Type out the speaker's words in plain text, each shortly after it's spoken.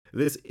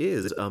This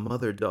is a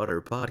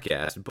mother-daughter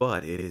podcast,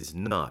 but it is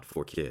not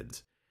for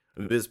kids.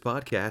 This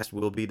podcast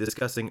will be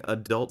discussing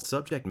adult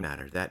subject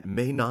matter that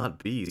may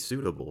not be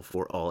suitable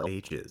for all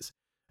ages.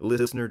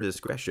 Listener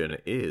discretion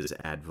is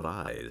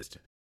advised.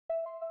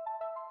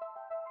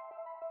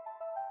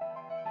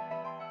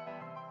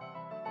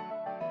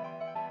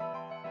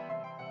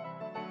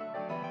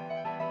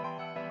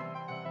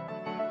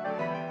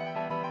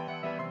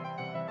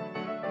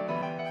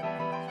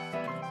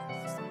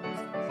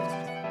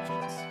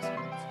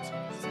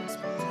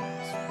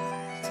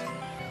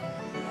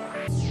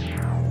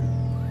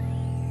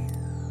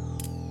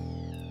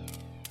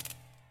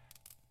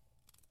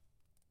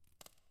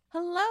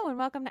 Hello and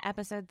welcome to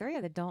episode 3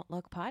 of the Don't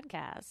Look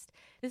podcast.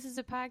 This is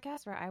a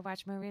podcast where I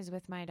watch movies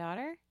with my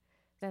daughter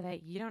so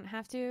that you don't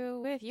have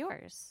to with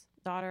yours.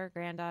 Daughter,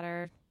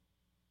 granddaughter,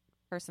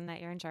 person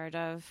that you're in charge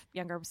of,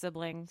 younger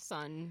sibling,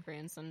 son,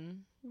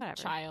 grandson, whatever.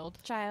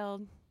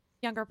 child,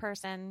 younger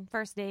person,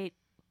 first date,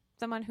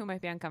 someone who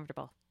might be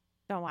uncomfortable.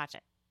 Don't watch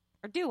it.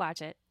 Or do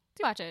watch it.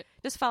 Do watch it.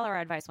 Just follow our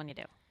advice when you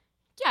do.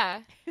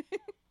 Yeah.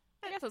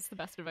 I guess that's the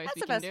best advice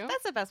we can do.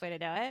 That's the best way to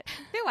do it.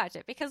 Do watch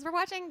it because we're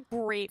watching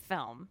great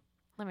film.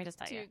 Let me just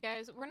tell you.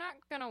 Guys, we're not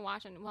going to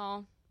watch it.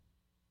 Well,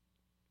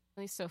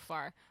 at least so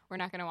far, we're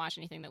not going to watch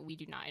anything that we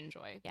do not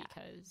enjoy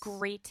because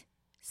great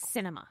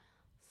cinema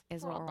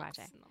is what we're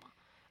watching.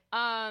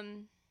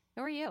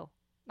 Who are you?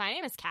 My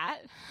name is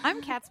Kat.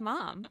 I'm Kat's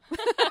mom.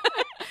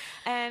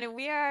 And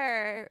we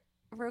are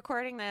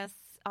recording this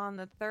on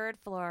the 3rd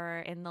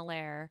floor in the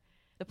lair,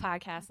 the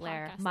podcast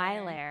lair,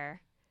 my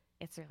lair.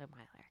 It's really my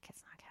lair.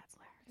 It's not Kat's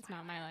lair. It's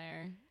not my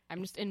lair.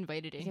 I'm just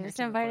invited in You're here just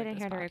to invited record in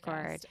here to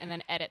record. and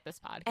then edit this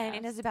podcast. And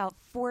it is about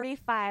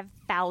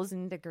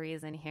 45,000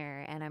 degrees in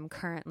here, and I'm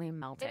currently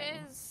melting. It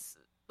is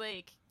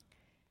like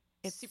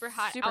it's super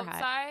hot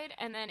outside,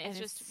 and then it's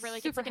just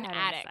really it's like an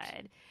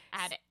attic.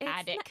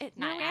 Attic.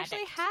 No, we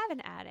actually have an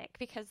attic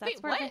because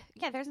that's where.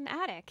 There's an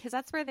attic because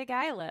that's where the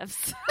guy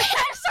lives.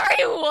 I'm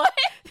sorry, what?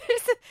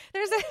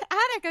 There's an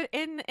attic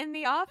in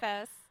the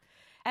office,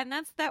 and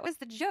that was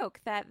the joke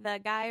that the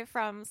guy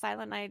from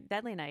Silent Night,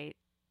 Deadly Night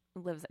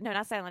lives. No,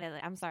 not Silent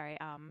Night. I'm sorry.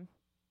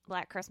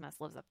 Black Christmas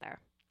lives up there.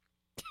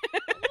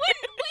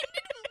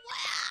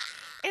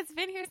 It's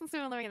been here since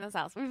we've been living in this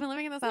house. We've been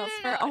living in this house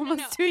for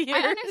almost 2 years.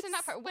 I understand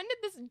that part. When did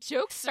this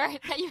joke start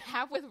that you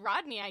have with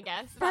Rodney, I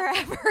guess?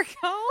 Forever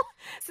ago.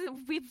 So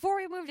before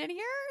we moved in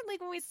here,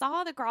 like when we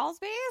saw the crawl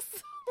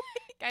space.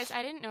 Guys,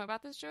 I didn't know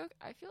about this joke.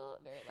 I feel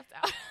very left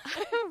out.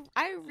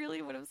 I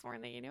really would have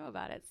sworn that you knew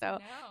about it. So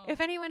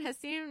if anyone has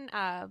seen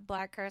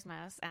Black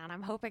Christmas, and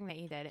I'm hoping that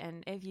you did,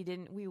 and if you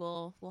didn't,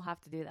 we'll have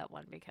to do that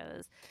one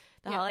because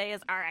the holidays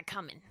are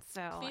coming.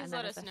 So please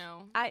let us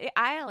know.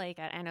 I like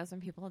it. I know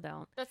some people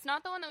don't. That's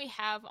not the one that we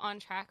have on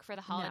track for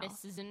the holiday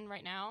season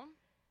right now.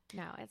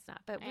 No, it's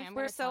not. But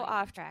we're so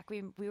off track.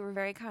 We were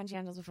very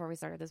conscientious before we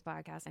started this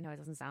podcast. I know it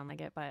doesn't sound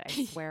like it, but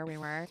I swear we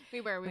were.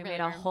 We really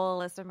made a whole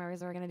list of movies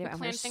we were going to do, and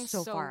we're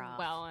so far off.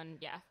 Well, and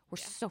we're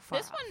so far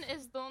This off. one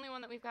is the only one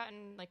that we've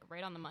gotten like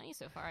right on the money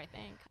so far, I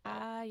think.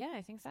 Yeah,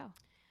 I think so.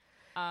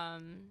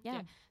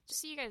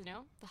 Just so you guys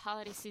know, the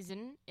holiday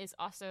season is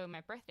also my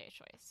birthday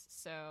choice.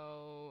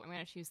 So I'm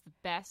going to choose the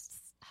best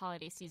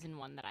holiday season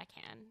one that I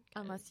can.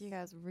 Unless you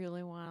guys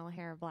really want to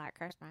hear Black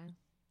Christmas.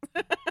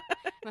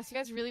 Unless you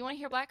guys really want to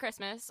hear Black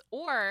Christmas,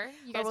 or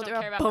you guys we'll don't do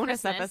care about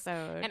bonus Christmas,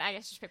 episode. and I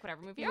guess just pick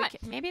whatever movie you want.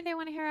 Maybe they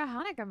want to hear a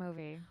Hanukkah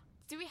movie.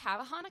 Do we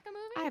have a Hanukkah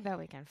movie? I bet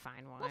we can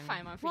find one. We'll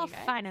find one for you guys.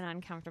 We'll find an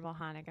uncomfortable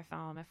Hanukkah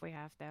film if we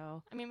have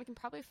to. I mean, we can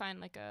probably find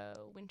like a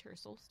winter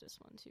solstice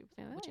one too.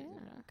 Witches in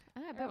the dark.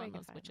 I bet we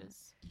can find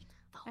witches.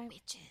 The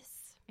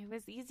witches. It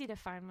was easy to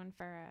find one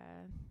for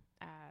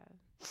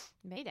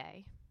May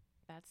Day.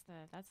 That's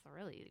the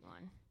really easy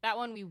one. That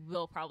one we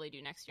will probably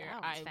do next year.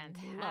 That one's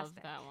fantastic. Love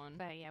that one.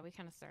 But yeah, we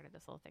kind of started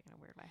this whole thing in a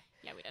weird way.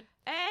 Yeah, we did.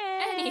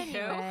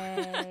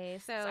 Anyway,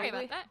 so sorry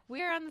about that.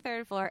 We're on the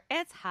 3rd floor.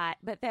 It's hot,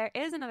 but there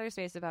is another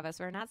space above us.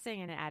 We're not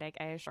sitting in an attic,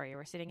 I assure you.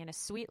 We're sitting in a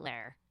suite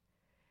lair.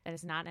 That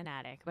is not an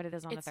attic, but it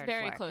is on the 3rd floor. It's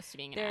very close to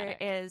being an attic.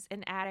 There is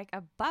an attic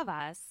above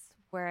us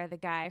where the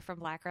guy from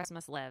Black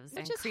Christmas lives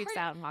and creeps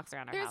out and walks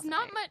around our house. There's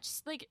not much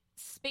like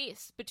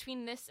space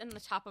between this and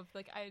the top of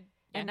like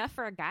enough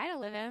for a guy to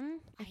live in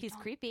if he's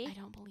creepy. I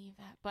don't believe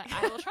that, but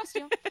I will trust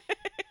you.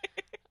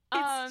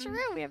 It's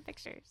true. We have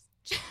pictures.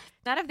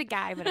 Not of the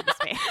guy, but of the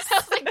space. I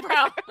was like,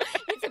 bro,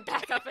 you need to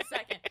back up a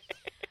second.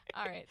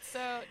 All right,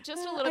 so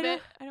just a little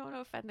bit. I don't want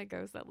to offend the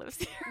ghost that lives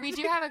here. We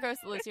do have a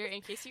ghost that lives here.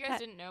 In case you guys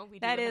didn't know, we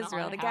do that live is in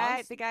a real.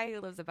 House. The guy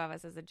who lives above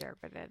us is a jerk,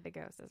 but the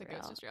ghost is real.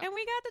 Ghost is real. And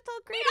we got to tell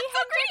Grady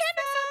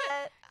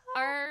Hendrix.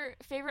 Our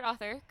favorite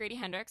author, Grady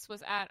Hendrix,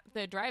 was at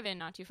the drive-in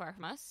not too far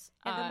from us.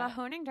 At the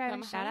Mahoning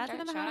Drive-in. Shout out to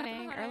the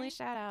Mahoning. Early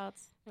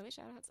shout-outs.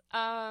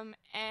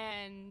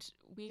 And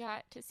we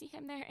got to see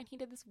him there, and he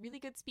did this really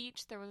good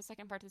speech. There was a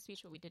second part to the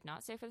speech, but we did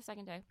not stay for the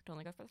second day. We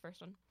only go for the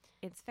first one.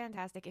 It's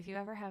fantastic. If you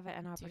ever have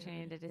an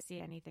opportunity to see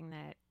anything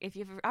if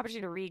you have an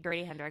opportunity to read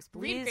Grady Hendrix,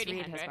 please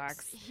read his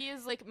books. He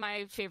is like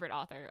my favorite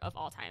author of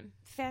all time.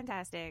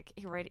 Fantastic.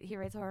 He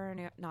writes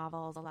horror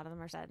novels. A lot of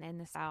them are set in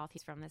the South.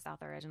 He's from the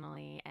South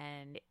originally,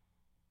 and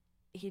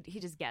he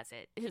just gets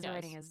it. His does.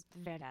 writing is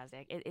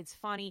fantastic. It's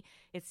funny,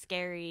 it's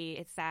scary,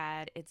 it's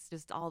sad, it's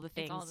just all the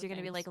things. all the You're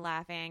gonna be things. like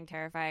laughing,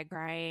 terrified,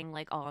 crying,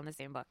 like all in the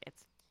same book.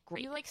 It's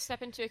great. You like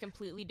step into a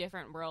completely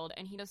different world,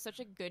 and he does such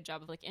a good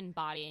job of like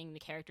embodying the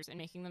characters and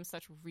making them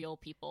such real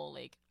people.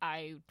 Like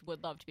I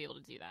would love to be able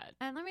to do that.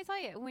 And let me tell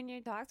you, when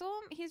you talk to him,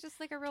 he's just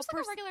like a real Just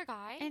like person. a regular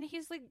guy. And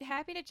he's like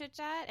happy to chit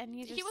chat, and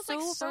he's just He was so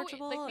like so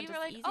approachable. like we and were just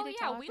like, easy oh to yeah,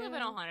 talk we to. live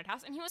in a haunted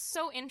house, and he was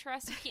so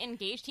interested. He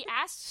engaged. He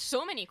asked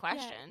so many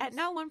questions. Yeah. At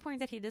no one point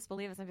did he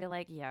disbelieve us and be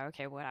like, yeah,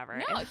 okay, whatever.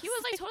 No, And he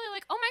was like totally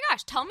like, oh my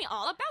gosh, tell me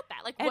all about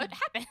that. Like, And what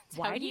happened?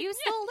 why do you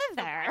still live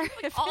there?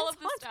 Like, if all it's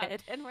of the stuff.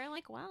 haunted? And we're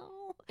like,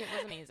 well, It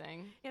was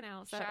amazing. you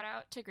know. So Shout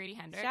out to Grady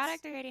Hendrix. shout out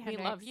to Grady Hendrix.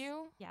 We love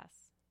you. Yes,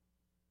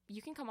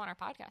 You can come on our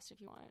podcast if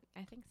you want.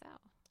 I think so.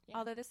 Yeah.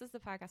 Although this is the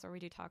podcast where we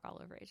do talk all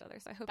over each other,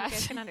 so I hope you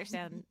That's- guys can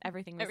understand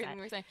everything we Everything say.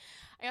 we're saying.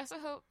 I also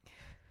hope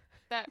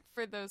that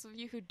for those of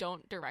you who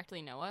don't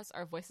directly know us,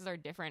 our voices are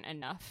different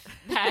enough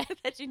that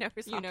that you know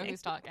who's you know talking.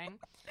 who's talking.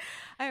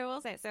 I will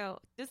say, so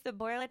just to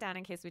boil it down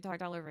in case we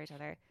talked all over each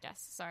other,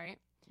 Yes, sorry.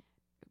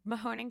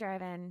 Mahoning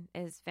Drive-In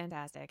is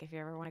fantastic. If you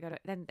ever want to go to,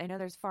 then I know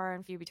there's far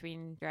and few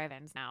between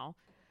drive-ins now,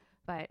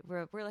 but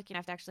we're lucky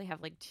enough to actually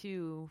have like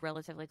two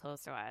relatively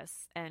close to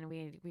us, and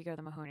we go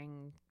to the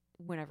Mahoning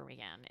whenever we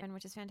can, and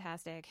which is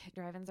fantastic.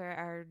 Drive-ins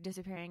are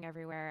disappearing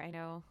everywhere. I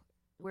know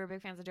we're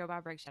big fans of Joe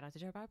Bob Briggs. Shout out to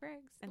Joe Bob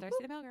Briggs and Darcy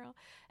the Mail Girl.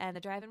 And the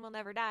drive-in will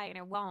never die, and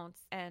it won't.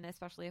 And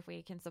especially if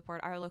we can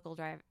support our local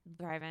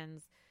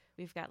drive-ins.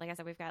 We've got, like I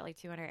said, we've got like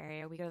two in our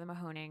area. We go to the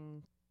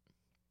Mahoning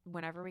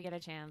whenever we get a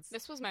chance.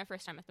 This was my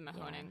first time at the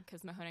Mahoning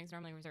because Mahoning's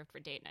normally reserved for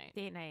date night.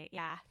 Date night,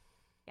 yeah.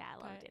 Yeah,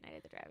 I love But- date night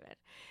at the drive-in.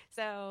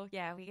 So,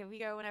 yeah, we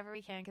go whenever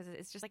we can because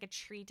it's just like a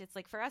treat. It's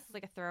like, for us, it's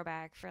like a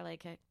throwback. For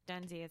like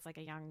Denzi, it's like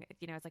a young,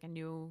 it's like a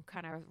new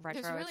kind of retro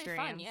It was really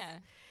experience. fun, yeah.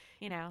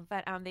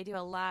 But they do a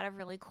lot of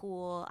really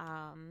cool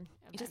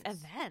just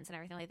Events. events and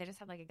everything. Like they just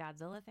had like a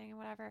Godzilla thing or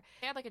whatever.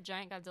 They had like a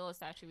giant Godzilla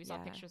statue. We saw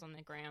Yeah. pictures on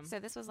the gram. So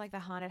this was like the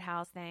haunted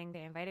house thing.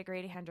 They invited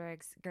Grady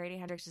Hendrix. Grady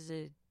Hendrix is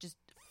a just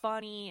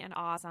funny and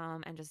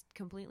awesome and just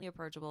completely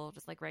approachable,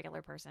 just like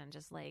regular person,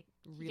 just like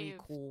really gave-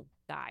 cool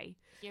guy.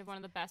 He had one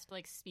of the best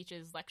like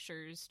speeches,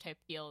 lectures type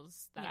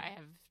deals that Yeah. I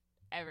have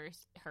ever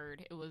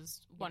heard. It was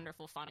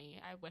wonderful,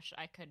 funny. I wish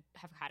I could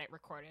have had it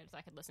recorded so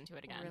I could listen to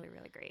it again. Really,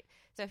 really great.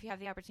 So if you have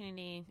the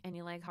opportunity and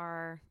you like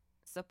horror,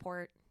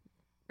 support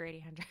Grady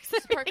Hendrix.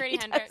 Support Grady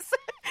Hendrix.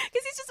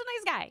 Because he's just a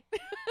nice guy.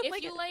 If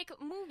Like you like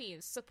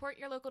movies, support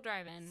your local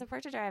drive-in.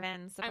 support your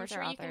drive-in, support I'm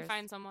sure your you can authors.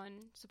 find someone.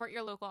 Support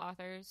your local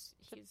authors.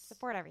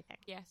 Support everything,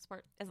 Yeah,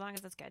 support as long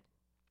as it's good.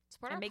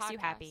 support It our makes you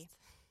happy.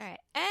 podcast. All right.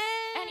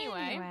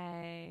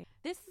 Anyway.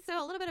 This is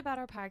a little bit about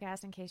our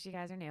podcast in case you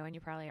guys are new, and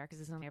you probably are because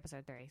this is only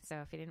episode 3. So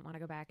if you didn't want to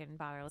go back and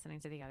bother listening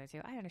to the other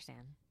 2, I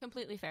understand.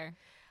 Completely fair.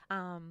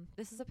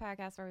 This is a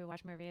podcast where we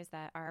watch movies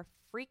that are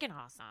freaking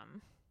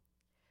awesome.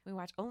 We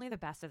watch only the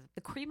best of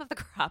the cream of the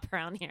crop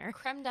around here.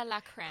 Creme de la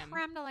creme.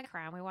 Creme de la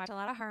creme. We watch a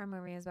lot of horror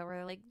movies, but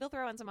we're like, we'll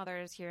throw in some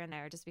others here and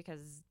there just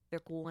because they're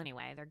cool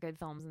anyway. They're good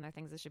films and they're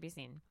things that should be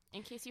seen.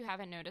 In case you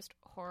haven't noticed,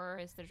 horror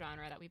is the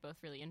genre that we both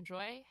really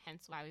enjoy,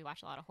 hence why we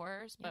watch a lot of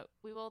horrors, Yep. but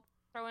we will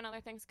throw in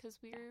other things because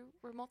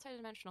we're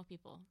multidimensional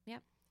people.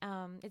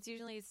 It's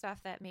usually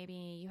stuff that maybe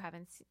you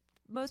haven't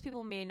most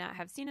people may not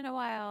have seen in a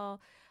while.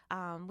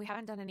 We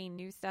haven't done any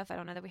new stuff. I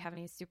don't know that we have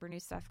any super new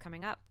stuff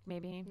coming up.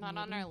 Maybe Not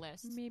on our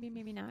list. Maybe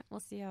not.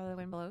 We'll see how the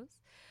wind blows.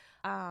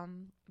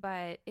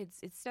 But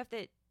it's stuff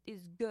that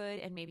is good,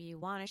 and maybe you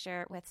want to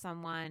share it with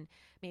someone.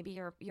 Maybe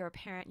you're a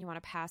parent, you want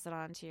to pass it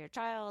on to your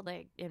child.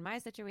 Like in my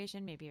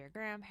situation, maybe you're a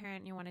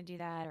grandparent, you want to do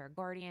that, or a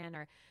guardian,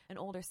 or an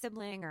older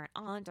sibling, or an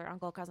aunt, or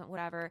uncle, cousin,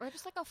 whatever. Or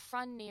just like a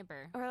fun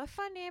neighbor. Or a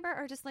fun neighbor,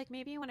 or just like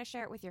maybe you want to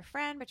share it with your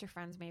friend, but your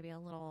friend's maybe a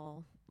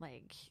little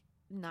like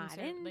not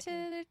into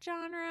the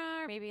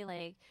genre, or maybe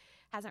like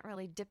hasn't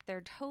really dipped their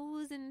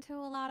toes into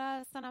a lot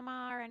of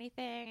cinema or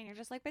anything, and you're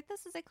just like, but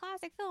this is a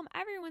classic film,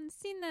 everyone's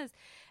seen this,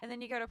 and then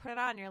you go to put it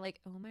on and you're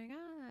like, oh my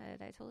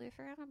god, I totally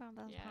forgot about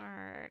this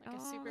part. Like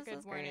a super this good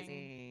is warning.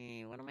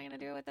 crazy. What am I gonna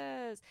do with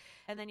this?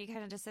 And then you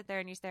kind of just sit there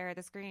and you stare at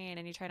the screen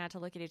and you try not to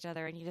look at each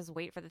other and you just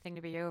wait for the thing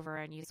to be over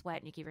and you sweat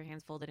and you keep your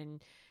hands folded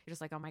and you're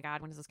just like, oh my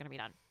god, when is this gonna be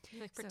done?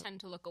 You like So- pretend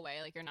to look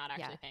away like you're not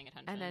actually paying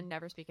attention. And then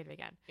never speak of it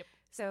again. Yep.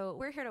 So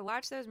we're here to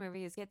watch those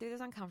movies, get through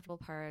those uncomfortable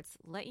parts,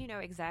 let you know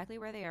exactly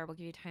where they are. We'll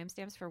give you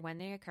timestamps for when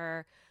they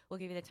occur. We'll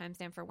give you the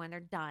timestamp for when they're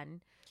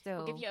done. So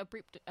we'll give you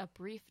a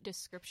brief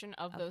description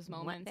of those what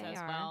moments they as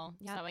are. well.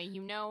 Yep. So that way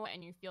you know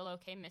and you feel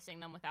okay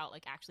missing them without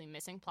like actually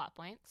missing plot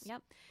points.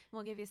 Yep.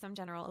 We'll give you some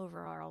general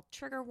overall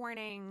trigger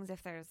warnings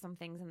if there's some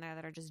things in there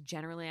that are just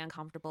generally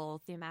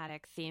uncomfortable,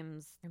 thematic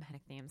themes,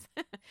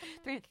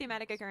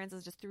 thematic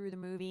occurrences just through the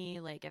movie.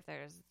 Like if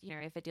there's,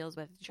 if it deals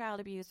with child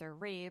abuse or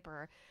rape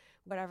or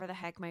whatever the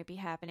heck might be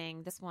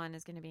happening. This one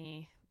is going to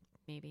be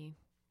maybe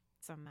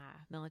some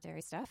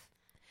military stuff.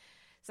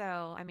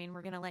 So, I mean,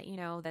 we're going to let you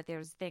know that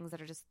there's things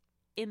that are just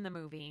in the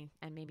movie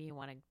and maybe you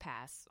want to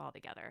pass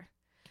altogether.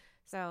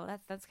 So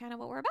that's kind of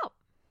what we're about.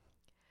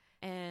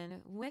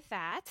 And with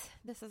that,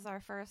 this is our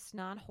first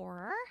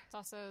non-horror. It's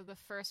also the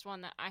first one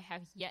that I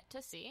have yet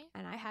to see.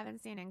 And I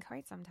haven't seen in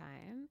quite some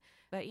time.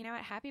 But you know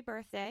what? Happy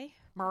birthday,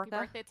 Merca.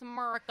 Happy birthday to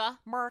Merca.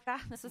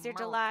 Merca. This is your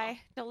Merca.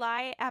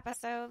 July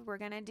episode. We're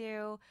going to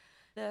do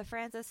the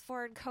Francis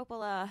Ford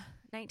Coppola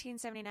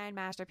 1979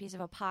 masterpiece of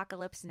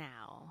Apocalypse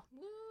Now.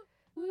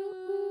 Woo.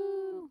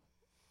 Woo.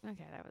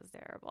 Okay, that was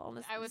terrible.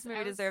 This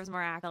movie deserves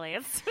more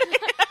accolades.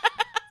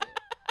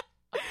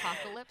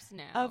 Apocalypse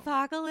Now.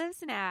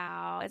 Apocalypse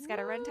Now. It's got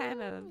a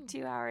runtime of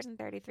 2 hours and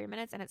 33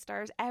 minutes, and it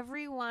stars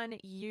everyone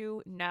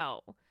you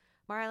know.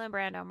 Marlon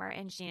Brando,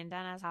 Martin Sheen,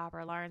 Dennis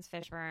Hopper, Lawrence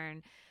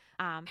Fishburne,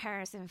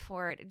 Harrison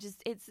Ford.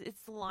 Just it's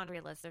the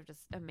laundry list of just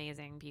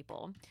amazing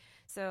people.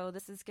 So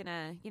this is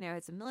gonna,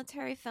 it's a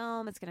military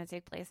film. It's gonna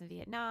take place in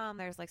Vietnam.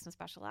 There's like some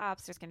special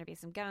ops. There's gonna be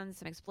some guns,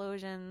 some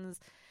explosions,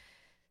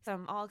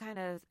 some all kind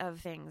of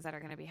things that are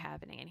gonna be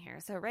happening in here.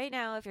 So right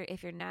now,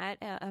 if you're not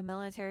a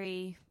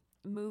military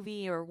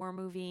movie or war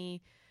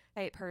movie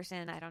type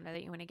person, I don't know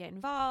that you want to get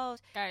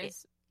involved.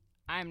 Guys,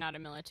 I'm not a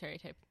military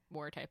type,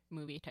 war type,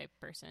 movie type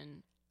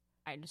person.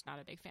 I'm just not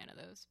a big fan of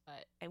those,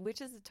 but which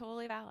is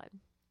totally valid.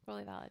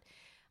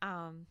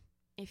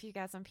 If you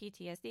got some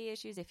PTSD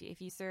issues,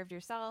 if you served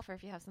yourself, or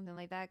if you have something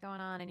like that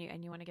going on and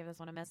you want to give this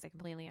one a miss, I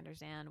completely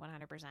understand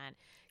 100%,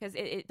 because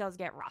it does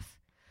get rough.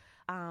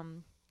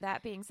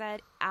 That being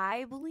said,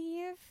 I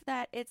believe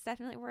that it's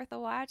definitely worth a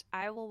watch.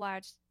 I will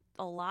watch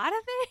a lot of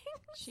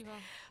things. She will.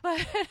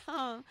 But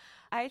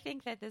I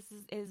think that this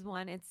is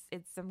one. It's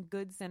some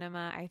good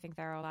cinema. I think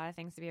there are a lot of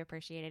things to be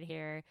appreciated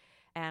here,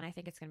 and I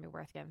think it's going to be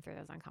worth getting through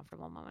those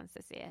uncomfortable moments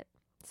to see it.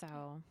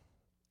 So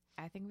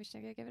I think we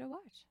should go give it a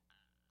watch.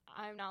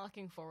 I'm not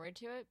looking forward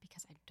to it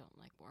because I don't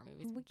like war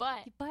movies,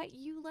 but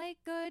you like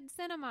good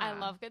cinema. I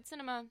love good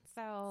cinema.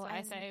 So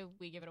I say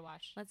we give it a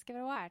watch. Let's give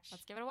it a watch.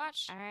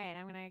 All right,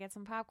 I'm going to get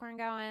some popcorn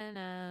going.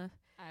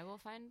 I will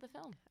find the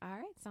film. All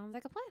right, sounds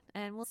like a plan.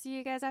 And we'll see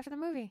you guys after the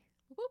movie.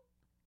 Whoop.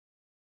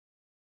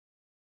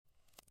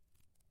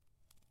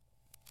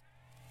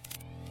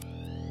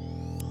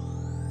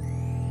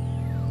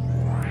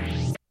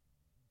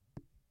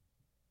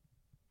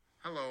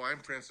 Hello, I'm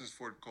Francis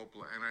Ford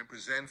Coppola, and I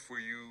present for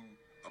you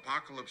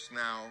Apocalypse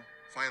Now,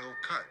 Final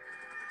Cut.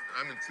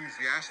 I'm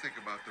enthusiastic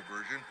about the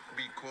version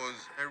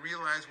because I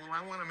realized,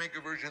 I want to make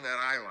a version that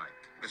I like.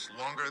 It's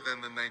longer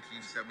than the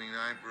 1979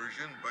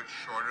 version, but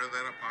shorter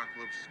than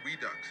Apocalypse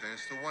Redux, and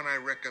it's the one I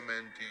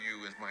recommend to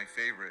you as my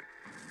favorite.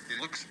 It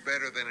looks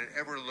better than it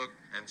ever looked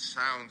and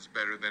sounds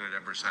better than it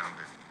ever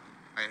sounded.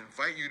 I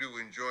invite you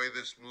to enjoy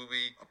this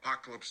movie,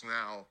 Apocalypse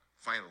Now,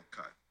 Final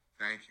Cut.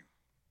 Thank you.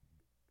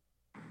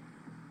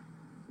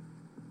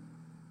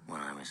 When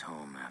I was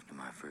home after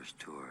my first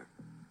tour,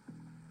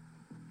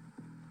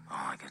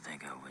 all I could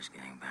think of was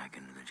getting back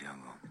into the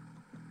jungle.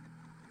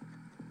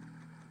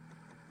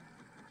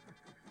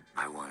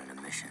 I wanted a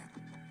mission.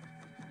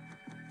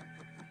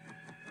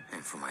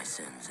 And for my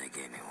sins, they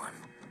gave me one.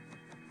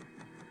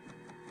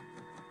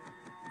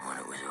 When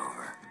it was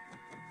over,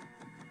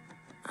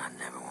 I'd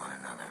never want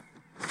another.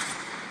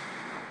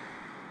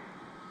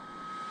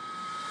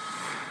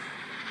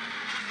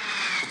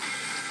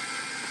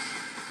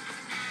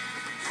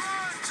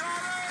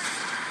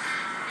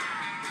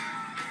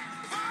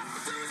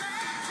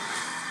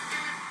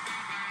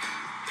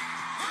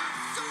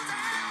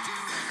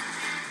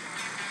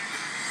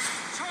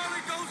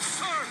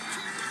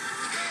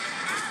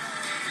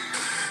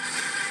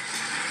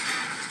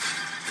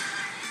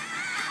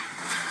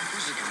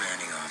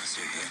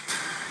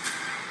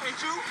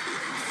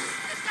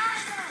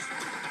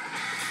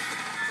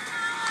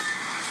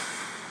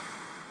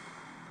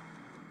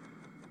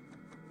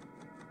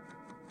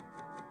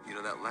 You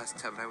know that last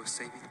tablet I was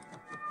saving?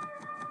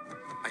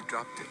 I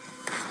dropped it.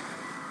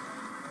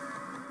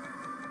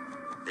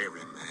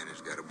 Every man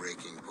has got a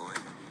breaking point.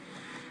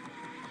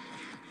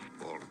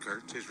 Paul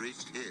Kurtz has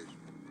reached his.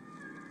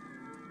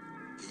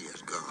 He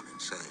has gone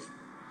insane.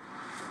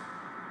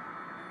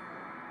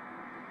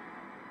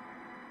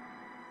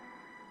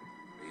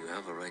 You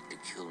have a right to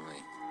kill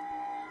me.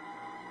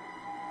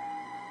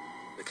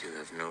 But you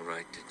have no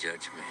right to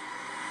judge me.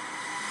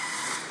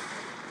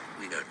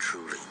 We are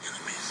truly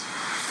enemies.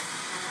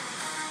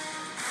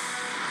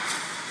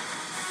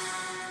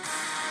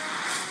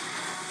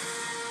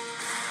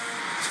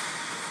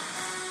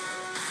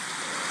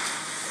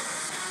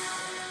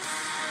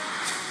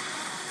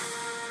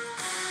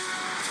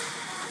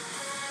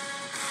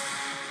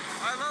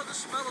 I love the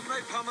smell of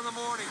napalm in the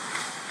morning.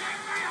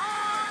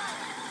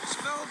 It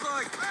smells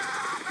like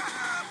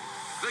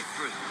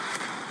victory.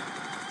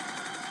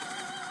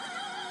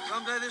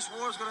 Someday this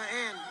war's gonna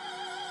end.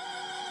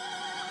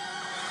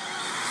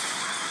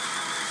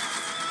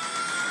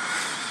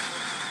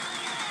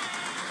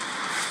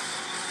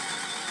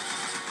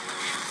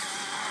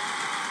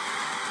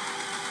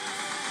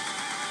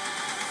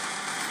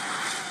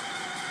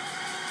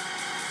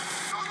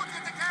 Don't look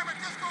at the camera,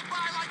 just go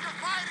by like you're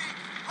fighting!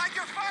 Like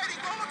you're fighting!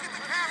 Don't look at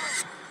the camera!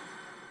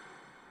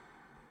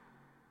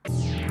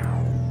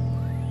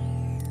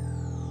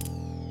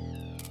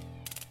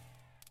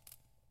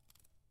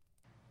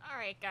 All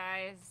right, guys.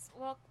 guys,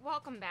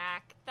 welcome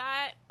back.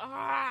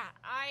 I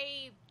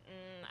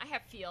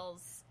have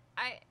feels.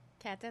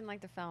 Kat didn't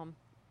like the film.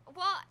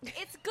 Well,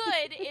 it's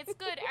good. It's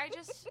good. I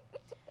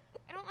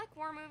don't like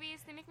war movies.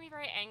 They make me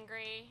very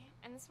angry,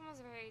 and this one was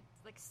very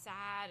like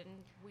sad and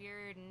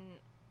weird,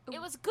 and it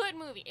was a good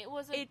movie. It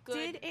was a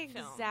good It did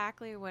film.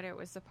 exactly what it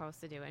was supposed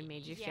to do and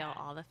made you feel Yeah.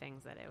 all the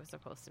things that it was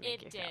supposed to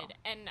make you feel. It did,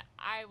 and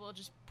I will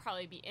just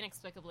probably be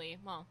inexplicably,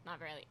 well, not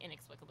very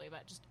inexplicably,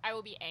 but just I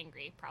will be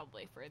angry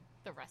probably for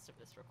the rest of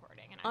this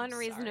recording. And I'm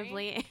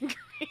Unreasonably sorry. angry.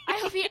 I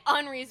will be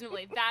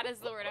unreasonably. That is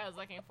the word I was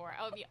looking for.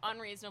 I will be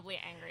unreasonably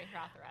angry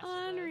throughout the rest of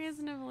this.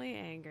 Unreasonably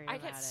angry I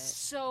about get it.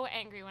 so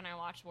angry when I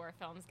watch war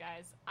films,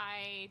 guys.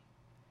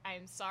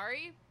 I'm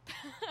sorry.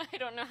 I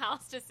don't know how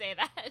else to say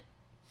that.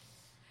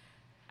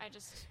 I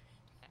just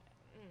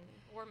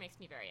war makes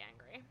me very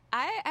angry.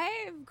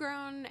 I've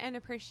grown an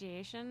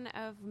appreciation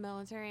of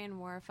military and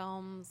war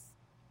films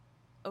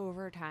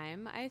over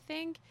time, I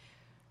think.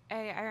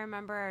 I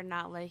remember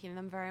not liking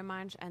them very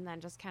much and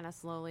then just kind of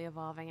slowly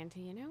evolving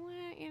into, you know what,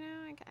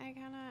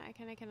 I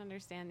kind of can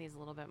understand these a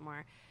little bit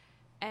more.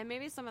 And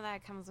maybe some of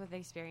that comes with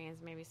experience.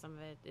 Maybe some of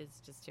it is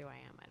just who I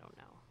am. I don't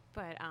know.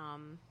 But,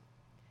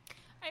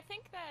 I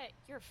think that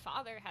your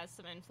father has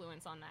some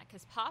influence on that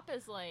because Pop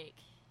is like...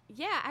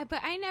 Yeah,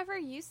 but I never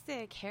used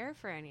to care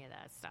for any of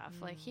that stuff.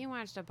 Like, he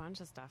watched a bunch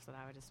of stuff that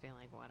I would just be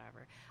like,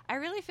 whatever. I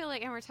really feel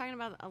like, and we're talking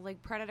about,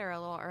 like, Predator a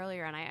little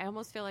earlier, and I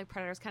almost feel like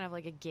Predator's kind of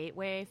like a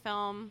gateway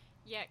film.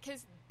 Yeah,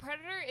 because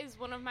Predator is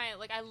one of my,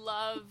 like, I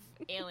love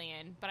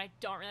Alien, but I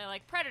don't really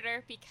like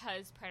Predator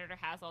because Predator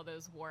has all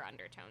those war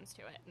undertones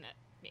to it, and it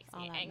makes All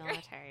me that angry.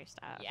 military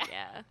stuff.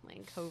 Yeah.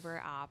 Like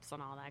covert ops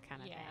and all that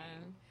kind of Yeah.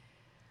 thing.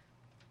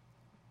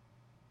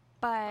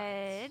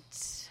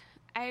 But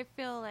I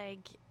feel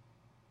like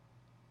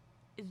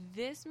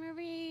this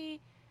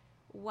movie,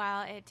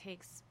 while it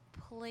takes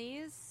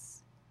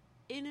place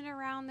in and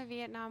around the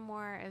Vietnam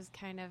War, is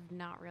kind of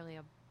not really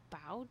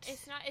about.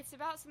 It's not. It's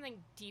about something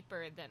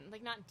deeper than,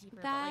 like, not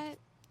deeper, that. but like,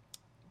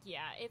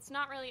 yeah, it's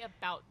not really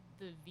about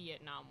the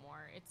Vietnam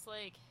War. It's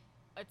like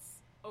its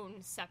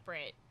own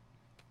separate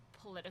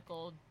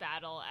political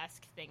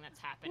battle-esque thing that's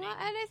happening. Well,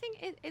 and I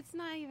think it's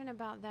not even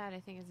about that. I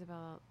think it's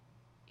about,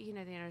 the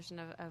notion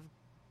of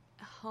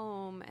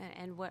home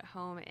and what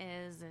home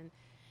is and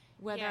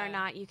whether or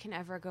not you can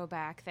ever go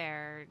back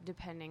there,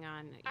 depending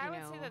on, I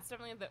would say that's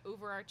definitely the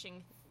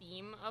overarching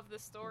theme of the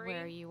story.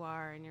 where you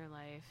are in your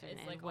life and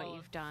It's like what all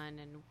you've of- done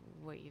and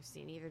what you've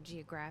seen, either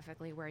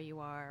geographically where you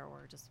are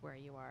or just where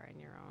you are in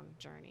your own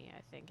journey.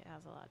 I think it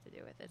has a lot to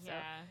do with it. Yeah.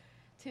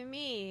 So to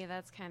me,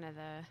 that's kind of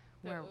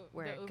where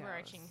the it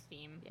overarching goes.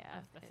 theme Yeah,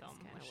 of the it's film.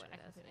 kinda Which what I it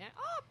is. completely-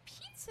 Oh,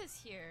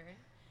 Pizza's here.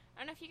 I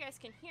don't know if you guys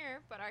can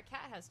hear, but our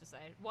cat has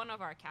decided. One of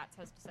our cats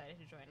has decided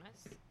to join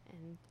us.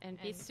 And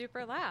be And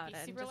super loud. be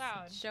and super just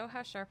loud. Show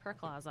how sharp her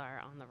claws are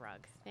on the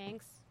rug.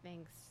 Thanks,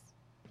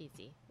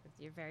 Peasy.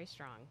 You're very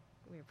strong.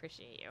 We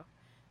appreciate you.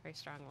 Very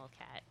strong little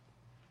cat.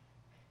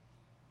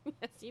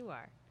 Yes, you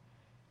are.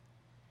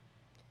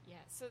 Yeah,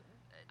 so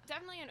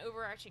definitely an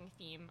overarching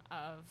theme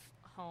of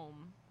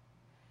home.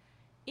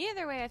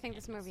 Either way, I think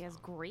this And movie is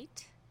song.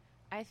 great.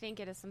 I think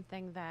it is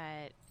something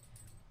that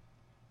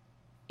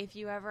if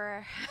you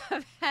ever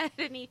have had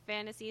any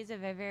fantasies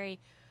of a very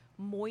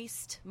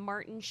moist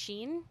Martin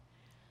Sheen,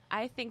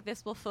 I think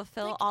this will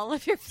fulfill Like, all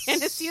of your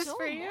fantasies so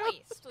for you.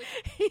 moist. Like,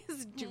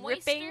 He's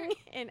dripping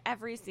in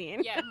every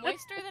scene. yeah,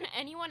 moister than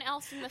anyone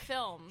else in the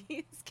film.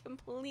 He's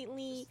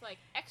completely Just like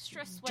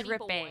extra sweaty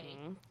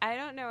dripping. boy. I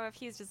don't know if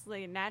he's just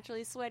like a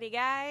naturally sweaty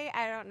guy.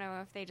 I don't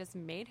know if they just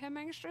made him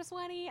extra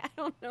sweaty. I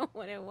don't know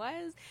what it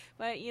was.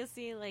 But you'll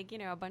see like,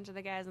 a bunch of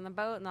the guys on the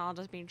boat and they'll all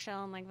just be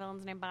chilling like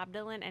villains named Bob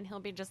Dylan, and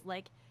he'll be just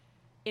like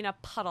in a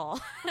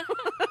puddle.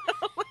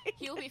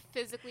 He'll be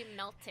physically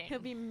melting. He'll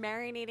be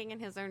marinating in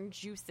his own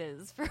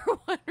juices for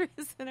one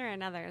reason or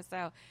another.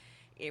 So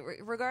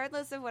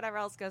regardless of whatever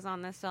else goes on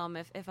in this film,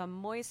 if a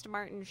moist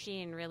Martin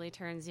Sheen really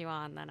turns you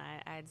on, then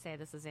I'd say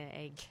this is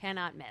a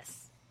cannot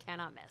miss.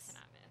 Cannot miss.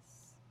 Cannot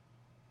miss.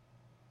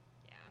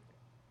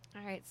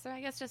 Yeah. All right, so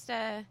I guess just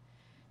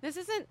this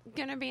isn't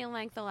going to be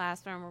like the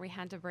last one where we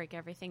had to break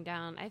everything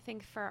down. I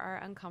think for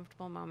our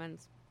uncomfortable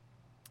moments,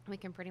 we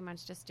can pretty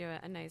much just do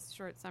a nice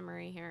short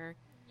summary here.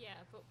 Yeah,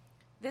 but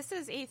This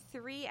is a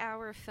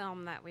 3-hour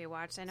film that we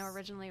watched. I know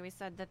originally we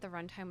said that the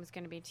runtime was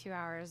going to be 2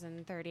 hours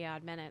and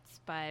 30-odd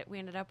minutes, but we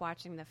ended up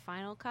watching the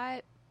final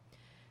cut.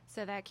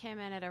 So that came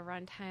in at a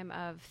runtime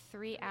of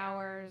 3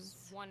 hours.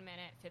 1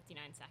 minute,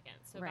 59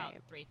 seconds. So Right.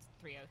 about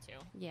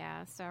 3:02.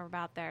 Yeah, so we're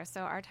about there.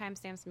 So our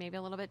timestamps may be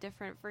a little bit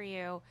different for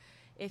you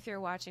if you're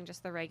watching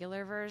just the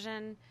regular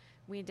version.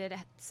 We did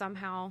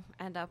somehow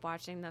end up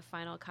watching the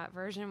final cut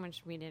version,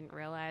 which we didn't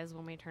realize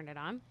when we turned it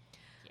on.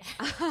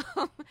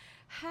 Yeah.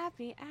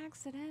 Happy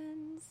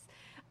accidents.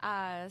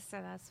 So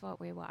that's what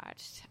we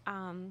watched.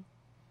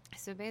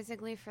 So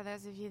basically, for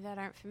those of you that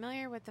aren't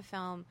familiar with the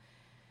film,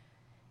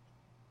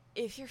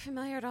 if you're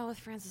familiar at all with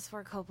Francis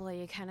Ford Coppola,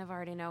 you kind of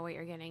already know what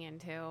you're getting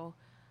into.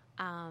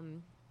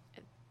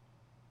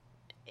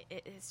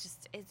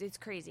 It's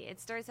crazy. It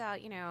starts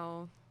out,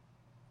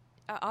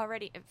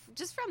 already,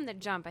 just from the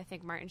jump, I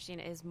think Martin Sheen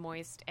is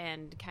moist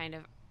and kind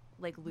of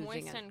like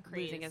losing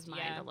his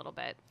mind a little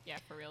bit. Yeah,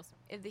 for real.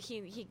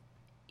 He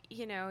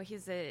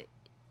he's a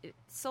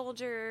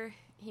soldier.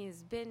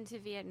 He's been to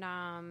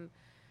Vietnam.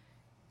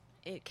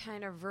 It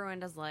kind of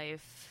ruined his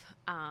life.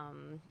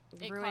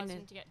 It caused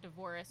him to get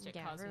divorced. It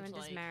caused ruined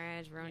him his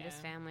marriage, ruined his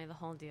family, the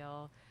whole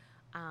deal.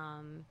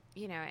 And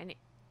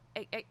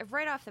it,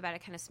 right off the bat,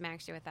 it kind of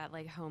smacks you with that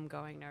like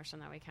homegoing notion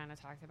that we kind of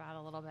talked about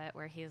a little bit,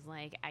 where he's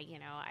like, I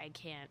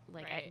can't,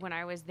 like, right. when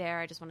I was there,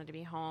 I just wanted to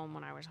be home.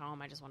 When I was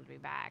home, I just wanted to be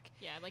back.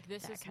 Yeah, like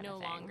this is no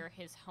longer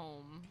his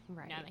home.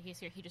 Right. Now that he's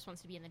here, he just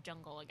wants to be in the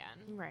jungle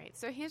again. Right.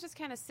 So he's just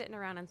kind of sitting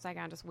around in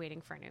Saigon, just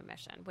waiting for a new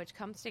mission, which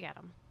comes to get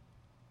him.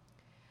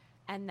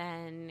 And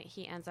then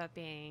he ends up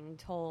being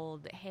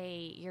told,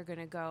 hey, you're going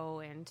to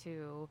go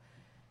into,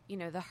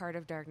 the Heart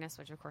of Darkness,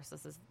 which, of course,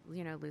 this is,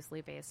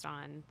 loosely based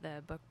on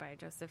the book by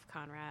Joseph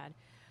Conrad,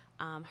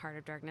 Heart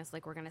of Darkness.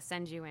 Like, we're going to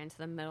send you into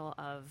the middle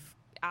of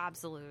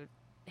absolute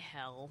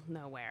hell,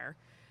 nowhere.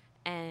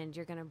 And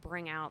you're going to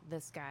bring out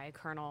this guy,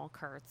 Colonel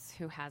Kurtz,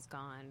 who has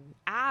gone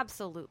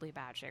absolutely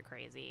batshit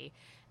crazy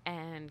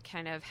and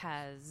kind of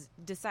has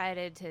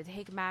decided to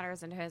take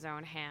matters into his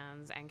own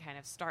hands and kind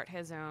of start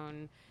his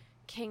own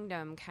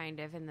kingdom kind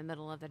of in the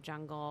middle of the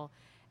jungle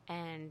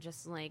and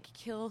just like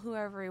kill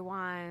whoever he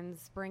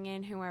wants, bring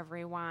in whoever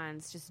he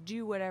wants, just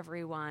do whatever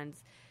he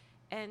wants.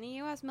 And the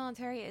U.S.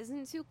 military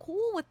isn't too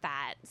cool with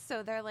that.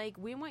 So they're like,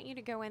 we want you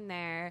to go in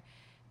there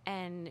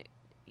and,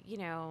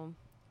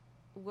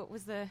 what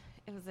was it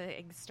was a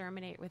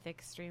exterminate with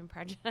extreme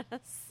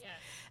prejudice. Yes.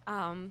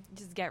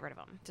 Just get rid of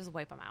them. Just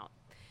wipe them out.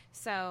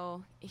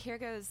 So here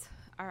goes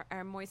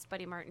our moist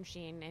buddy Martin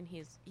Sheen, and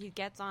he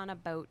gets on a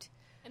boat.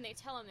 And they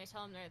tell him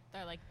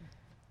they're like,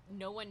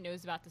 no one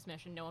knows about this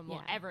mission. No one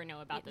will ever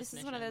know about this mission. This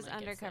is one of those like,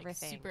 undercover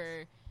it's, like, things.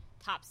 Super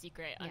top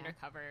secret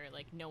undercover.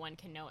 Like, no one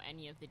can know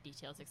any of the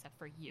details except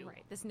for you.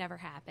 Right. This never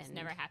happened. This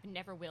never happened.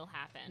 Never will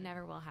happen.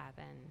 Never will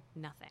happen.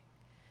 Nothing.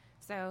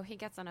 So he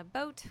gets on a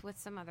boat with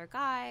some other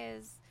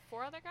guys.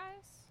 4 other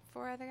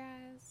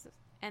guys?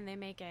 And they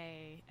make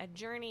a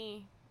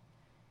journey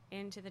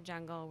into the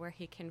jungle where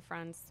he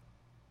confronts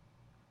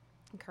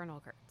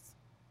Colonel Kurtz.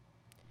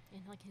 In,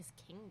 like, his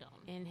kingdom.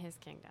 In his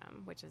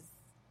kingdom, which is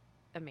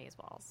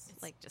amazeballs.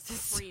 It's like, just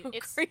crazy. So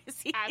It's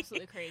crazy.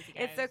 absolutely crazy,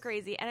 guys. It's so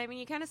crazy. And, I mean,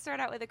 you kind of start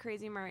out with a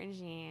crazy Martin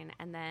Sheen,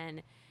 and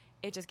then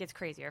it just gets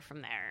crazier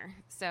from there.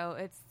 So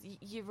it's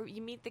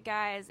you meet the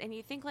guys, and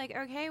you think, like,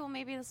 okay, well,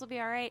 maybe this will be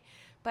all right.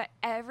 But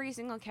every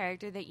single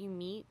character that you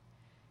meet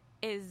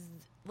is,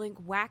 like,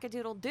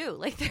 wackadoodle-doo.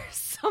 Like, there's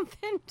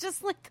something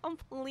just, like,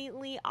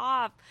 completely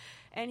off.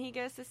 And he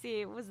goes to see,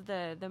 it was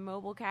the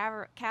mobile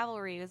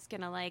cavalry was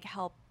going to, like,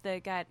 help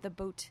the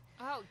boat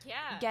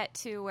get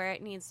to where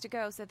it needs to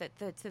go so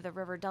that to the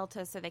river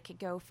delta so they could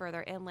go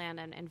further inland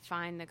and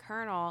find the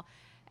colonel.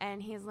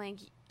 And he's, like,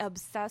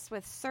 obsessed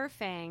with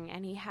surfing,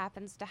 and he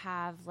happens to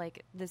have,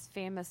 like, this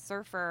famous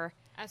surfer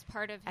as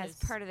part of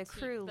the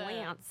crew,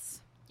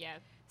 Lance. Yeah.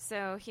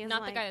 So he's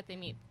not like, the guy that they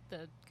meet,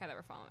 the guy that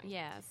we're following.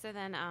 Yeah. So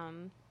then,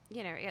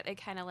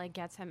 it kind of like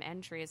gets him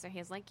entry. So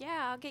he's like,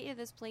 yeah, I'll get you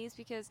this place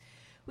because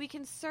we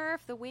can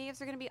surf. The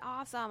waves are going to be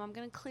awesome. I'm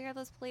going to clear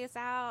this place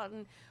out,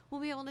 and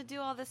we'll be able to do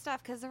all this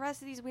stuff because the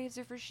rest of these waves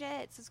are for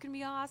shit. So it's going to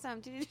be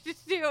awesome.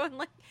 And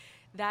like,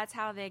 that's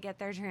how they get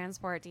their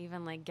transport to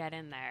even like get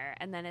in there.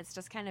 And then it's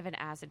just kind of an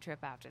acid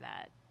trip after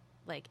that.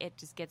 Like, it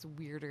just gets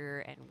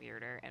weirder and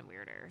weirder and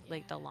weirder.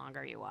 Like, the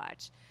longer you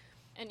watch.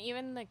 And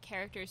even the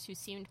characters who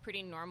seemed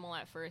pretty normal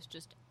at first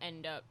just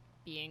end up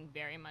being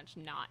very much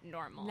not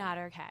normal. Not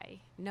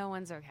okay. No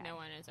one's okay. No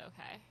one is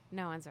okay.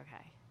 No one's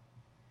okay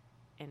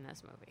in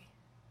this movie.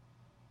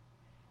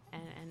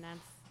 And that's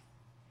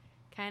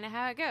kind of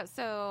how it goes.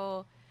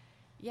 So,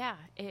 yeah,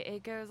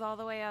 it goes all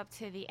the way up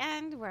to the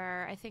end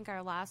where I think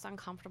our last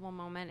uncomfortable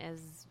moment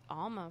is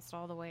almost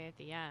all the way at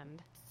the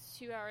end.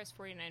 2 hours,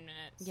 49 minutes.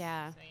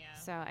 Yeah.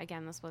 So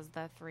again, this was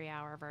the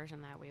 3-hour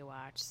version that we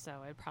watched. So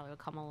it probably will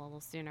come a little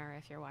sooner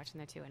if you're watching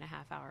the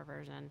 2.5-hour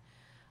version.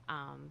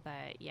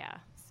 But yeah,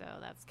 so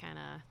that's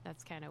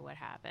kind of what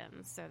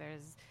happens. So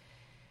there's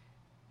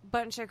a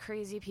bunch of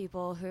crazy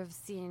people who have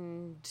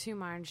seen too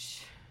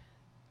much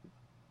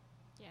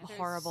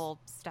horrible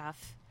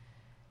stuff.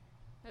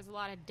 There's a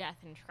lot of death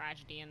and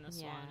tragedy in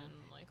this one, and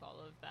like all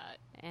of that.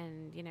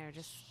 And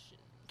just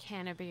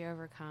can it be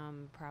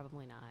overcome?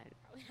 Probably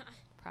not.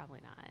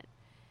 Probably not.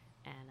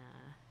 And,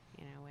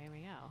 away we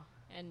go.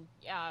 And,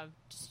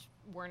 just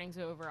warnings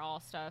over all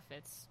stuff.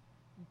 It's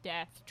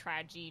death,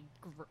 tragedy,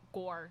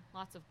 gore.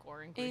 Lots of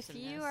gore and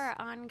gruesomeness. If you are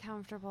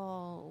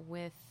uncomfortable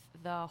with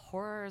the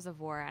horrors of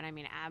war, and I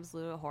mean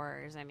absolute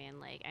horrors, I mean,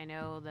 like, I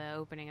know the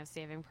opening of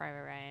Saving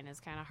Private Ryan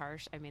is kind of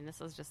harsh. I mean, this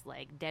is just,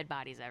 like, dead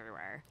bodies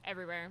everywhere.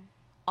 Everywhere.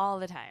 All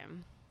the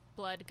time.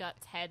 Blood,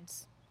 guts,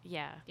 heads.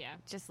 Yeah. Yeah.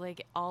 Just,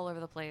 like, all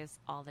over the place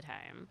all the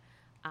time.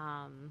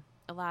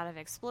 A lot of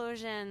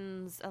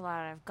explosions, a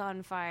lot of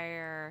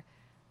gunfire,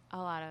 a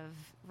lot of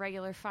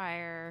regular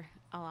fire,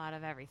 a lot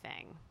of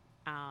everything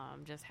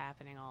just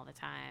happening all the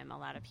time. A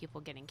lot of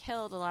people getting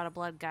killed, a lot of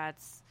blood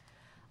guts,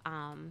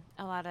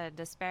 A lot of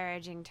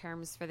disparaging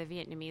terms for the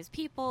Vietnamese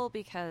people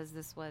because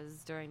this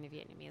was during the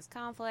Vietnamese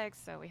conflict,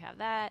 so we have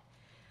that.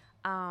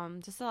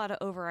 Just a lot of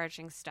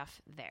overarching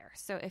stuff there.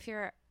 So if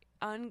you're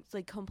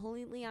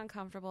completely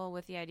uncomfortable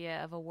with the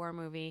idea of a war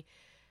movie,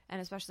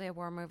 and especially a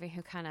war movie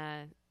who kind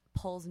of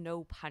pulls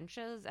no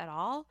punches at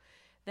all,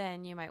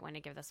 then you might want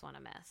to give this one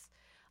a miss.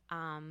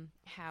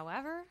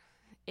 However,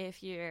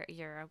 if you're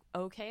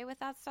okay with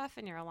that stuff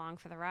and you're along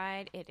for the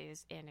ride, it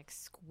is an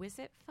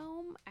exquisite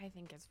film. I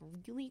think it's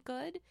really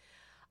good.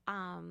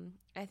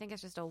 I think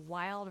it's just a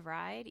wild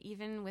ride,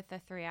 even with the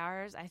 3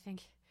 hours. I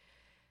think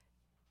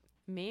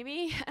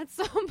maybe at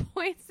some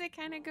points it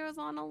kind of goes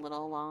on a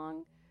little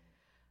long,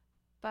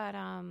 but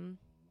I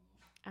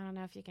don't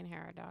know if you can hear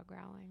our dog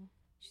growling.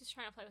 She's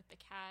trying to play with the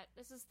cat.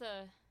 This is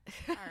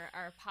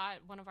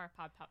one of our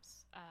pod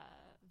pups,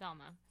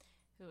 Velma,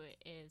 who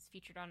is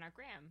featured on our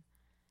gram.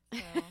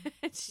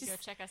 So go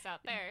check us out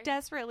there.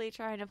 Desperately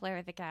trying to play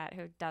with the cat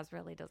who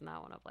desperately does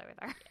not want to play with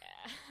her.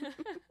 Yeah.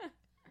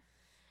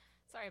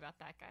 Sorry about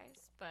that, guys.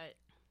 But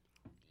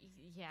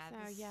yeah.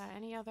 So yeah,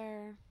 any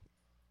other?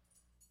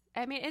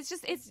 I mean, it's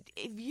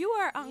if you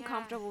are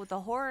uncomfortable with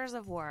the horrors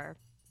of war,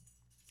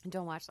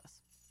 don't watch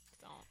this.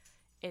 Don't.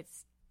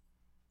 It's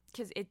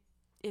because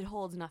it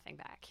holds nothing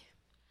back.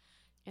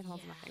 It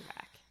holds nothing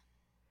back.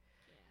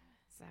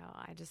 Yeah. So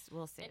I just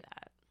will say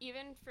that.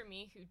 Even for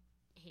me, who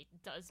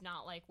does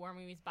not like war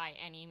movies by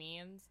any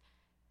means,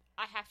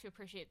 I have to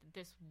appreciate that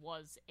this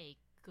was a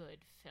good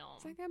film.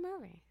 It's a good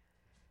movie.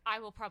 I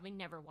will probably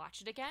never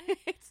watch it again.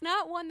 It's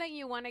not one that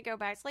you want to go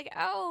back. It's like,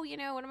 oh,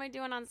 what am I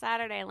doing on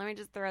Saturday? Let me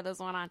just throw this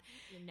one on.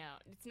 No,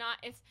 it's not.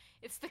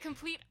 It's the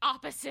complete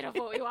opposite of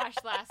what we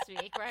watched last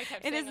week, where I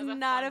kept saying it is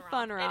not a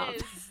fun romp.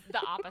 It is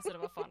the opposite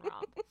of a fun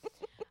romp.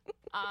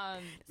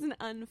 It's an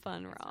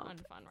unfun romp.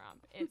 It's an unfun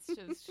romp. It's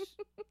just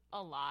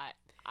a lot.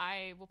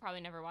 I will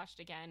probably never watch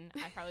it again.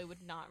 I probably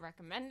would not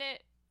recommend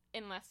it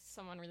unless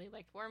someone really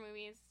liked war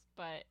movies.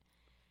 But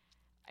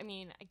I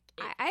mean,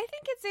 I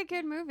think it's a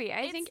good movie.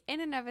 I think in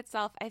and of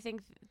itself, I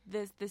think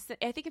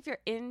I think if you're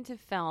into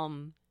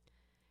film,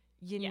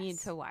 you need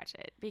to watch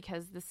it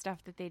because the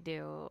stuff that they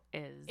do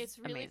is it's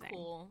really amazing.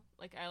 Cool.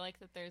 Like I like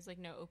that there's like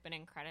no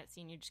opening credit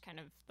scene. You're just kind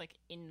of like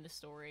in the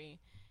story.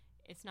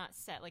 It's not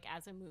set like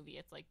as a movie.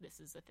 It's like this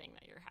is the thing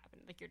that you're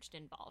having. Like you're just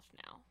involved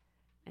now.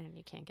 And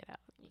you can't get out.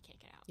 You can't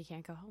get out. You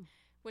can't go home.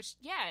 Which,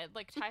 yeah, it,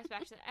 like, ties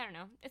back to, I don't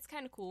know. It's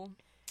kind of cool.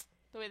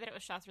 The way that it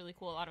was shot's really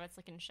cool. A lot of it's,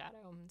 like, in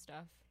shadow and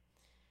stuff.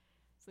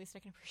 So at least I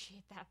can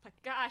appreciate that. But,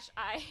 gosh,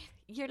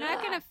 You're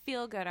not going to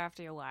feel good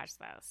after you watch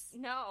this.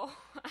 No.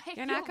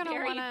 You're not going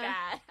to want to...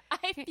 bad.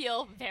 I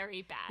feel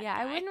very bad, Yeah,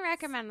 guys. I wouldn't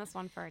recommend this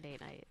one for a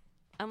date night.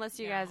 Unless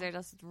you guys are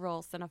just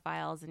real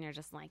cinephiles and you're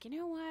just like, you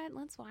know what?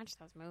 Let's watch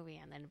this movie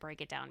and then break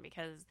it down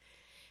because...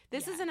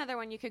 This is another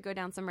one you could go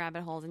down some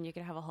rabbit holes and you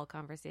could have a whole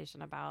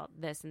conversation about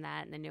this and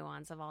that and the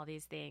nuance of all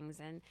these things.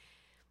 And,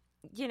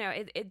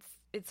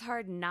 it's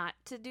hard not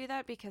to do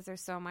that because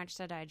there's so much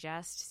to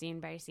digest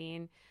scene by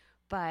scene.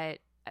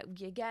 But,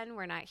 again,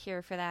 we're not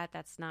here for that.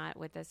 That's not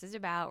what this is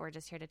about. We're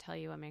just here to tell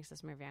you what makes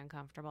this movie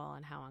uncomfortable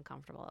and how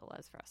uncomfortable it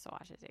was for us to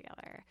watch it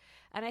together.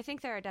 And I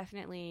think there are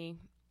definitely,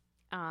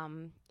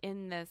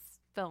 in this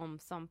film,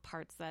 some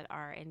parts that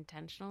are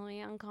intentionally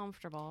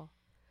uncomfortable.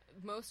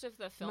 Most of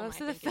the film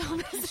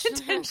is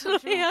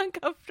intentionally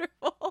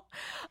uncomfortable,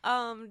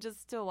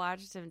 just to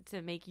watch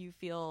to make you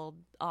feel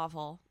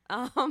awful.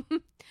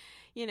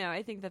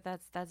 I think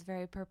that's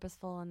very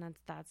purposeful and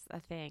that's a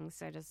thing.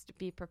 So just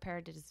be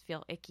prepared to just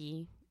feel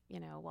icky,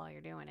 while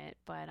you're doing it.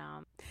 But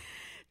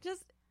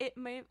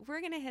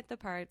we're gonna hit the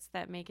parts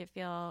that make it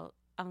feel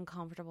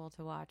uncomfortable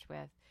to watch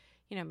with.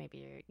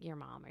 Maybe your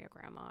mom or your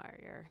grandma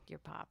or your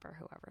pop or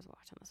whoever's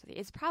watching this with you.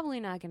 It's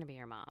probably not going to be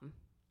your mom.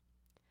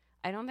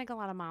 I don't think a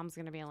lot of moms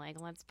going to be like,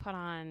 let's put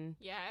on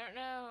I don't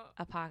know.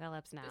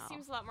 Apocalypse Now. It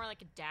seems a lot more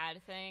like a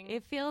dad thing.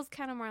 It feels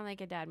kind of more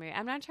like a dad movie.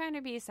 I'm not trying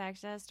to be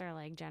sexist or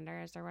like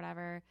genderist or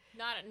whatever.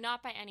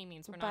 Not by any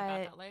means. We're not about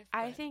that life.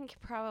 I think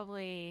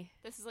probably...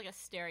 This is like a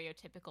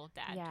stereotypical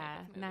dad type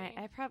of movie.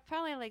 movie.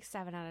 Probably like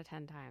 7 out of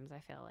 10 times I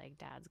feel like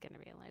dad's going to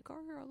be like, oh,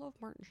 I love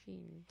Martin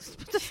Sheen.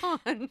 Put this on.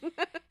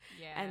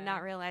 And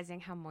not realizing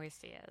how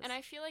moist he is. And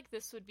I feel like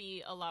this would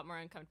be a lot more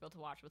uncomfortable to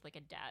watch with like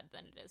a dad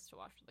than it is to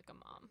watch with like a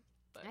mom.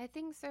 But I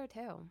think so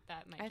too.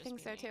 That might. I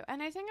think so too,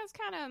 and I think it's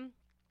kind of.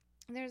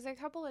 There's a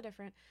couple of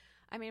different.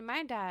 I mean,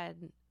 my dad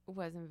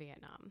was in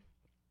Vietnam,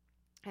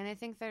 and I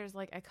think there's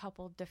like a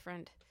couple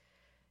different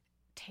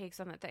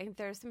takes on that thing.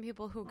 There's some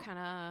people who kind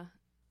of,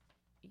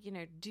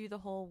 do the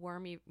whole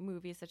war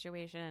movie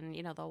situation.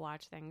 They'll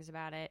watch things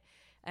about it,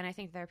 and I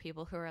think there are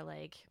people who are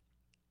like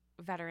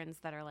veterans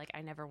that are like,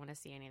 I never want to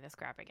see any of this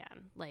crap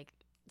again. Like,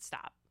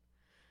 stop.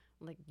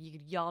 Like,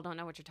 y'all don't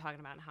know what you're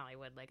talking about in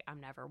Hollywood. Like, I'm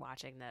never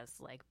watching this.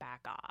 Like,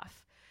 back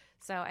off.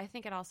 So I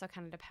think it also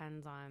kind of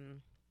depends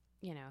on,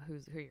 who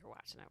you're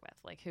watching it with.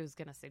 Like, who's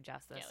going to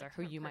suggest this or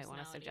who you might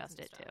want to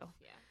suggest it to.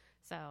 Yeah.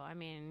 So, I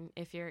mean,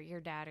 if your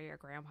dad or your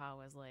grandpa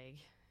was, like,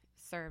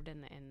 served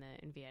in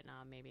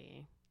Vietnam,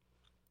 maybe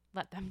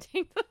let them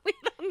take the lead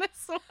on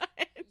this one.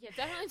 Yeah,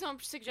 definitely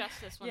don't suggest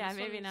this one. Yeah, This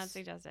maybe one's- not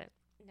suggest it.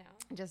 No.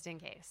 Just in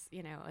case,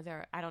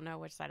 I don't know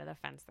which side of the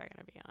fence they're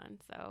going to be on.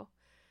 So,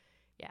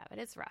 yeah, but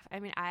it's rough. I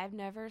mean, I've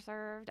never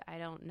served. I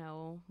don't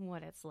know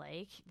what it's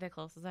like. The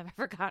closest I've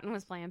ever gotten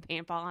was playing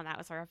paintball, and that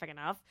was horrific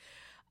enough.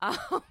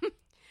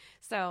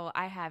 So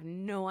I have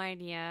no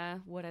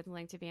idea what it's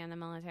like to be in the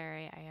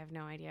military. I have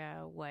no idea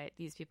what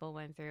these people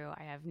went through.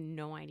 I have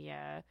no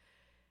idea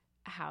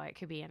how it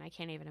could be, and I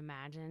can't even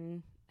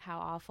imagine how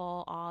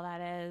awful all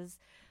that is.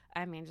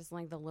 I mean, just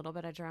like the little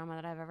bit of drama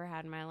that I've ever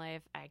had in my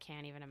life, I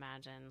can't even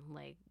imagine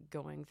like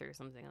going through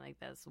something like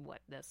this, what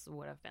this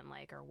would have been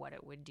like or what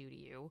it would do to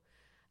you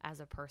as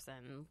a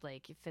person,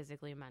 like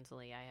physically,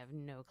 mentally. I have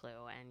no clue.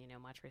 And,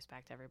 much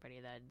respect to everybody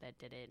that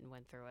did it and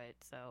went through it.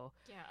 So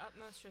Yeah,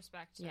 utmost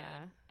respect to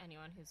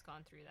anyone who's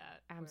gone through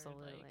that.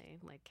 absolutely.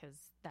 Like, because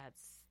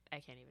I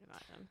can't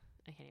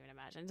even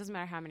imagine. It doesn't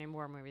matter how many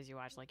more movies you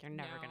watch. Like, you're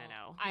never going to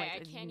know. I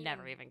Like, can't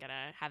never even going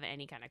to have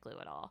any kind of clue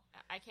at all.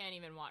 I can't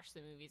even watch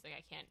the movies. Like,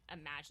 I can't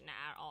imagine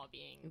at all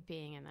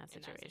being in that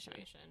situation.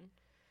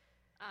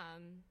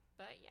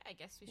 But yeah, I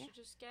guess we should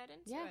just get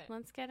into Yeah, it.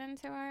 let's get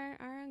into our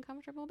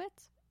uncomfortable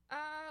bits.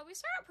 We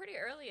start out pretty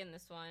early in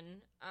this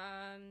one.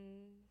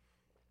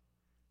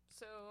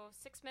 So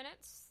 6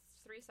 minutes,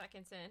 3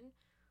 seconds in,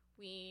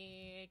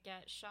 we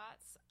get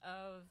shots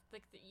of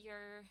like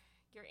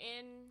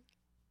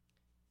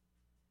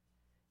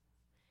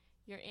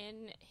you're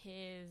in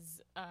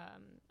his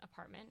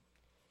apartment.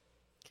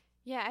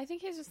 Yeah, I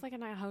think he's just like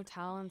in a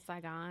hotel in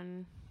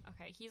Saigon.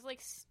 Okay, he's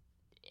like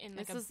in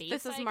like This a is- base.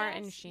 this is I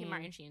Martin guess. Sheen.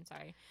 Martin Sheen,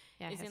 sorry,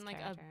 Yeah, is his in like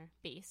character. a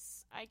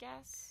base, I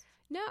guess.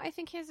 No, I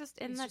think he's just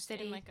in He's the just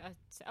city. In like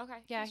a okay.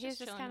 Yeah, he's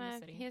just chilling in the kind of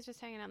city. he's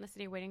just hanging out in the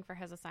city waiting for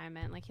his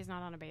assignment. Like he's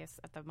not on a base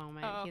at the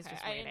moment. Oh, He's okay.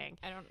 just I waiting.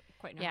 don't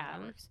quite know Yeah. how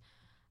that works.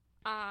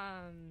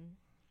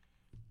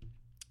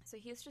 So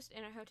he's just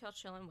in a hotel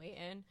chilling,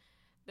 waiting.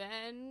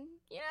 Then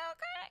kind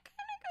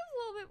of goes a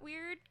little bit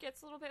weird,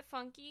 gets a little bit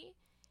funky,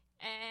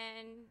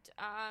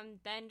 and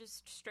then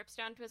just strips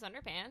down to his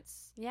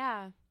underpants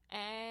Yeah.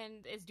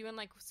 and is doing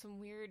like some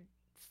weird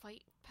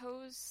fight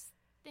pose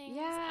things.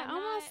 Yeah, I'm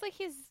almost not- like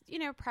he's,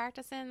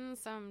 practicing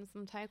some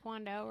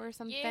taekwondo or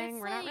something. it's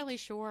We're not like- really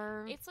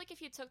sure. It's like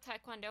if you took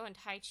taekwondo and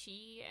tai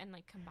chi and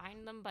like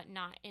combined them, but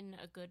not in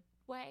a good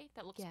way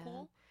that looks Yeah.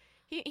 cool.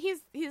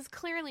 He's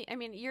clearly, I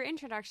mean, your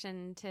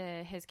introduction to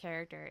his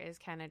character is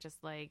kind of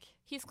just like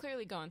He's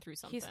clearly going through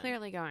something. he's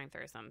clearly going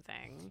through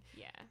something.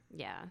 Yeah.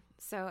 Yeah.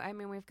 So, I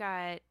mean, we've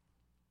got,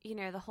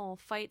 the whole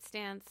fight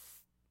stance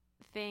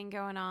thing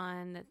going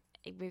on.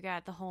 We've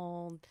got the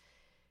whole,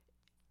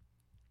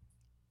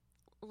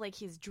 like,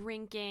 he's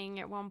drinking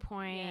at one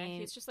point. Yeah,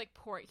 he's just like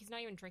pouring. He's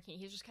not even drinking.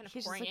 He's just kind of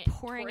He's just, pouring like, it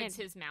pouring towards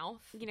it, his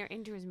mouth.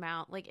 into his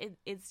mouth. Like,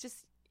 it's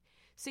just,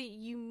 so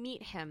you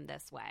meet him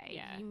this way.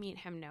 Yeah. You meet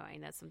him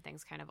knowing that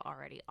something's kind of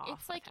already off.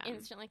 It's like with him.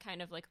 instantly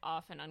kind of like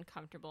off and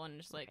uncomfortable and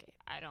just like,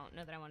 Right. I don't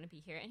know that I want to be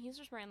here. And he's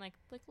just wearing like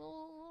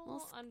little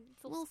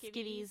little skivvies.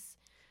 skivvies.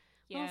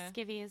 Yeah. Little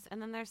skivvies.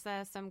 And then there's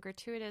some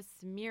gratuitous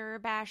mirror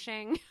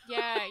bashing.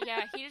 yeah.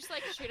 He just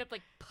like straight up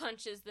like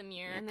punches the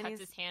mirror, And then cuts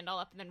he's- his hand all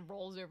up, and then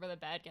rolls over the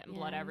bed, getting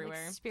blood Yeah,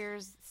 everywhere. Like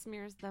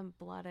smears the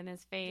blood in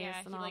his face Yeah,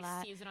 and he all like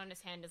that. sees it on his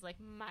hand as like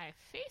my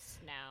face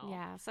now.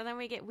 Yeah, so then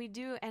we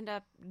do end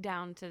up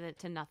down to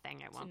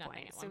nothing at one nothing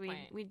point. at so one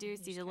point. we do He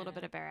see just a little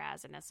bit kinda- of bare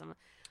ass and some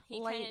He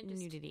light kinda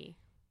just- nudity.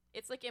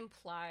 It's like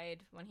implied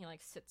when he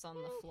like sits on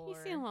the floor. You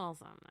see a little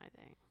something, I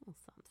think. A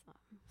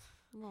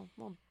little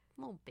something.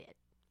 Little bit.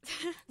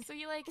 So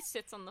he like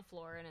sits on the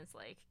floor and is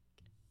like,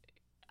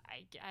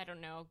 I don't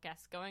know,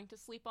 guess going to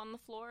sleep on the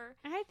floor,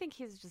 I think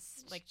he's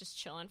just like just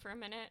chilling for a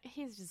minute.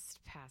 he's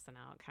just passing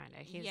out, kind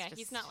of.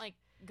 He's not like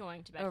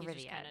going to bed. over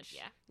He's the just kinda, edge.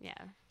 yeah.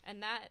 Yeah.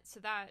 And that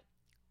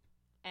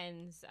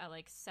ends at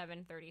like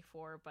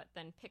 7:34, but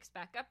then picks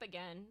back up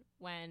again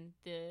when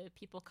the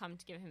people come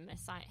to give him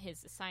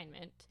his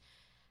assignment.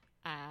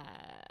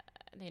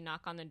 They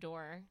knock on the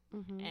door,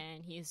 Mhm.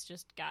 and he's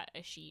just got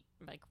a sheet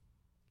like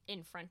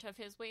in front of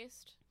his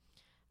waist,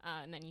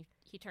 and then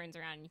he turns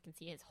around and you can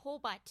see his whole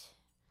butt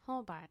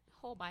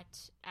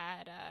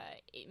at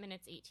 8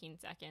 minutes 18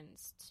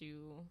 seconds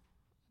to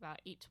about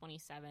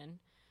 8:27.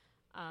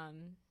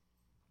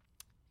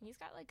 He's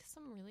got like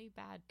some really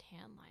bad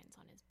tan lines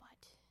on his butt.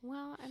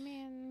 Well, I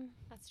mean,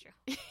 That's true.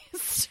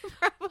 he's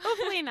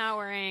probably not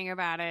worrying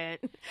about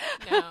it.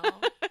 No.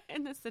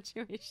 In the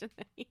situation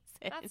that he's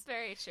in. That's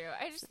very true.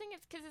 I just think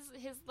it's because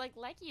his like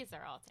leggies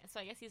are all tan, so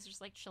I guess he's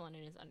just like chilling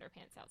in his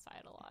underpants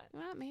outside a lot.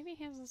 Well, maybe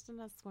he's just in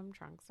the swim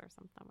trunks or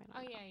something. We don't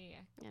Oh know. yeah.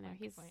 You know,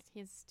 Good point.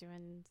 he's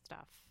doing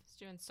stuff. He's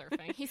doing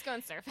surfing. He's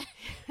going surfing.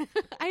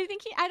 I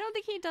don't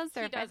think he does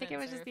surf. He I think it doesn't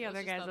was just surf. the It other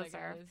was guys just that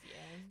other surf. guys,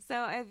 yeah.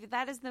 So if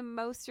that is the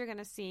most you're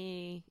gonna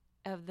see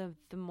of the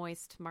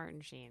moist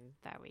Martin Sheen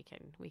that we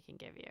can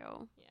give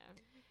you.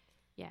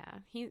 Yeah,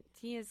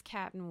 he is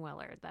Captain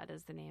Willard. That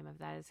is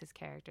his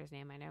character's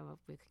name. I know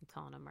we can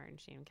call him Martin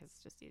Sheen because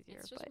it's just easier.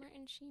 It's just but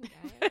Martin Sheen,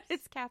 guys.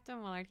 it's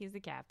Captain Willard. He's the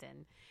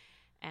captain,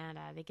 And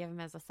they give him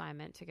his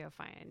assignment to go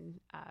find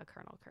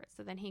Colonel Kurtz.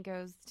 So then he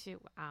goes to,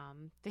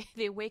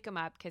 they wake him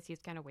up because he's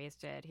kind of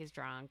wasted. He's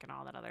drunk and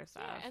all that other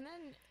stuff. Yeah, and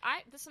then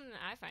this is something that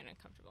I find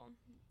uncomfortable.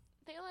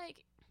 They,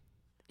 like,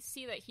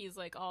 see that he's,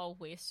 like, all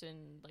wasted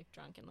and, like,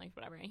 drunk and, like,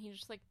 whatever. And he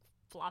just, like,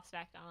 flops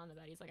back down on the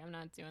bed. He's like, I'm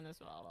not doing this,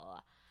 blah, blah, blah.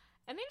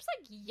 And they just,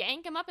 like,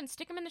 yank him up and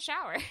stick him in the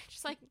shower.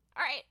 Just like,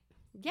 all right,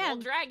 Yeah.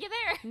 we'll drag you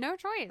there. No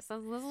choice. This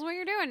is what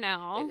you're doing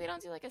now. Like, they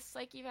don't do, like, a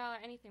psych eval or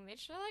anything. They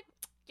just are like,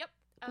 yep,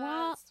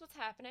 Well, this is what's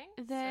happening.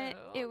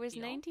 It was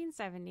deal.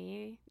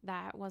 1970.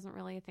 That wasn't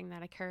really a thing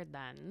that occurred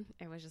then.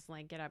 It was just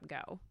like, get up,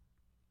 go.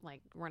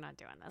 Like, we're not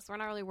doing this. We're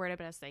not really worried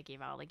about a psych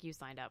eval. Like, you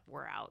signed up,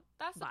 we're out.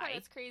 That's the Bye. part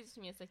that's crazy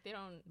to me. It's like they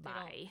don't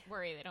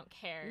worry. They don't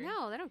care.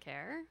 No, they don't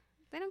care.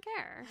 They don't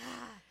care.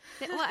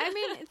 Well, I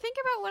mean, think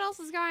about what else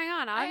is going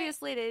on.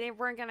 Obviously, they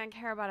weren't going to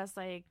care about a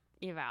psych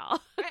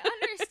eval. I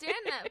understand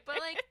that, but,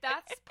 like,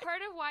 that's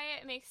part of why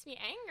it makes me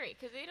angry,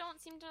 because they don't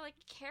seem to, like,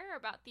 care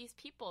about these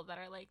people that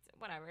are, like,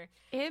 whatever.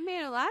 It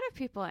made a lot of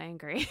people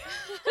angry.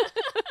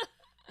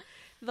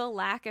 The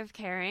lack of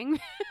caring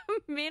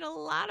made a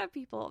lot of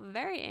people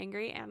very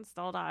angry, and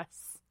still does.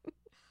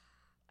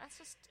 That's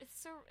just,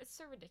 it's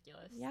so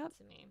ridiculous Yep.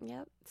 to me.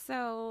 Yep.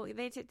 So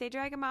they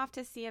drag him off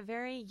to see a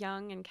very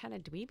young and kind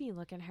of dweeby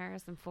looking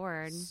Harrison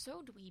Ford.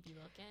 So dweeby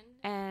looking.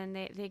 And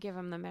they give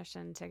him the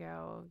mission to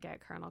go get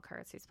Colonel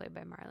Kurtz, who's played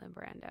by Marlon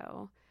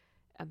Brando.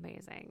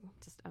 Amazing.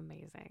 Just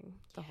amazing.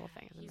 The whole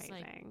thing is he's,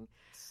 amazing. like,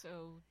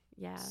 so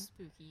Yeah.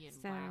 spooky and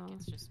So- whack.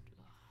 It's just,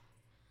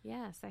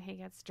 Yeah, so he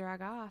gets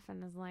drug off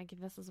and is like,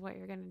 this is what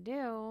you're going to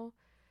do.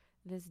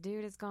 This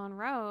dude has gone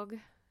rogue,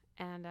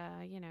 and,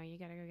 you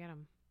got to go get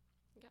him.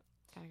 Yep.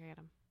 Got to go get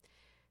him.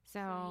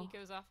 so he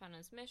goes off on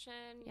his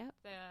mission. Yep.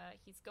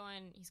 He's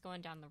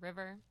going down the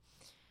river.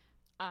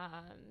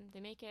 They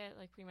make it,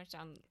 like, pretty much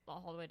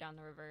all the way down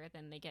the river.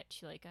 Then they get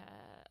to, like,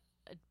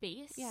 a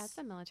base. Yeah, it's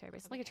a military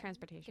base, like a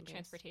transportation base.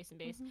 Transportation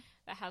base Mhm.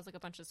 that has, like, a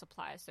bunch of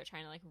supplies. So they're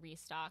trying to, like,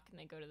 restock, and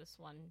they go to this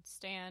one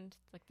stand.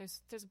 Like,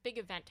 there's a big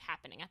event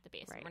happening at the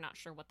base. Right. And we're not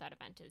sure what that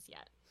event is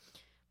yet.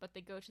 But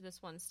they go to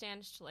this one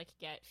stand to, like,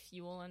 get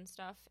fuel and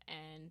stuff,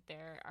 and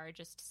there are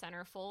just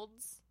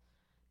centerfolds,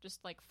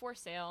 just, like, for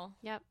sale.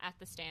 Yep. At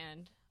the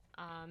stand.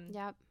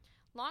 Yep.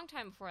 Long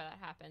time before that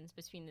happens,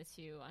 between the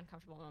two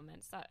uncomfortable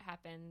moments, that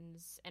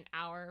happens an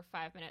hour,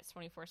 5 minutes,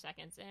 24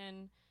 seconds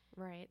in.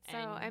 Right. So,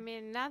 And- I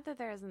mean, not that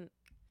there isn't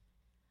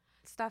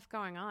stuff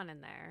going on in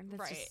there. That's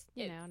Right.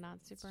 just,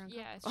 not super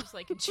uncomfortable. Yeah, it's just,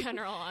 like,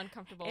 general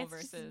uncomfortable It's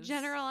versus... just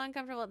general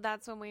uncomfortable.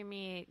 That's when we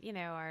meet,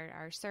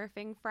 our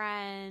surfing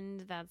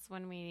friend. That's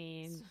when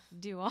we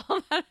do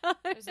all that other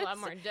There's a lot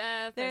more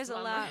death. There's a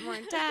lot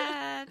more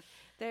death.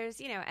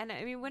 There's, and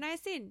I mean, when I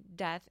say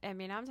death, I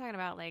mean, I'm talking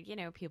about, like,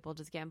 people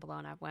just getting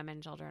blown up,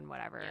 women, children,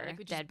 whatever, Yeah, like,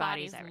 with dead just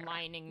bodies bodies everywhere.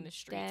 lining the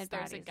streets. Dead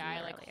There's a bodies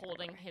guy, like, literally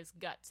holding everywhere. his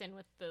guts in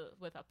with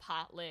a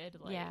pot lid.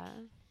 Like,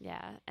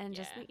 Yeah. And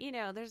just,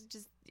 Yeah. there's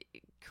just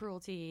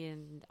cruelty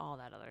and all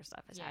that other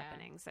stuff is Yeah.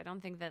 happening. So I don't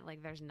think that,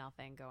 like, there's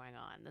nothing going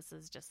on. This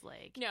is just,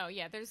 like... No,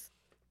 yeah, there's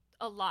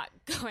a lot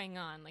going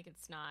on. Like,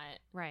 it's not...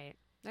 Right.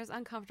 There's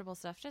uncomfortable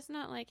stuff, just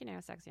not, like,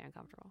 sexy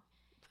uncomfortable.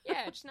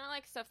 Yeah, it's not,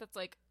 like, stuff that's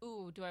like,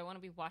 ooh, do I want to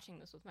be watching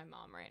this with my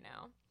mom right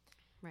now?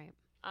 Right.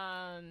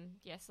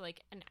 So,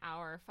 like, an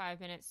hour, 5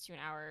 minutes to an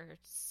hour,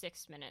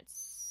 6 minutes,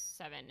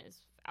 7 is...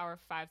 Hour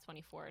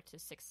 5:24 to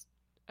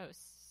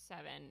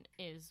 6:07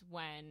 is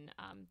when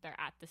they're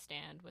at the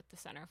stand with the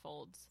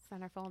centerfolds.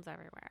 Centerfolds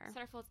everywhere.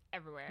 Centerfolds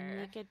everywhere.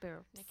 Naked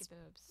boobs. Naked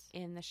boobs.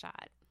 In the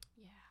shot.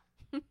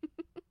 Yeah.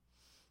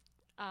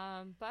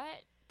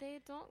 But they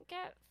don't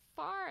get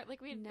far.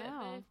 Like,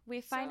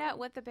 we find out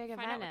what the big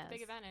event What is. the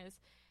big event is.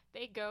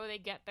 They go, they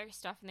get their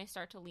stuff, and they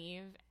start to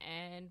leave,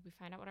 and we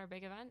find out what our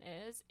big event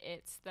is.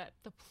 It's that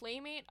the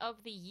Playmate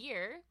of the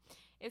Year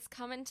is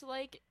coming to,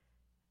 like,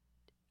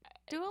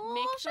 Do a little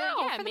make show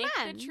for make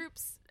the men. the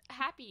troops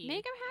happy.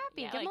 Make them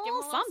happy. Yeah, give like, them a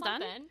little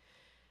something.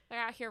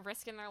 They're out here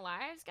risking their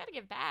lives. Got to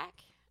give back.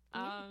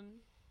 Yeah.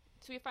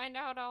 So we find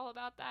out all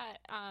about that.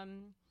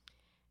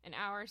 An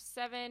hour,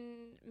 7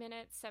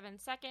 minutes, 7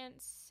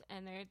 seconds,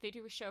 and they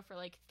do a show for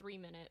like 3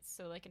 minutes,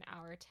 so like an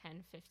hour,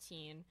 10,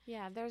 15.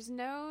 Yeah, there's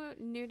no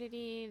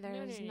nudity.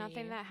 There's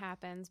nothing that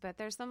happens, but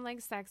there's some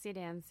like sexy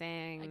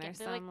dancing. Like, There's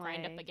they some like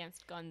grind up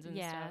against guns and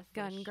yeah, stuff.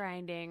 gun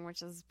grinding,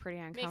 which is pretty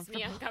Makes uncomfortable.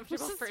 me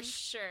uncomfortable Which for is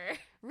sure.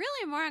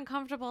 really more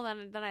uncomfortable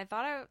than I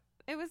thought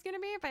it was going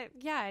to be. But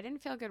yeah, I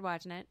didn't feel good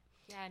watching it.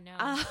 Yeah, no.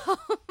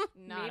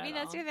 Not Maybe at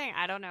that's all. your thing.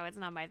 I don't know. It's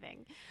not my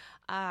thing.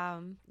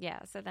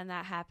 Yeah, so then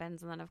that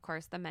happens, and then of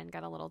course the men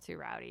get a little too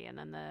rowdy, and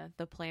then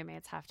the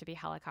Playmates have to be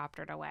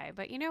helicoptered away.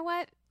 But you know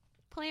what?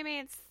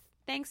 Playmates,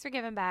 thanks for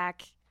giving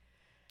back.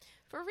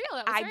 For real,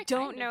 that was I very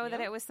don't kind know of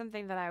that you. it was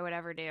something that I would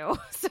ever do.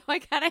 So I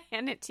gotta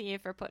hand it to you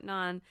for putting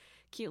on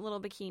cute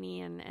little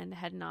bikini and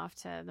heading off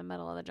to the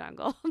middle of the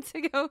jungle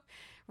to go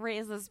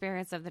raise the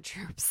spirits of the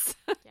troops.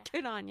 Yeah.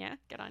 Good on you.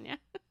 Good on you.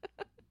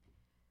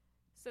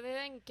 So they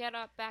then get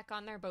up back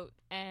on their boat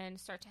and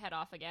start to head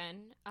off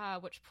again,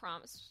 which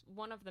prompts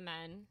one of the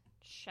men,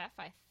 Chef,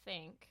 I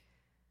think,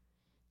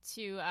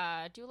 to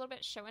do a little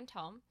bit show and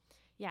tell.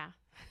 Yeah.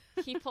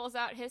 he pulls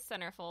out his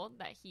centerfold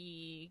that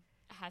he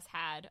has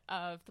had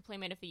of the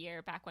Playmate of the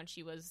Year back when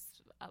she was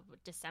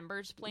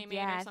December's Playmate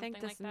or something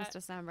like that. I think this was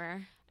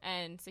December.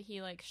 And so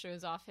he like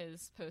shows off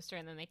his poster,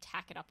 and then they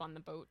tack it up on the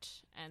boat,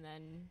 and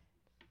then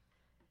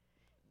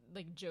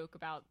like joke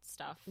about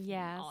stuff.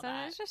 Yeah, and all so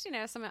that. it's just,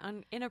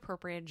 some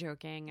inappropriate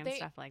joking and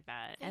stuff like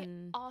that. They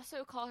And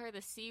also call her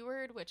the C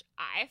word, which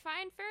I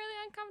find fairly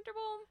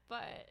uncomfortable,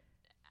 but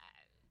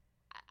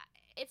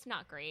it's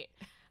not great.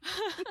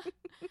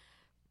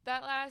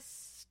 That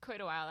lasts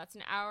quite a while. That's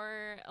an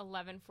hour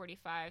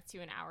 11:45 to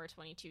an hour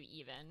 22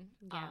 even.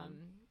 Yeah.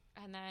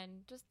 And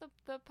then just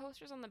the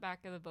posters on the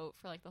back of the boat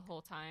for like the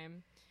whole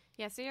time.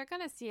 yeah, so you're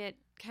going to see it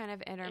kind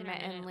of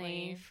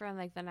intermittently for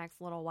like the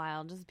next little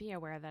while. Just be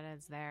aware that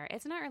it's there.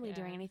 It's not really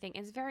doing anything.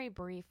 It's very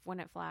brief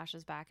when it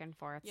flashes back and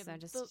forth. Yeah, so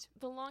just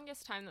the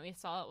longest time that we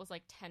saw it was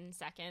like 10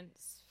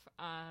 seconds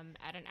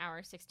at an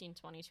hour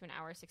 16:20 to an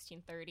hour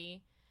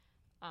 16:30.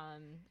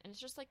 And it's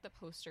just like the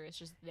poster is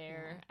just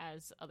there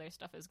as other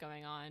stuff is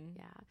going on.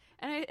 Yeah.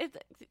 And it's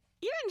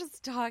even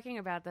just talking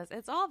about this,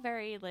 it's all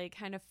very like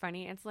kind of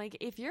funny. It's like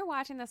if you're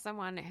watching this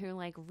someone who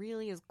like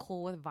really is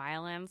cool with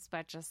violence,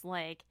 but just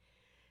like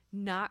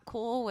not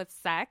cool with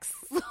sex,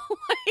 like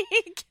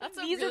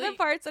these are the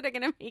parts that are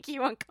going to make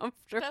you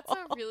uncomfortable. That's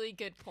a really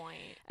good point.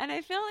 And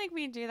I feel like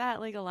we do that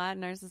like a lot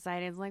in our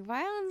society. It's like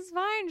violence is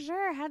fine,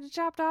 sure, head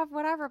chopped off,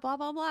 whatever, blah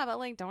blah blah. But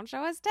like, don't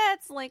show us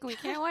tits. Like, we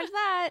can't watch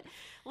that.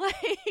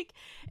 Like,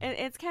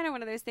 it's kind of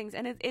one of those things,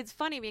 and it's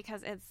funny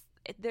because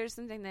there's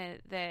something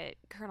that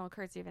Colonel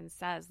Kurtz even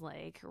says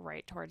like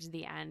right towards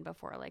the end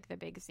before like the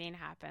big scene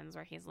happens,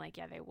 where he's like,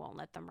 yeah, they won't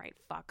let them write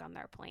fuck on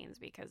their planes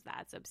because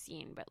that's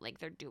obscene, but like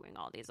they're doing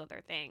all these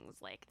other things,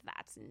 like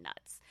that's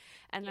nuts.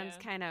 And that's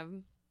kind of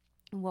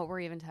what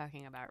we're even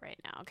talking about right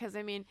now, because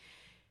I mean,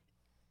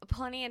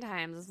 plenty of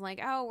times it's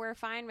like, oh, we're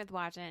fine with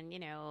watching,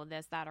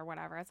 this, that, or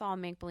whatever. It's all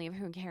make-believe,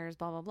 who cares,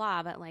 blah, blah,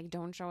 blah. But, like,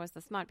 don't show us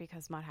the smut,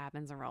 because smut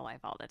happens in real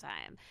life all the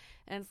time.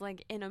 And it's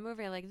like, in a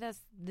movie like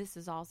this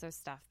is also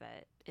stuff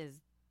that is,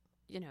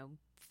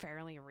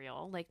 fairly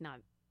real. Like, not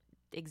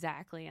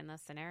exactly in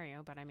this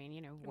scenario, but I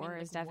mean, war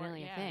is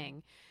definitely a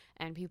thing.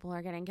 And people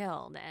are getting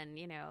killed. And,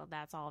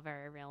 that's all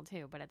very real,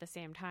 too. But at the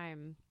same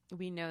time,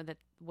 we know that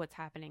what's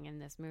happening in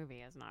this movie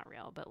is not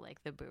real, but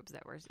like the boobs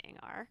that we're seeing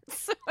are.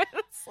 So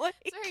it's like,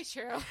 it's very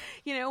true.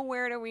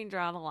 Where do we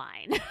draw the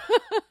line?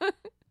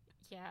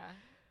 Yeah.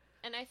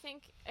 And I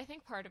think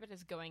part of it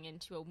is going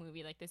into a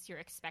movie like this, you're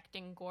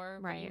expecting gore,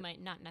 right? But you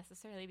might not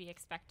necessarily be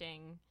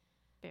expecting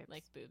boobs.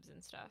 Like boobs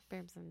and stuff.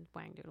 Boobs and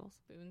wang doodles.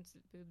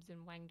 Boobs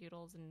and wang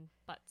doodles and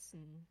butts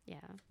and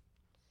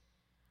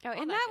Oh,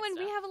 in that one,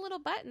 we have a little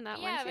butt in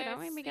that one too, don't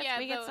we? We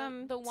get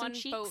some the one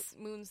cheeks. boat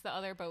moons the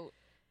other boat.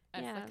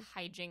 It's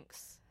like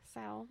hijinks.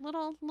 So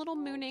little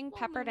mooning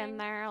peppered in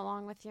there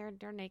along with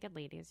your naked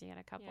ladies. You get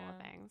a couple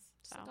of things.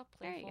 So like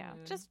there you go.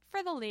 Moon. Just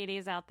for the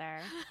ladies out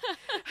there.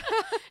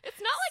 It's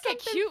not like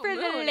a cute for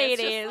moon. the ladies.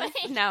 It's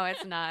just like... No,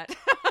 it's not.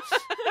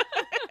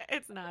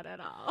 It's not at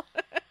all.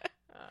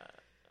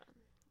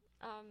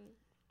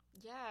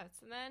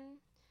 So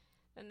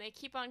then they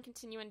keep on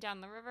continuing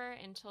down the river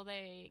until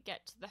they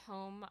get to the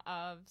home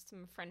of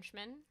some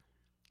Frenchmen.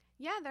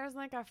 Yeah, there's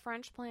like a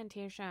French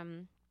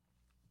plantation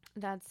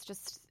that's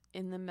just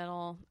in the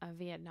middle of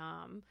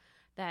Vietnam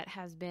that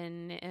has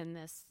been in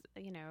this,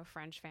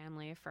 French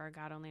family for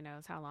God only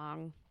knows how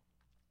long.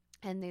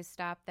 And they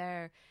stop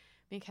there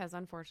because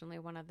unfortunately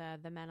one of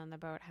the men on the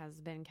boat has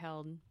been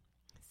killed.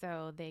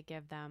 So they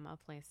give them a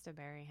place to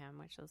bury him,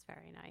 which was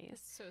very nice.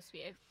 It's so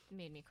sweet. It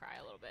made me cry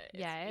a little bit.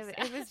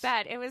 It was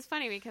bad. It was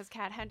funny because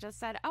Kat had just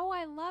said, "Oh,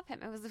 I love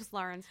him." It was this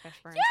Lawrence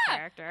Fishburne's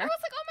character. I was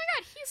like, "Oh my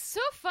god, he's so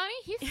funny.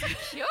 He's so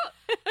cute."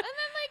 And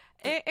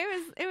then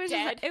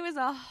it was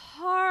a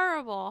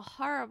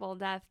horrible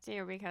death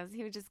too, because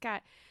he just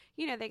got,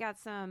 they got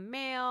some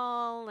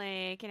mail,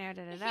 like, He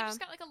just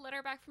got like a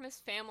letter back from his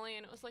family,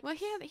 and it was like, well,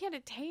 he had a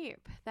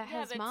tape that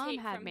his mom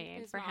had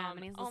made for him,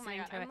 and he's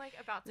listening to it. I'm like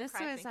about to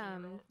cry. This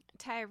was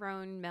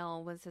Tyrone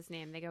Mill was his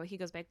name. He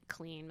goes by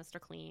Clean, Mr.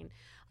 Clean.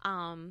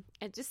 And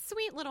just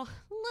sweet little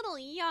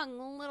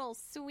young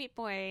sweet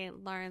boy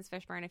Lawrence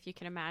Fishburne, if you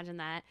can imagine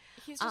that.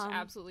 He's just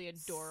absolutely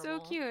adorable. So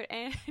cute.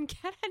 And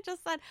Kat had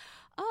just said,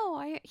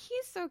 "Oh,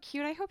 he's so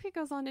cute. I hope he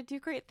goes on to do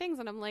great things."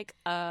 And I'm like,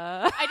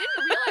 I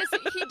didn't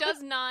realize that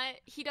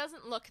he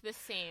doesn't look the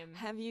same.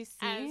 Have you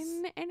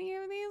seen any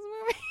of these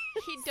movies?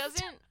 He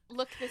doesn't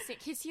look the same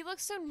because he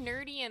looks so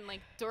nerdy and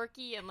like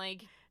dorky and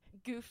like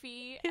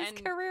goofy.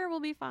 His career will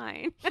be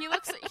fine. He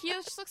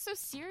just looks so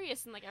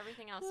serious and like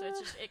everything else. So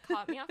it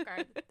caught me off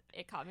guard.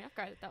 It caught me off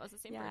guard that was the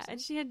same person. And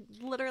she had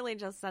literally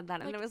just said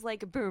that, and it was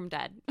like, boom,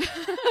 dead. Yeah,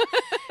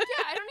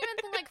 I don't even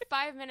think like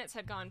 5 minutes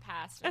had gone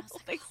past. And I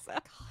don't think so.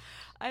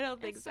 I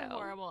don't think so.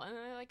 Horrible. And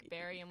then they like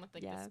bury him with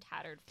like this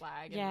tattered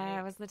flag. And,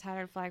 it was the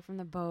tattered flag from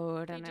the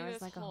boat, and it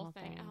was like a whole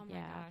thing. Oh my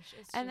gosh!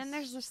 And then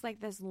there's just like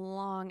this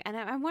long, and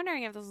I'm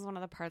wondering if this is one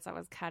of the parts that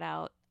was cut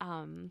out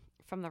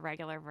from the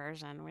regular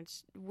version, which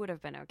would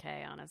have been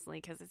okay, honestly,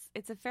 because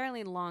it's a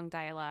fairly long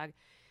dialogue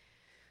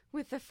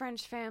with the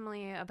French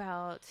family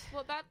about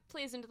Well, that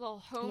plays into the whole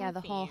home.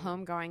 the whole theme.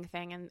 homegoing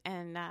thing,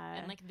 and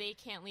like they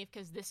can't leave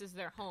because this is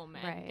their home,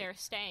 and Right. they're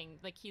staying.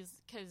 Like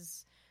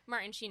because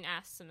Martin Sheen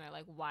asks him, they're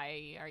like,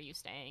 "Why are you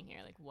staying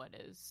here? Like, what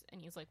is?"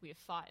 And he's like, "We have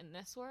fought in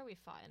this war. We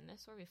fought in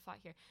this war. We fought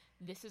here.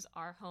 This is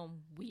our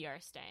home. We are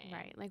staying."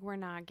 right, like we're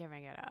not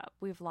giving it up.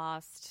 We've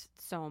lost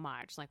so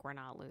much. Like we're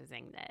not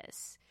losing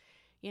this,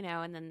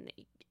 And then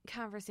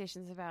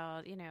conversations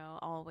about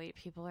all white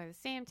people are the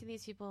same to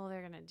these people.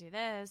 They're gonna do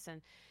this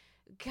and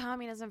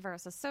communism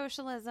versus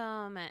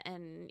socialism,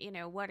 and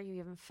what are you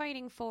even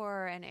fighting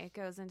for? And it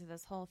goes into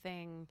this whole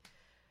thing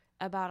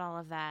about all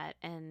of that,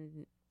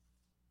 and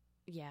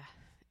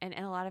and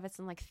a lot of it's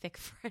in like thick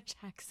French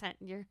accent,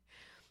 and you're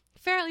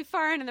fairly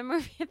far into the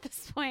movie at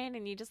this point,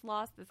 and you just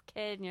lost this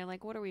kid, and you're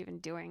like, what are we even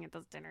doing at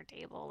this dinner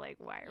table? Like,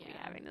 why are we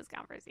having this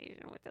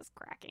conversation with this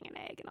cracking an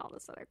egg and all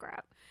this other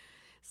crap?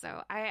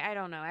 So I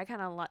don't know, I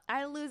kind of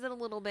I lose it a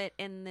little bit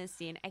in this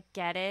scene. I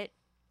get it,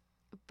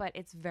 but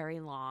it's very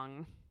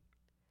long.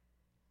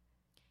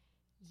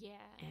 Yeah.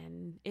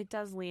 And it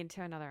does lead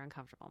to another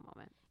uncomfortable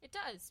moment. It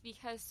does,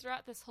 because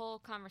throughout this whole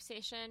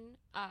conversation,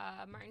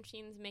 Martin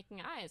Sheen's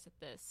making eyes at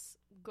this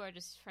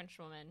gorgeous French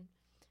woman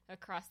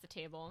across the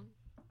table,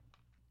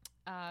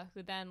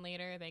 who then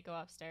later they go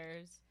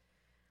upstairs.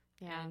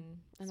 Yeah.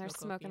 And they're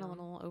smoking a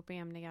little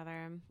opium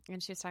together.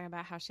 And she's talking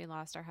about how she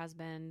lost her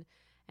husband,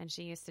 and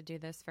she used to do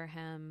this for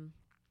him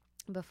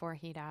before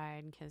he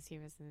died because he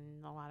was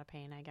in a lot of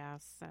pain, I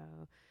guess. So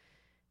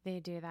they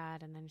do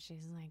that, and then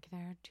she's like, there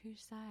are two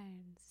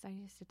sides. I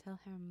used to tell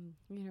him,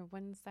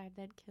 one side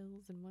that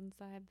kills and one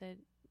side that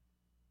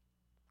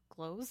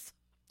glows.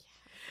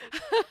 Yeah.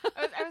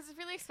 I was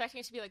really expecting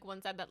it to be like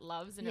one side that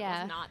loves, and it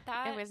was not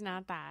that. It was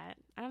not that.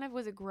 I don't know if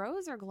was it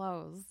grows or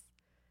glows.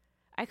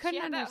 I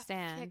couldn't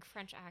understand. That thick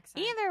French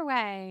accent. Either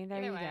way,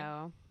 there you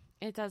go.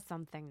 It does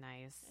something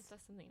nice. It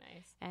does something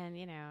nice. And,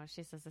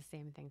 she says the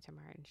same thing to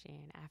Martin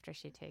Sheen after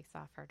she takes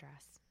off her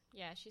dress.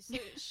 Yeah,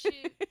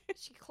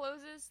 she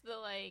closes the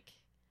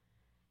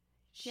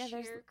there's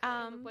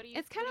what do you,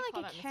 it's kind of what like do a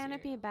you call that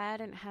canopy material?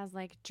 bed, and it has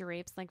like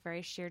drapes, like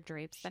very sheer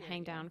drapes that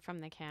hang down from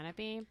the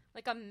canopy,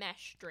 like a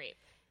mesh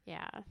drape.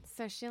 Yeah,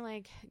 so she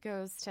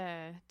goes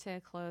to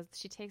close.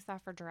 She takes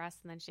off her dress,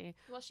 and then she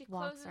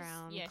walks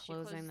around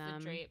closing them.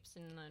 The drapes,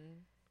 and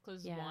then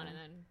closes one, and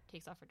then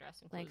takes off her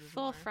dress and closes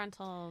full more.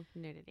 frontal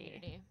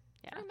nudity.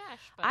 Yeah, through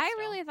mesh. But I still.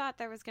 really thought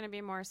there was going to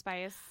be more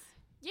spice.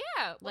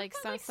 Yeah, like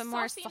some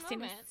more saucy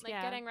moment.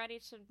 Yeah. Getting ready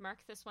to mark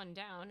this one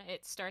down.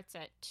 It starts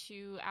at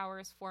 2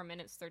 hours 4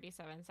 minutes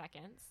 37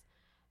 seconds.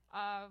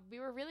 We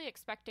were really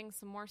expecting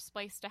some more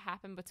spice to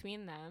happen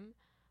between them,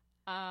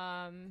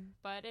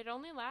 but it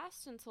only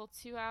lasts until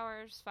 2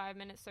 hours 5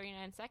 minutes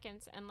 39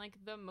 seconds. And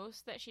the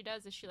most that she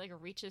does is she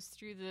reaches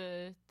through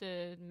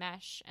the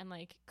mesh and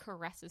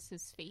caresses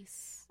his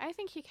face. I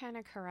think he kind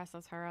of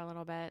caresses her a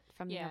little bit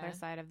from the other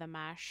side of the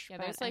mesh. Yeah,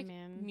 but there's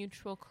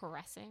mutual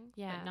caressing.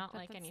 Yeah, but not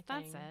anything.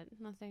 That's it.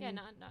 Nothing. Yeah,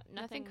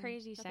 nothing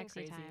crazy, nothing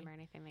sexy crazy. time or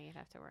anything that you'd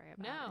have to worry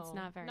about. No, it's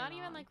not very. Not long.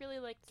 even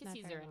really It's not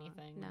kissies very or long.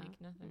 anything. No,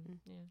 Nothing.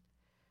 Mm-mm.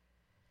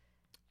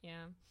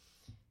 Yeah.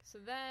 So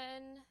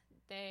then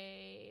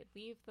they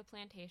leave the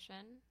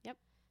plantation. Yep.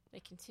 They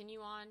continue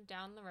on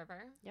down the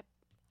river. Yep.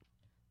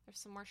 There's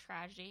some more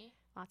tragedy.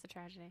 Lots of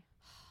tragedy.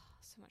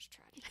 So much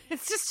tragedy.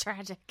 It's just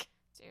tragic.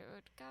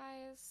 Dude,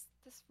 guys,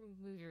 this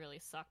movie really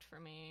sucked for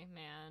me,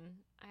 man.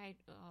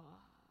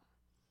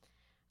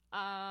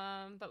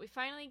 But we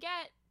finally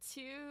get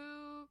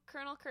to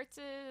Colonel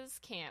Kurtz's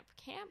camp.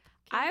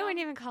 I wouldn't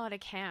even call it a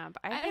camp.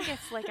 I think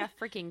it's like a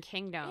freaking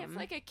kingdom. It's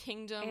like a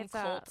kingdom, It's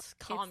cult,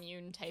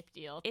 commune type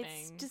deal thing.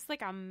 It's just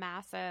like a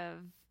massive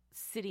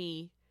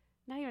city.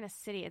 Not even a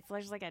city. It's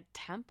like a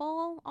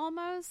temple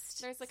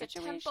almost. There's like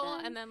situation. a temple,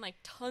 and then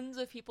tons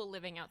of people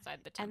living outside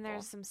the temple. And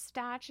there's some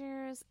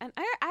statues. And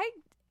I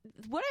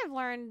what I've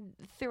learned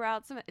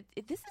throughout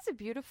this is a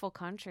beautiful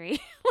country.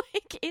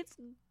 It's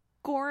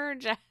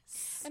gorgeous.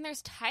 And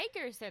there's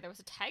tigers there. There was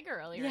a tiger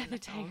earlier. Yeah, in the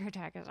tiger film.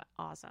 attack is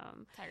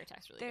awesome. Tiger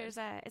attack's really There's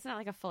good. it's not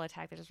like a full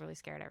attack that just really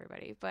scared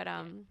everybody, but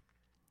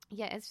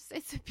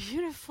it's a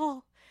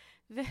beautiful.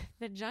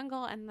 The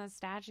jungle and the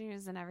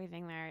statues and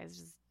everything there is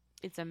just.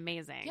 It's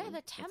amazing. Yeah,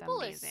 the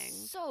temple is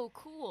so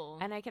cool.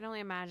 And I can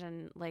only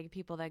imagine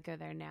people that go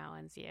there now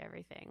and see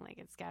everything.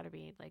 It's got to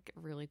be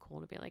really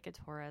cool to be a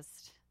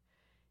tourist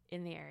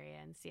in the area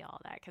and see all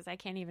that, because I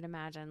can't even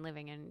imagine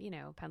living in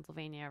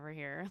Pennsylvania over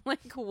here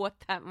what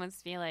that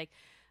must be like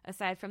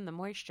aside from the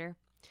moisture.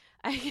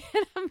 I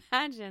can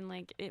imagine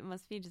it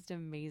must be just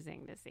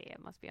amazing to see.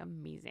 It must be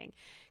amazing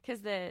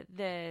because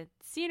the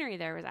scenery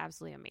there was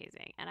absolutely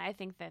amazing, and I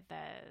think that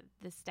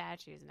the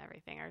statues and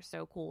everything are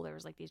so cool. There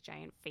was these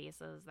giant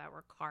faces that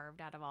were carved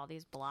out of all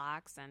these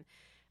blocks, and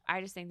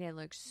I just think they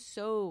look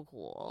so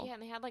cool. Yeah,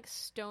 and they had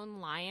stone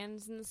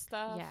lions and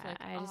stuff. Yeah,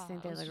 I just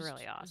think they look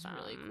really awesome.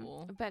 Really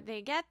cool. But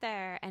they get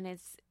there, and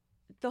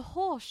the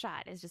whole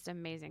shot is just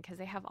amazing because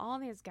they have all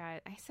these guys.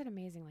 I said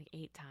amazing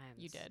 8 times.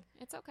 You did.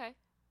 It's okay.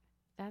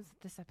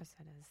 This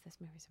episode is. This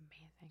movie's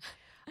amazing.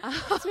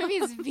 This movie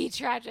is V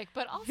tragic,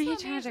 but also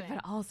tragic,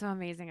 but also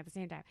amazing at the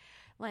same time.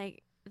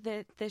 Like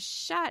the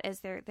shot is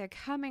they're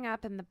coming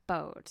up in the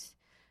boat.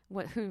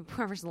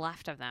 Whoever's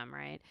left of them,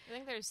 right? I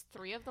think there's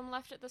 3 of them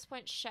left at this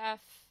point: Chef,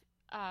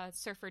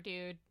 Surfer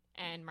Dude,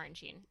 and Martin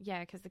Sheen.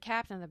 Yeah, because the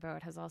captain of the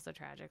boat has also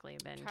tragically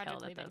been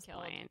killed at this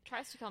point.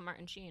 Tries to kill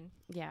Martin Sheen.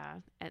 Yeah,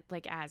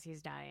 like as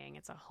he's dying,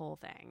 it's a whole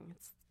thing.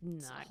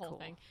 It's not a whole cool.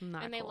 thing.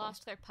 Not and they cool.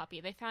 lost their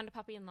puppy. They found a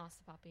puppy and lost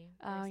the puppy.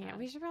 Oh yeah,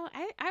 we should probably.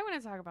 I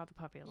want to talk about the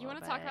puppy a little bit. You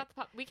want to talk about the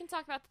puppy? We can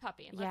talk about the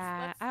puppy.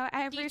 Yeah,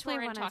 I briefly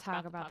want to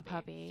talk about the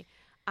puppy.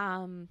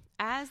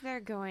 As they're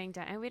going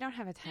down, and we don't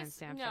have a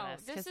timestamp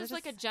for this. This is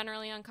like a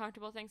generally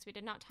uncomfortable thing, so we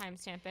did not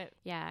timestamp it.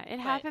 Yeah, it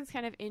happens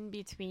kind of in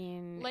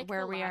between like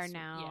where we are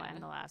now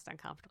and the last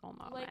uncomfortable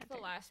moment. Like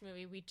the last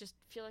movie, we just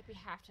feel like we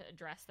have to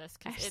address this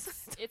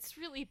because it's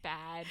really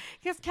bad.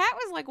 Because Kat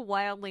was like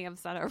wildly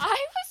upset over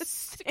I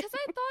was, because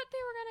I thought they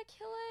were going to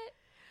kill it.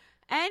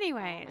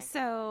 Anyway,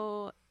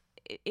 so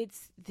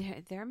it's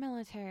they're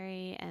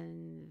military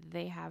and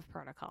they have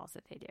protocols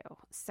that they do.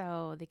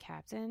 So the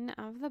captain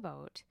of the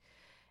boat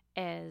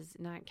is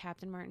not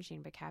Captain Martin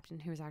Sheen, but Captain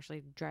who's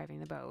actually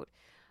driving the boat.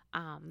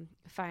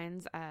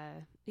 Finds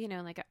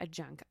a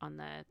junk on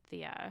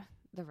the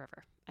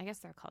river. I guess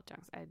they're called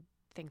junks. I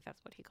think that's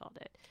what he called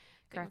it.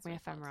 Correct me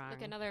if I'm wrong.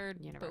 Like another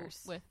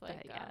universe boat with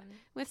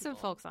with some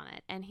folks on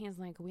it. And he's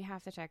like, we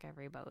have to check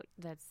every boat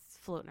that's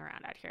floating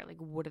around out here. Like,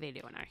 what are they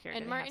doing out here?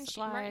 And Martin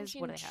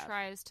Sheen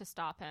tries to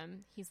stop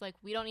him. He's like,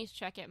 we don't need to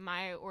check it.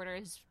 My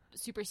orders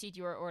supersede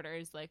your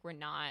orders. Like, we're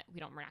not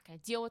going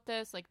to deal with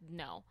this. Like,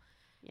 no.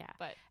 Yeah.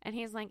 But and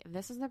he's like,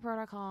 this is the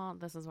protocol.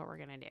 This is what we're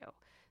going to do.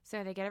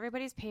 So they get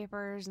everybody's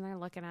papers and they're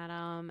looking at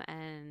them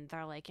and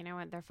they're like, you know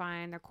what? They're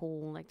fine. They're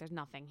cool. Like, there's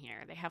nothing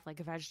here. They have like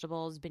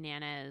vegetables,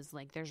 bananas,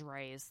 like there's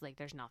rice, like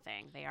there's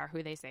nothing. They are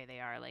who they say they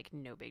are. Like,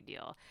 no big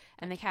deal.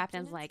 And the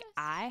captain's like,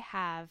 I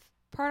have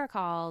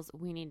protocols.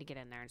 We need to get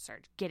in there and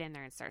search.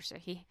 So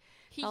he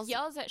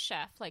yells at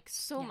Chef like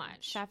so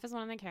much. Chef is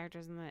one of the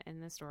characters in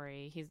the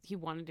story. He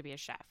wanted to be a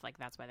chef. Like,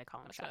 that's why they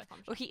call him Chef.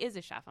 Well, he is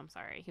a chef. I'm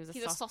sorry. He's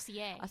a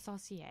saucier. A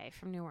saucier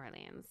from New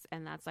Orleans,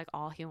 and that's like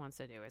all he wants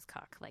to do is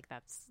cook. Like,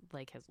 that's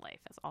like his life.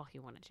 That's all he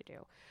wanted to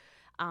do.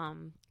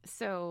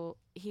 So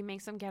he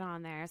makes them get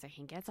on there. So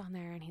he gets on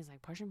there and he's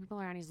like pushing people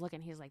around. He's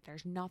looking. He's like,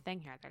 there's nothing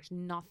here. There's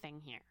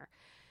nothing here.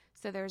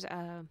 So there's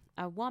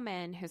a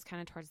woman who's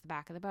kind of towards the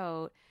back of the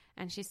boat,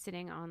 and she's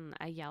sitting on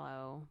a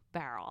yellow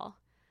barrel.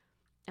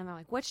 And they're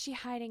like, what's she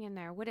hiding in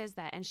there? What is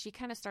that? And she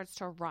kind of starts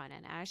to run.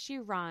 And as she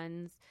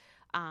runs,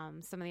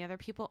 some of the other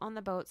people on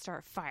the boat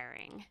start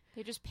firing.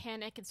 They just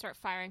panic and start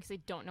firing because they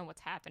don't know what's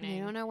happening.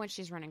 They don't know what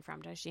she's running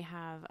from. Does she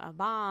have a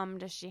bomb?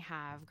 Does she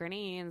have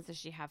grenades? Does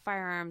she have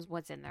firearms?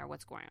 What's in there?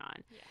 What's going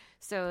on? Yeah.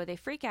 So they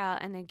freak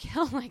out and they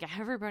kill like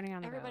everybody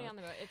on the boat. Everybody on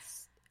the boat.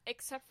 It's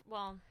except,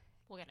 well,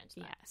 we'll get into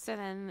that. Yeah. So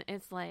then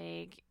it's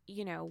like,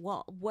 you know,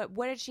 well,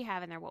 what did she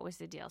have in there? What was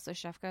the deal? So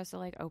Chef goes to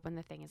like open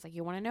the thing. He's like,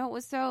 you want to know what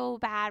was so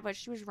bad? What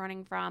she was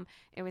running from?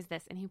 It was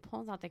this. And he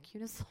pulls out the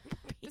cutest little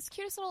puppy. This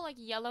cutest little like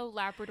yellow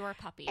Labrador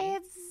puppy.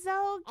 It's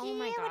so cute. Oh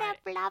my God.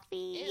 And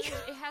fluffy.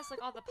 It has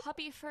like all the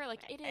puppy fur.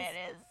 Like it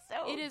is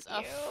so It is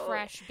cute. A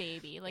fresh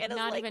baby. Like it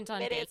not like even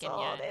done bacon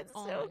old. yet. It's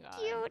so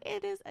cute.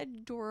 It is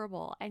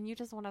adorable. And you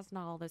just want to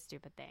snuggle this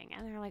stupid thing.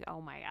 And they're like,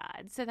 oh my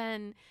God. So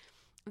then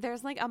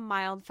there's like a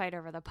mild fight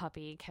over the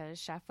puppy because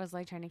Chef was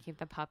like trying to keep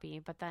the puppy,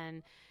 but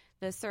then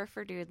the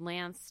surfer dude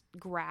Lance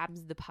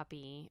grabs the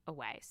puppy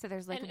away. So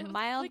there's like a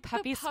mild like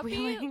puppy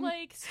squealing.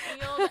 Like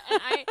squealed,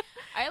 and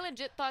I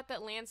legit thought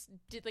that Lance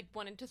did like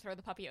wanted to throw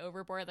the puppy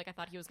overboard. Like I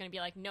thought he was going to be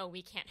like, no,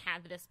 we can't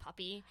have this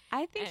puppy.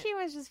 I think he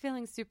was just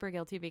feeling super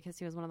guilty because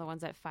he was one of the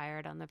ones that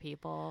fired on the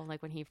people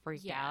like when he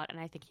freaked out, and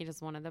I think he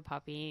just wanted the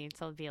puppy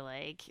to be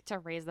like to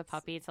raise the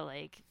puppy to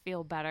like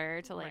feel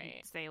better to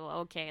like say, well,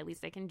 okay, at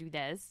least I can do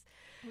this.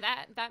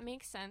 That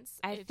makes sense.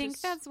 I think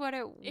that's what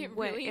it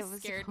really it was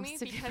scared me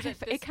to because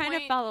it kind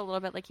of felt a little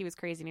bit like he was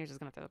crazy and he was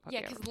just going to throw the puppy.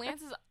 Yeah, because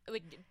Lance is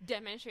like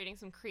demonstrating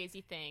some crazy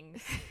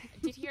things.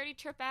 Did he already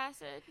trip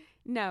acid?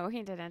 No,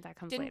 he didn't. That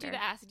comes later. Didn't do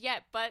the acid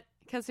yet, but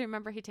because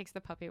remember he takes the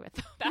puppy with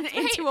him That's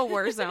into a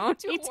war zone.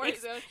 Zone.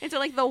 Into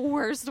like the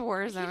worst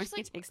war zone. Like,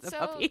 he takes the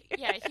puppy.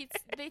 Yeah,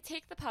 they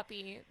take the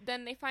puppy.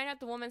 Then they find out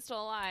the woman's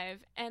still alive,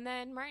 and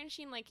then Martin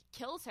Sheen like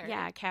kills her.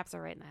 Yeah, caps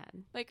her right in the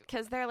head. Like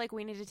because they're like,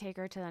 we need to take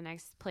her to the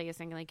next place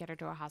and like get her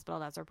to a hospital.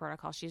 That's our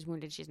protocol. She's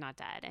wounded. She's not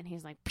dead. And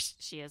he's like,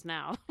 she is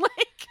now. Like.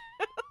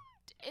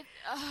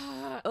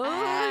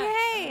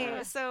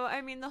 Okay. So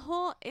I mean,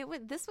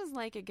 this was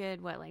like a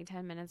good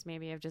 10 minutes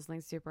maybe of just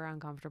like super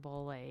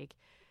uncomfortable like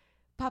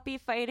puppy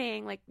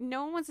fighting. Like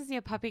no one wants to see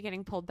a puppy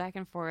getting pulled back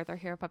and forth or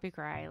hear a puppy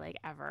cry like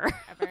ever.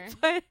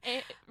 But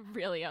it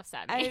really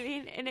upset me. I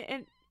mean,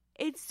 and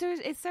it's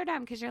so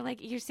dumb because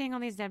you're seeing all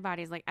these dead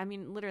bodies. Like I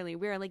mean, literally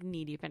we are like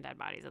knee deep in dead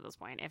bodies at this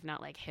point, if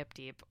not like hip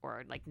deep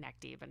or like neck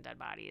deep in dead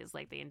bodies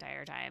like the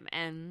entire time.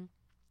 And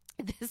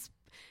this,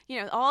 you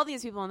know, all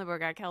these people on the boat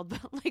got killed,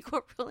 but like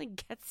what really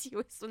gets you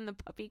is when the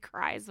puppy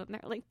cries when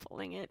they're like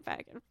pulling it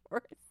back and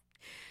forth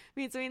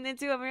between the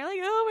two of them. You're like,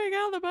 oh my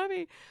God, the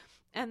puppy.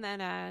 And then,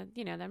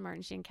 then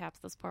Martin Sheen caps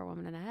this poor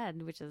woman in the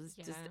head, which is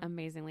just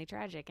amazingly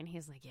tragic. And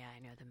he's like, yeah, I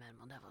know the men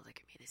will never look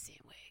at me the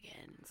same way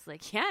again. It's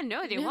like, yeah,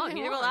 no, they won't.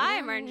 Neither will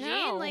I, Martin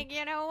Sheen. Like,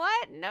 you know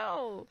what?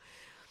 No.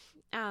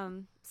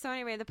 So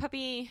anyway, the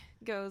puppy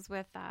goes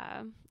with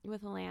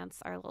Lance,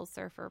 our little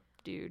surfer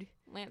dude.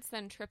 Lance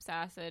then trips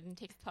acid and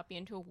takes the puppy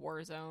into a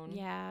war zone.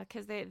 Yeah,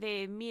 because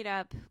they meet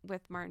up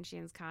with Martin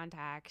Sheen's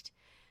contact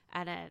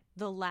at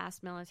the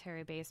last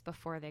military base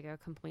before they go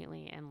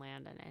completely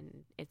inland,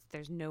 and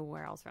there's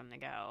nowhere else for them to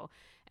go.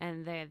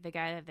 And the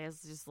guy that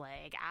is just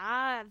like,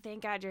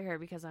 thank God you're here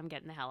because I'm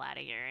getting the hell out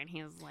of here. And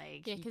he's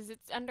like, yeah, because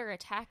it's under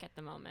attack at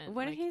the moment.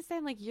 What did he say?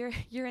 Like,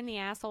 you're in the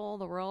asshole of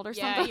the world or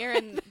something? Yeah,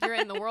 you're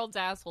in the world's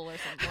asshole or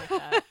something like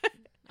that.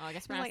 Oh, I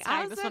guess we're not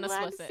saying this one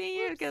explicit. To see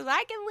you because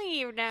I can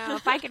leave now.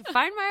 If I can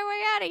find my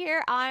way out of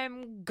here,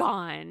 I'm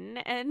gone.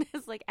 And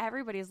it's like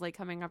everybody's like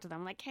coming up to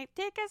them like, hey,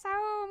 take us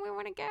home. We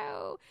want to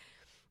go.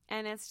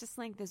 And it's just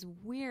like this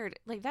weird,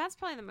 like that's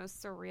probably the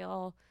most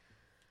surreal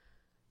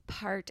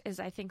part is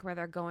I think where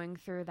they're going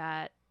through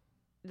that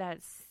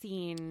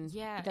scene.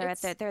 Yeah, they're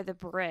at the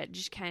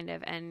bridge kind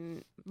of,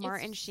 and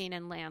Martin Sheen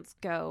and Lance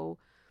go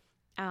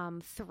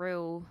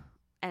through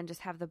and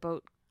just have the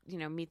boat,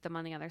 meet them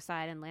on the other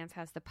side, and Lance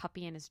has the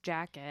puppy in his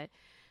jacket,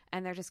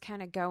 and they're just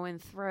kind of going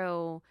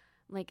through,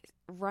 like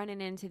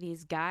running into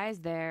these guys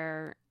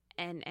there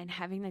and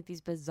having like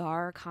these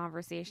bizarre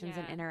conversations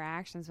and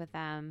interactions with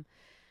them.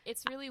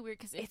 It's really weird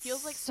because it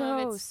feels like so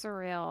some of it's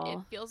surreal.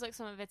 It feels like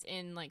some of it's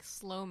in like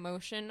slow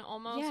motion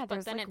almost, yeah,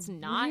 but then like it's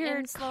not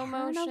in slow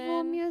carnival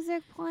motion.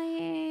 Music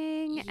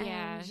playing,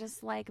 yeah, and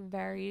just like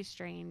very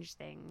strange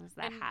things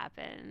that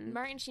happen.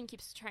 Martin Sheen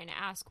keeps trying to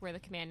ask where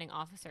the commanding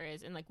officer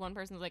is, and like one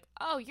person's like,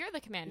 "Oh, you're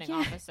the commanding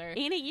officer,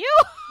 ain't it you?"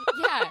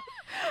 Yeah,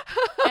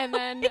 and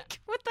then like,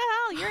 what the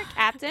hell? You're a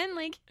captain,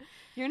 like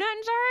you're not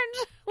in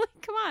charge.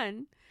 Like, come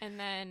on. And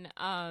then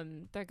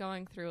they're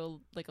going through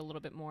like a little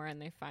bit more,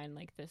 and they find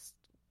like this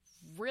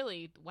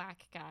really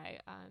whack guy.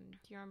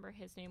 Do you remember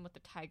his name with the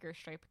tiger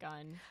stripe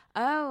gun?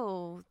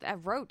 Oh,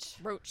 Roach.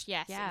 Roach,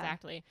 yes,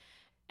 exactly.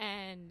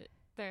 And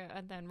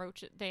then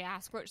Roach, they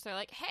ask Roach, they're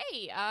like,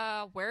 "Hey,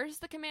 where's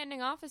the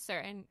commanding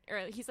officer?"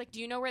 Or he's like,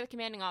 "Do you know where the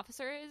commanding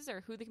officer is,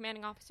 or who the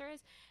commanding officer is?"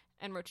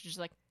 And Roach is just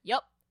like,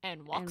 "Yup,"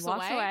 and walks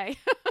away.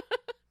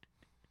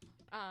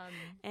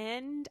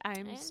 And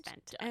I'm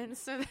spent, and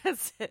so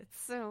that's it.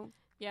 So.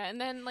 Yeah,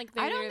 and then like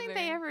I don't think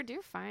they ever do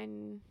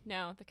find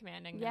the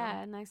commanding.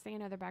 Yeah, next thing you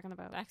know, they're back on the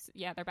boat.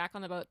 They're back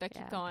on the boat. They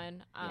keep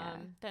going.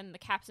 Then the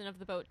captain of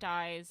the boat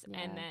dies,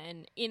 and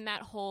then in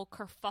that whole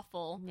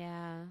kerfuffle,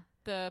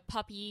 the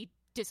puppy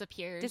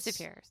disappears.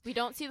 We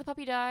don't see the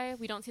puppy die.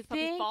 We don't see the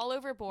puppy fall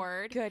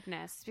overboard.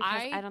 Goodness,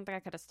 because I don't think I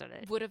could have stood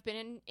it. Would have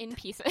been in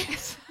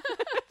pieces.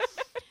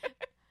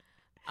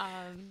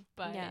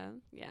 But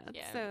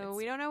so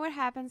we don't know what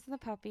happens to the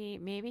puppy.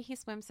 Maybe he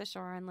swims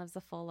ashore and lives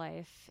a full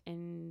life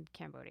in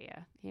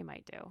Cambodia. He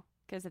might do,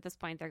 because at this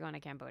point they're going to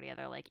Cambodia.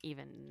 They're like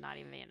not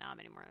even Vietnam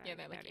anymore. They're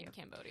like in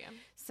Cambodia.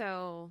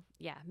 So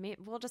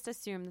we'll just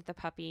assume that the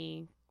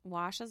puppy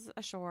washes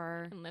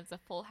ashore and lives a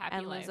full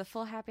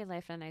happy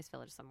life in a nice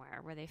village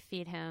somewhere where they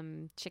feed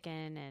him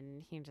chicken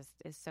and he just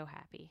is so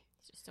happy.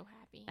 He's just so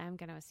happy. I'm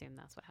going to assume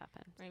that's what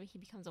happened. Maybe he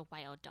becomes a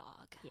wild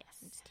dog. Yes,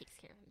 and just takes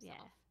care of himself.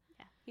 Yeah.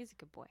 He's a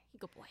good boy.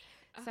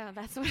 Okay. So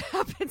that's what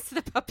happens to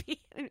the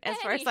puppy, as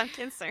far as I'm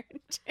concerned.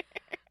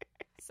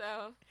 So,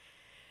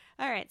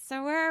 all right.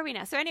 So where are we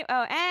now? So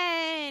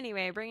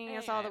anyway, bringing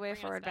us all the way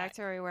forward back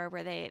to where we were,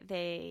 where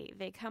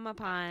they come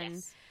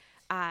upon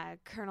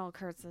Colonel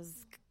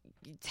Kurtz's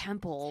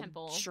temple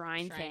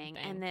shrine thing,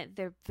 and that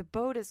the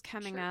boat is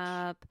coming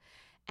up.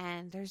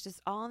 And there's just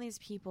all these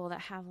people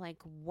that have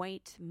like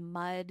white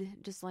mud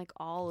just like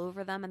all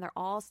over them, and they're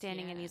all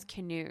standing in these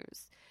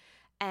canoes.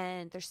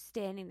 And they're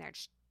standing there,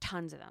 just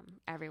tons of them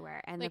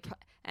everywhere. And like,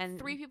 and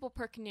 3 people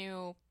per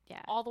canoe,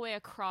 all the way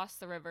across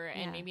the river,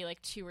 and maybe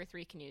like 2 or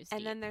 3 canoes deep.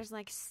 And then there's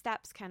like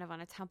steps kind of on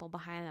a temple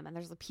behind them, and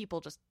there's the people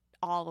just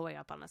all the way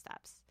up on the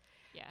steps.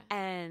 Yeah.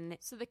 And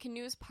so the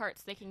canoes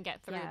parts they can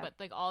get through, but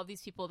like all of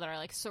these people that are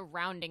like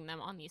surrounding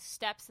them on these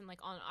steps and like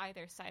on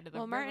either side of the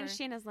river. Martin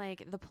Sheen is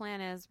like, the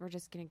plan is we're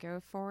just going to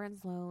go forward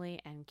slowly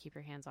and keep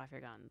your hands off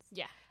your guns.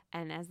 Yeah.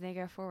 And as they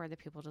go forward, the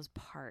people just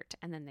part,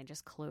 and then they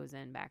just close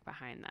in back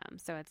behind them.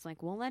 So it's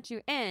like, we'll let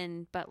you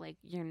in, but like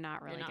you're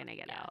not really going to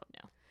get out.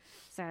 No.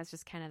 So it's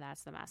just kind of,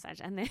 that's the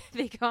message. And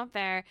they go up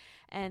there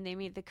and they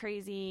meet the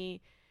crazy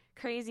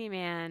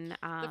man,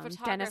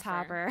 Dennis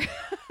Hopper.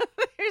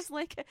 There's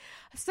like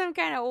some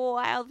kind of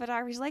wild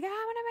photographer. He's like, I'm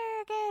an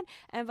American.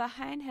 And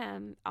behind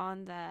him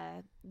on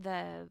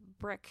the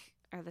brick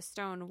or the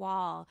stone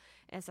wall,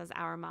 it says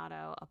our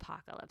motto,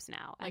 Apocalypse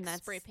Now. Like and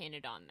that's spray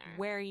painted on there.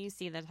 Where you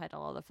see the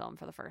title of the film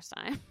for the first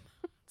time.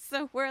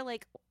 So we're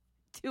like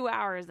 2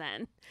 hours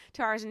and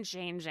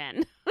change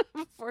in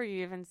before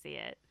you even see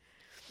it.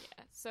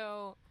 Yeah.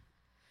 So.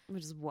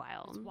 Which is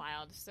wild. It's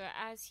wild. So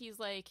as he's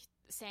like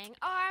saying,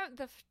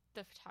 the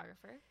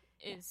photographer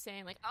is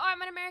saying like, "Oh,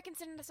 I'm an American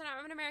citizen.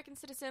 I'm an American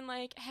citizen."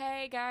 Like,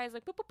 "Hey guys,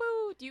 like, boo boo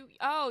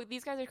boo.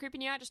 These guys are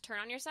creeping you out. Just turn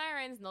on your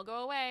sirens and they'll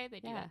go away." They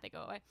do that. They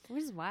go away.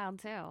 Which is wild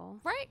too.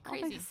 Right?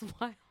 Crazy. It's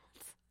wild.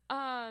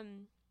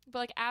 But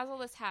like as all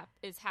this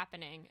is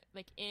happening,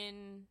 like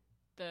in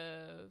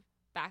the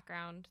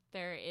background,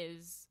 there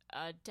is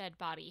a dead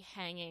body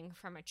hanging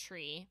from a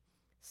tree,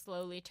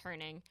 slowly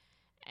turning.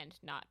 And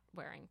not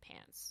wearing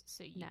pants,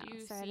 so you do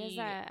see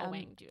a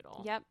wang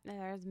doodle. Yep,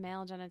 there's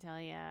male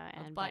genitalia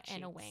and a butt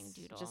and a cheeks, wang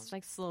doodle, just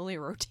like slowly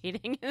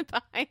rotating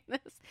behind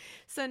this.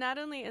 So not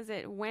only is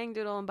it wang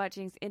doodle and butt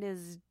cheeks, it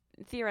is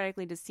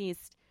theoretically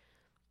deceased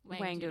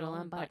wang doodle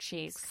and butt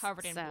cheeks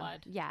covered in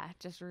blood. Yeah,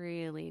 just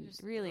really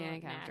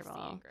uncomfortable.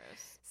 Nasty and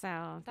gross.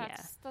 So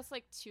that's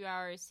like 2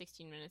 hours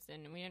 16 minutes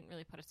in, and we didn't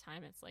really put a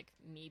time. It's like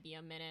maybe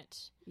a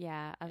minute.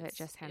 Yeah, of it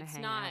just kind of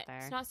hanging out there.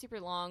 It's not super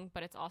long,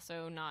 but it's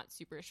also not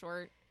super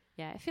short.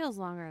 Yeah, it feels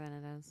longer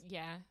than it is.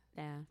 Yeah,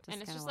 just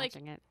and it's just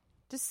watching it,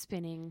 just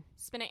spinning,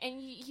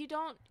 and you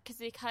don't, because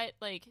they cut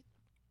like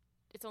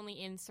it's only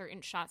in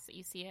certain shots that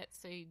you see it,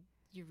 so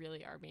you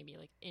really are maybe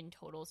like in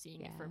total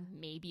seeing it for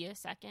maybe a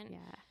second. Yeah.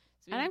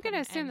 So and I'm going to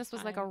assume this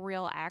was like a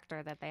real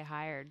actor that they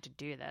hired to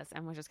do this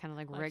and was just kind of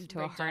like rigged to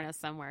a harness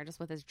somewhere just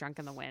with his drunk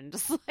in the wind.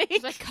 Just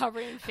like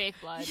covered in fake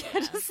blood. Yeah,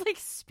 just like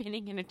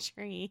spinning in a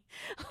tree.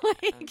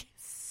 Like,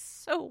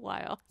 so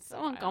wild.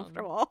 So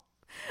uncomfortable.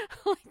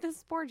 Like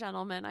this poor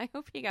gentleman. I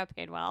hope he got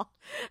paid well.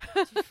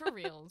 Dude, for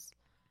reals.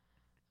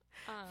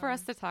 For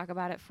us to talk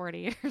about it 40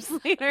 years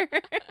later.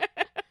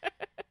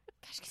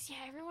 Gosh, because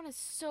everyone is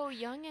so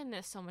young in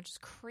this. So much is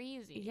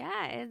crazy.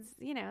 Yeah, it's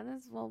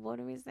this. Well, what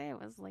do we say? It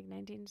was like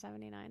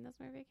 1979. This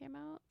movie came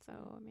out. So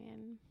I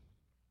mean,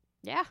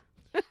 yeah,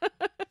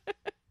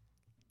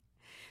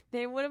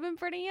 they would have been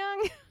pretty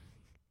young.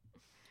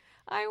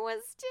 I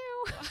was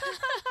too.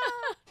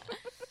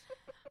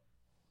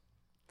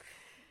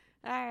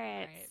 All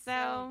right.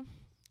 So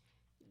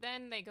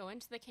then they go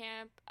into the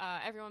camp.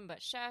 Everyone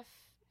but Chef,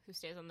 who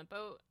stays on the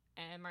boat,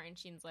 and Martin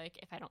Sheen's like,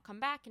 "If I don't come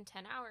back in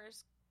 10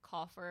 hours."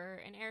 Call for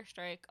an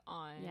airstrike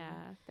on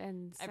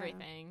and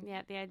everything.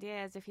 Yeah, the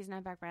idea is if he's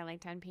not back by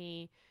like 10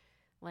 p,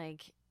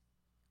 like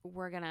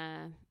we're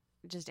gonna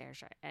just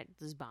airstrike,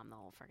 just bomb the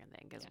whole freaking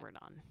thing because we're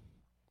done.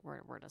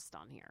 We're just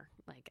done here.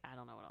 Like I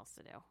don't know what else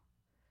to do.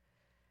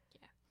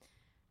 Yeah.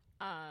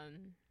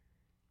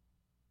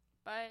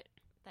 But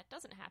that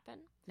doesn't happen.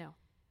 No.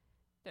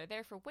 They're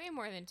there for way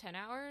more than 10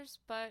 hours,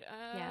 but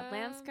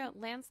Lance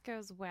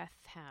goes with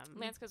him.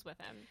 Lance goes with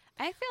him.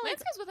 I feel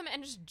Lance goes with him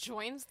and just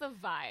joins the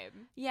vibe.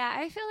 Yeah,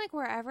 I feel like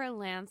wherever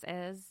Lance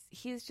is,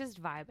 he's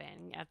just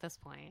vibing at this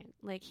point.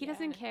 Like he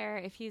doesn't care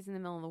if he's in the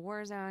middle of the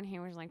war zone. He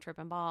was like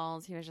tripping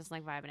balls. He was just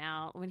like vibing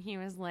out. When he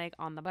was like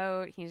on the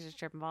boat, he's just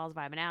tripping balls,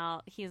 vibing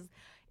out. He's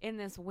in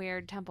this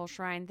weird temple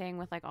shrine thing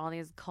with like all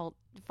these cult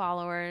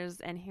followers,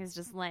 and he's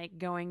just like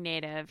going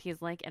native.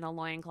 He's like in a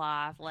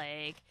loincloth,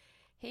 like,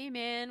 hey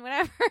man,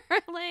 whatever.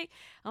 Like,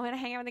 I'm gonna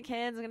hang out with the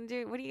kids. I'm gonna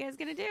do. What are you guys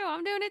gonna do?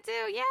 I'm doing it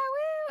too. Yeah,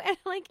 woo! And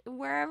like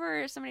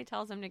wherever somebody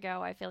tells him to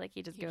go, I feel like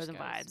he just goes and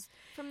vibes.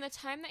 From the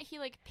time that he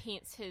like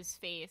paints his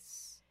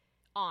face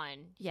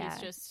on, he's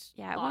just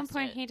At one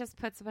point he just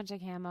puts a bunch of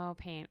camo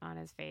paint on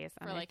his face,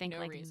 and I think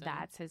reason.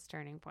 That's his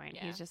turning point.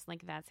 He's just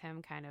like that's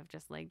him kind of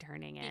just like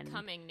turning in,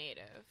 becoming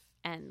native.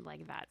 And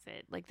like that's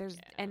it. Like there's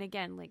and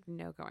again like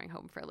no going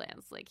home for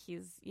Lance. Like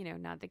he's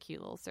not the cute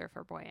little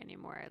surfer boy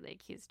anymore.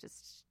 Like he's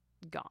just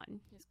gone.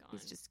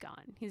 He's just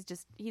gone.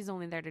 He's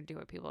only there to do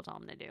what people tell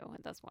him to do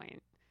at this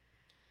point.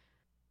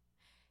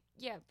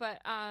 Yeah, but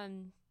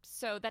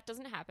so that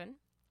doesn't happen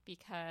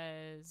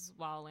because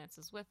while Lance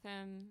is with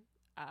him,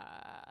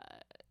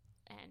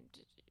 and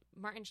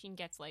Martin Sheen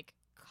gets like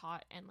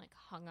caught and like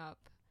hung up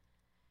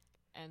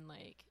and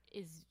like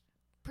is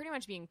pretty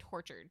much being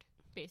tortured.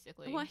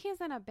 Basically, well, he's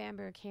in a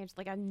bamboo cage,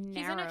 like a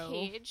narrow. He's in a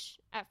cage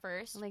at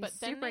first, like but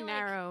super then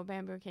narrow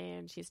bamboo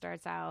cage. He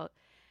starts out,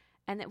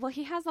 and then,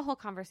 he has the whole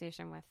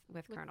conversation with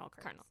Colonel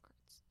Kurtz. Colonel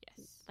Kurtz,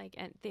 yes. Like,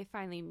 and they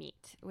finally meet,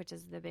 which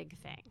is the big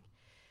thing.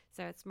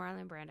 So it's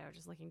Marlon Brando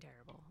just looking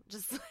terrible,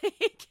 just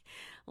like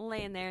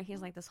laying there.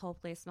 He's like, this whole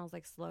place smells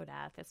like slow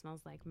death. It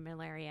smells like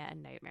malaria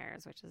and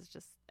nightmares, which is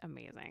just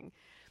amazing.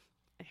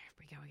 Here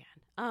we go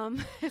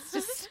again. It's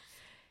just,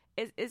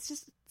 it's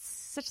just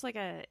such like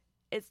a.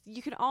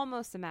 You can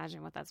almost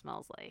imagine what that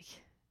smells like.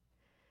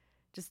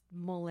 Just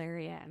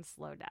malaria and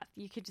slow death.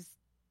 You could just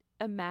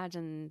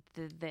imagine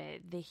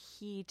the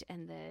heat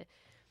and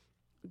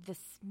the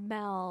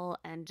smell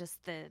and just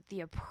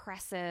the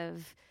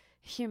oppressive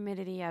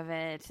humidity of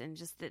it and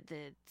just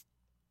the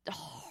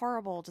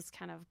horrible, just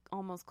kind of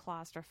almost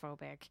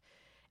claustrophobic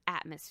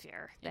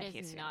atmosphere that he's It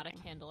is not feeling.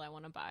 A candle I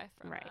want to buy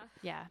from right.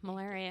 Yeah,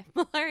 malaria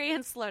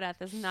and slow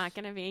death is not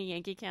going to be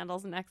Yankee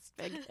Candle's next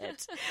big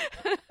hit.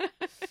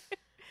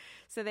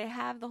 So they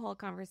have the whole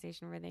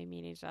conversation where they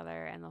meet each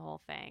other and the whole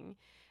thing.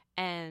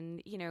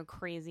 And,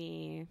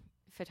 crazy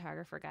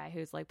photographer guy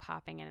who's like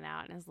popping in and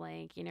out and is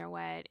like, you know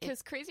what?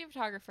 Because crazy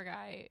photographer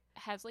guy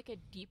has like a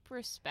deep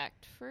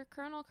respect for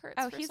Colonel Kurtz.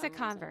 Oh, for he's a some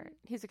convert. reason.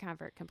 He's a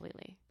convert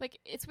completely. Like,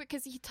 it's weird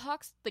because he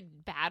talks like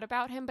bad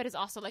about him, but it's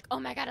also like, oh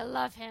my God, I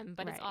love him.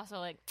 But it's Right. also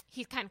like,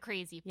 he's kind of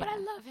crazy, but Yeah. I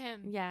love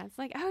him. Yeah, it's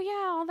like, oh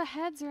yeah, all the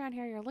heads around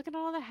here. You're looking at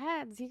all the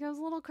heads. He goes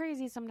a little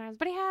crazy sometimes,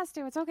 but he has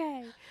to. It's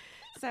okay.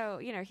 So,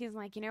 you know, he's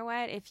like, you know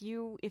what? If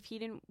he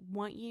didn't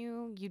want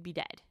you, you'd be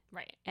dead.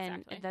 Right. And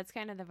Exactly. that's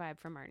kind of the vibe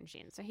from Martin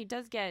Sheen. So he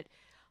does get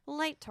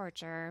light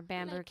torture,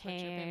 bamboo Light torture,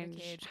 bamboo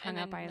cage, and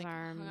hung up then, by his like,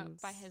 arms. hung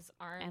up by his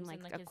arms and like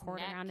a his cord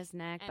neck, around his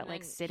neck, and but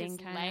like then sitting his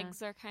kind of.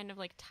 legs are kind of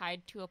like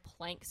tied to a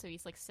plank, so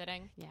he's like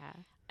sitting. Yeah.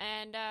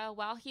 And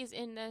while he's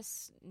in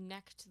this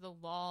neck to the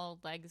wall,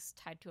 legs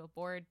tied to a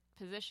board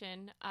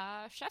position,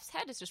 Chef's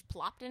head is just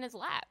plopped in his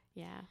lap.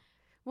 Yeah.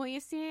 Well,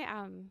 you see,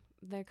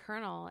 the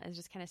Colonel is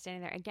just kind of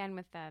standing there again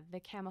with the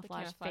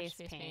camouflage, face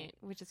paint,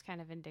 which is kind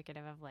of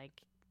indicative of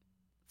like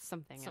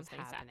something's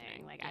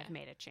happening. Like, yeah. I've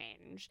made a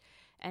change,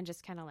 and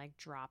just kind of like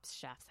drops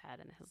Chef's head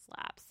in his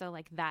lap. So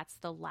like that's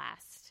the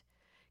last,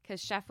 because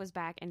Chef was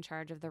back in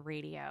charge of the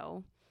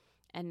radio,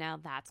 and now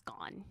that's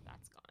gone.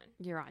 That's gone.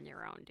 You're on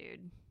your own,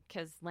 dude.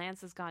 Because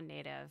Lance has gone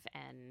native,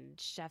 and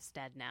Chef's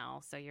dead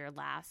now. So your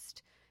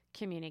last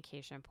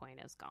communication point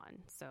is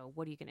gone. So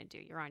what are you gonna do?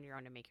 You're on your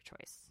own to make your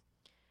choice.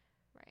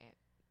 Right.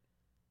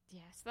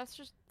 Yeah, so that's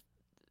just...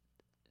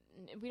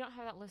 We don't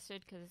have that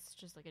listed because it's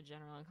just like a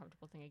general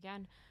uncomfortable thing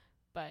again.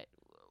 But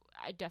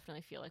I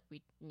definitely feel like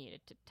we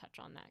needed to touch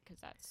on that because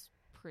that's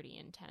pretty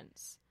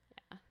intense.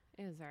 Yeah,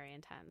 it was very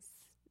intense.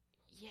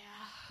 Yeah.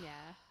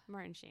 Yeah,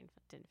 Martin Sheen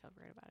didn't feel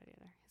great about it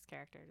either. His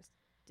character just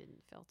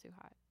didn't feel too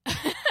hot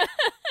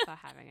about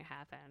having it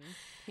happen.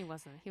 He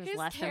was His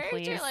less than character,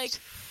 pleased. like,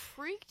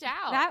 freaked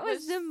out. That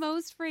was the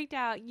most freaked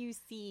out you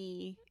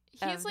see.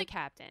 He's the like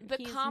captain. the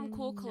He's calm,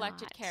 cool,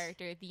 collected not.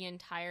 character the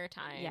entire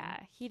time. Yeah,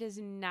 he does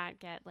not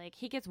get like,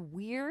 he gets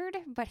weird,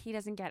 but he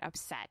doesn't get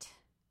upset.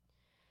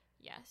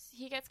 Yes,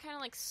 he gets kind of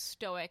like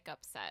stoic,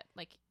 upset,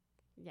 like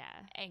Yeah,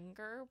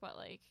 anger, but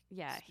like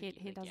yeah, he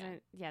like,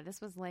 doesn't. Yeah,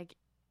 this was like,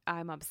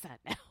 I'm upset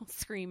now,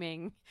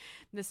 screaming.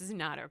 This is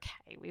not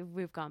okay.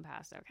 We've gone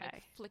past okay.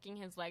 like flicking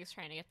his legs,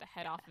 trying to get the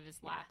head off of his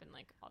lap, and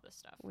like all this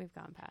stuff. We've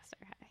gone past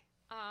okay.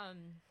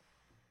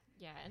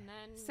 Yeah, and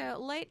then So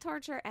light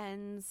torture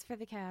ends for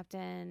the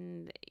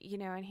captain, you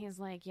know, and he's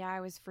like, yeah, I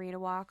was free to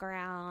walk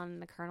around.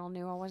 The Colonel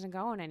knew I wasn't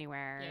going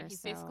anywhere. yeah, he's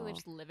basically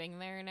just living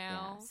there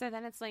now. Yeah. So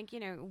then it's like, you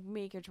know,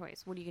 make your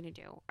choice. What are you going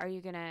to do? Are you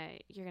going to,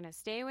 you're going to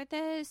stay with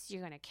this?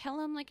 You're going to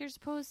kill him like you're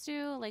supposed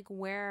to? Like,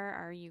 where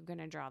are you going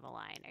to draw the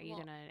line? Are you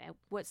going to,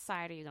 what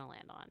side are you going to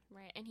land on?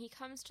 Right, and he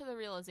comes to the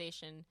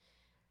realization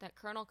that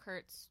Colonel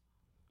Kurtz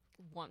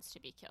wants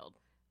to be killed.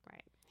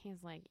 Right.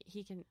 He's like,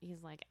 he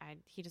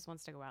just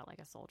wants to go out like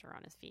a soldier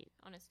on his feet.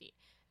 On his feet.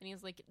 And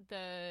he's like,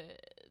 the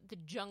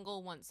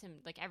jungle wants him,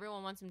 like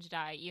everyone wants him to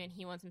die, even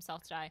he wants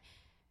himself to die.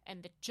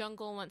 And the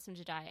jungle wants him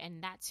to die,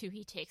 and that's who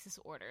he takes his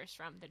orders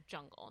from, the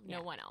jungle,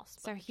 no one else.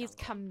 So he's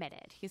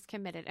committed. He's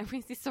committed. And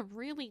we see some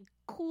really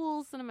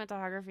cool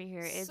cinematography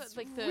here. It's So,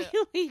 like,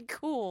 really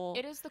cool.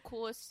 It is the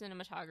coolest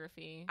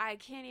cinematography. I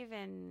can't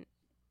even...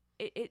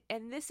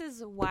 And this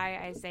is why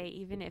I say,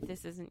 even if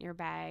this isn't your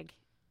bag,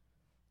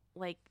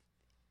 like,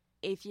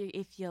 if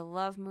you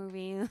love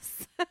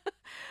movies,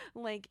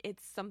 like,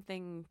 it's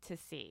something to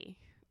see,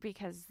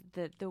 because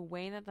the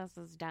way that this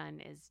is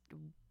done is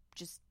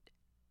just,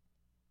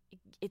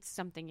 it's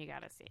something you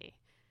gotta see.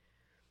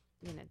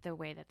 You know, the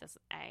way that this,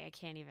 I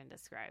can't even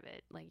describe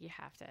it. Like, you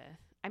have to,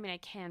 I mean, I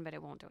can, but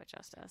it won't do it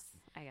justice,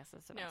 I guess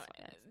that's the best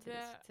way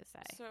to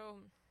say. So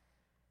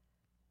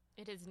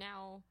it is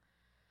now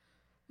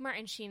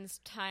Martin Sheen's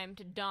time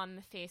to don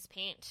the face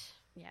paint.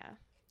 Yeah.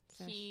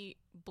 So he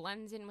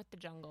blends in with the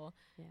jungle.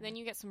 Yeah. Then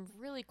you get some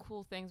really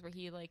cool things where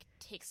he like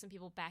takes some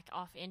people back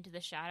off into the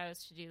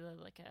shadows to do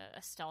like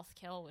a stealth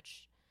kill,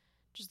 which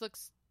just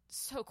looks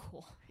so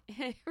cool.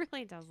 It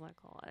really does look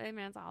cool. I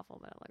mean, it's awful,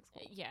 but it looks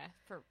cool. Yeah,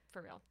 for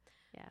real.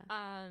 Yeah.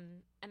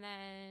 And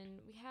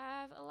then we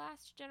have a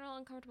last general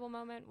uncomfortable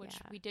moment, which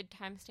we did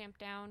timestamp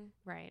down.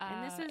 Right.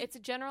 And this is, it's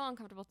a general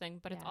uncomfortable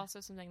thing, but it's Yeah. also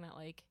something that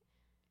like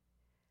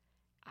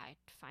I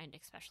find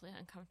especially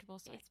uncomfortable.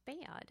 So it's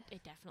bad. I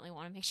definitely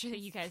want to make sure that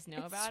you guys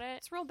know about it.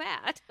 It's real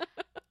bad.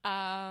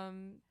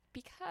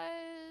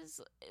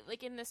 Because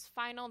like in this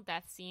final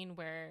death scene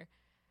where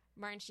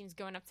Martin Sheen's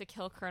going up to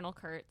kill Colonel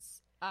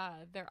Kurtz,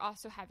 they're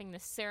also having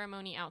this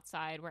ceremony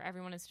outside where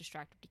everyone is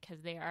distracted because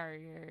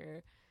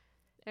they're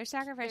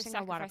sacrificing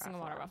a water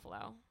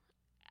buffalo.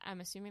 I'm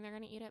assuming they're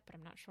going to eat it, but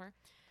I'm not sure.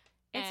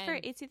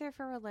 It's either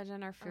for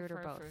religion or food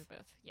or both. For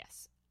both,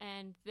 yes.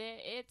 And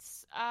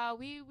it's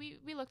we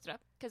looked it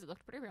up because it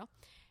looked pretty real.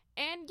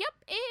 And yep,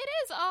 it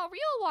is a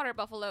real water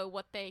buffalo,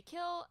 what they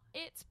kill,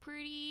 it's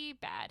pretty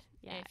bad.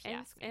 Yeah, if you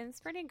ask me. it's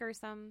pretty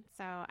gruesome.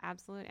 So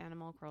absolute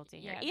animal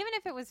cruelty here. Yeah. Even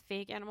if it was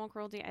fake animal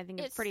cruelty, I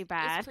think it's pretty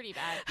bad. It's pretty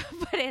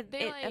bad.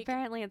 But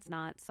apparently it's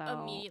not.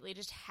 So immediately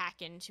just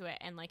hack into it,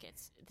 and like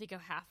they go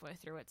halfway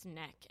through its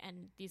neck,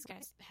 and these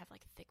guys have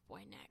like thick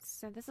boy necks.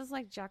 So this is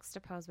like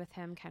juxtaposed with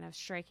him kind of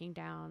striking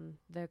down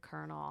the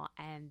colonel,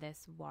 and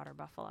this water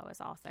buffalo is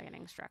also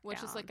getting struck Which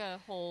down. is like a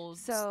whole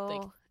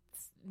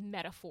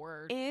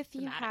metaphor. If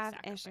you have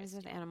sacrifice, issues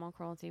with animal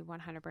cruelty,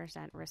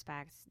 100%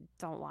 respect.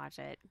 Don't watch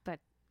it, but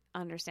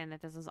understand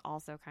that this is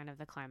also kind of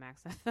the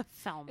climax of the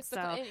film.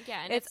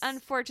 It's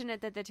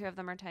unfortunate that the two of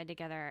them are tied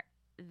together,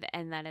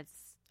 and that it's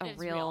a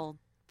real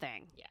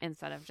thing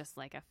instead of just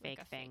like a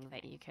fake thing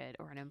that you could,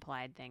 or an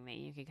implied thing that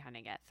you could kind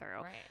of get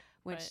through. Right.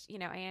 Which,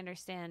 I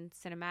understand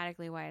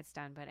cinematically why it's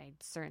done, but I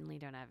certainly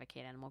don't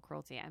advocate animal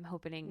cruelty. I'm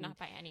hoping not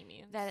by any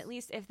means that at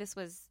least if this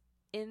was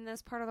in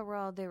this part of the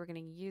world, they were going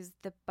to use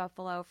the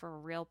buffalo for a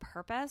real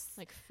purpose,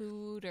 like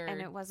food or and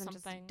it wasn't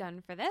something. Just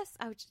done for this.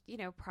 I would,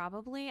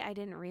 probably. I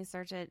didn't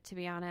research it, to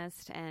be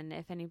honest. And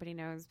if anybody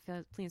knows,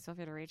 please feel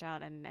free to reach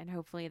out. And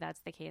hopefully that's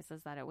the case,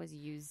 is that it was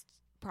used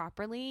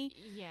properly.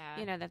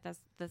 Yeah, that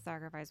the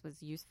sacrifice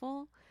was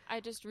useful. I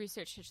just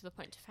researched it to the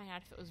point to find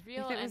out if it was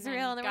real. If it was and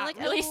real, and they were like,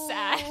 really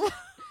sad.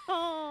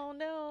 Oh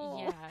no!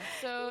 Yeah,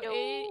 so No.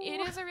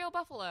 it is a real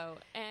buffalo,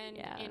 and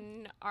Yeah.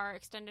 in our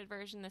extended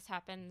version, this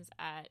happens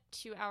at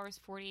 2 hours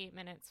 48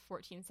 minutes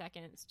 14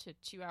 seconds to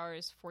 2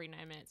 hours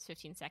 49 minutes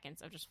 15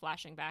 seconds of just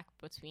flashing back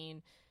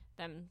between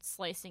them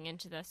slicing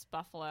into this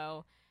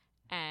buffalo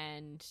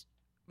and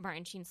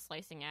Martin Sheen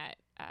slicing at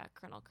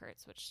Colonel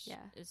Kurtz, which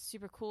is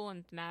super cool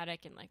and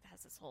thematic, and like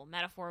has this whole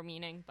metaphor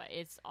meaning, but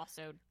it's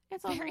also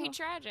very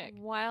tragic,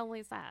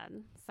 wildly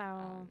sad.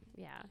 So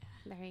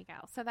there you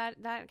go. So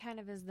that kind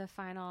of is the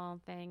final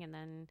thing, and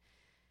then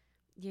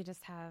you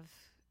just have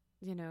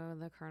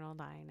the Colonel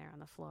dying there on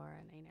the floor,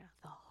 and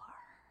the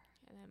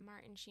horror, and then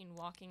Martin Sheen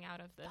walking out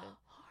of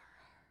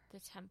the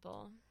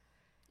temple,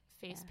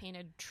 face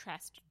painted,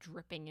 chest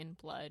dripping in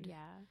blood. Yeah.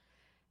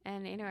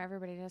 And,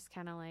 everybody just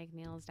kind of like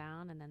kneels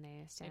down, and then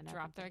they stand up.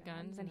 Drop their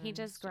guns. And he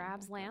just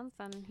grabs Lance,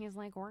 and he's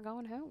like, we're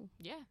going home.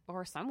 Yeah.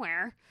 Or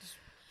somewhere.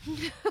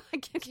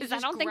 Because I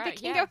don't think they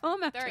can go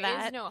home after that.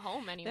 There is no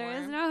home anymore. There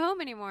is no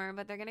home anymore,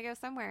 but they're going to go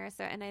somewhere.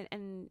 So,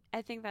 and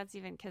I think that's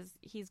even because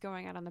he's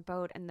going out on the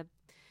boat, and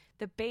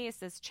the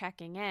base is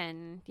checking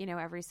in,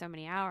 every so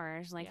many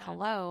hours. Like,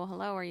 hello,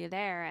 are you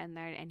there?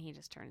 And he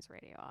just turns the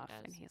radio off,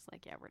 and he's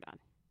like, yeah, we're done.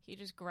 He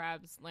just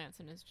grabs Lance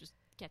and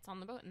gets on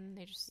the boat, and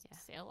they just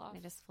sail off. They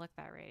just flick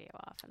that radio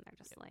off, and they're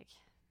just like,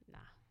 nah,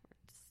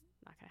 it's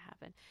not gonna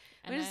happen.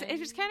 It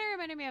just kind of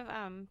reminded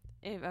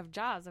me of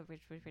Jaws, of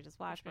which we just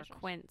watched, where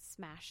Quint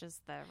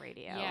smashes the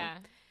radio. Yeah,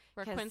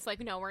 where Quint's like,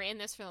 no, we're in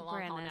this for the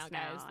long haul now,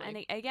 guys.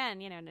 Like, and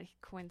again,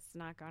 Quint's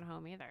not going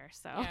home either,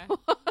 so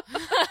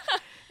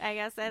I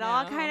guess it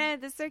all kind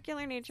of the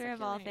circular nature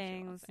of all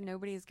things.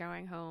 Nobody's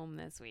going home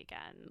this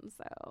weekend,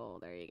 so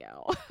there you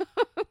go.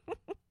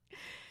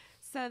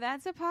 So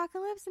that's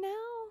Apocalypse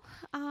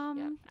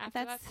Now.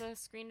 After that, the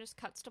screen just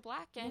cuts to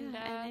black, and,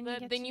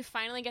 and then you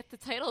finally get the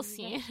title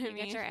scene. You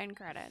get your end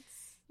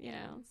credits, you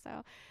know.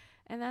 So,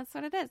 and that's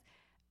what it is.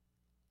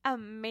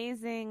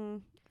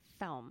 Amazing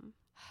film.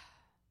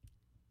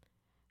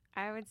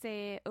 I would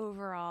say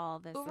overall,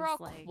 this is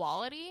like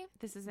quality.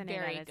 This is an 8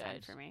 out of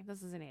 10 for me.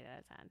 This is an 8 out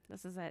of 10.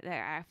 This is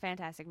a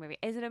fantastic movie.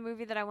 Is it a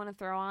movie that I want to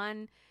throw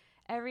on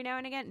every now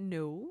and again?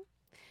 No.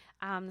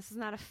 This is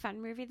not a fun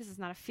movie. This is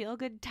not a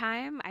feel-good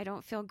time. I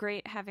don't feel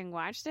great having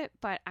watched it,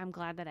 but I'm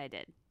glad that I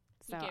did.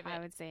 So I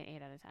would say an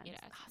 8 out of 10.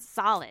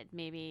 Solid,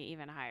 maybe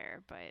even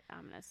higher, but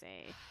I'm gonna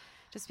say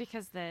just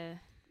because the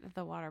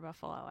water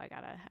buffalo, I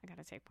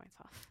gotta take points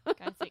off.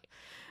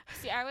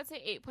 See, I would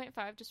say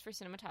 8.5 just for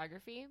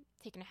cinematography,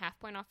 taking a half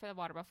point off for the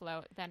water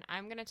buffalo. Then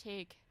I'm gonna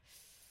take.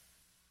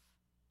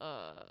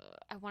 I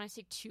want to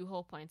take 2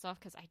 whole points off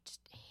because I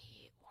just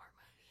hate war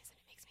movies and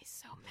it makes me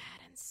so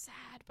mad and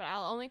sad. But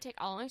I'll only take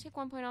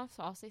 1 point off,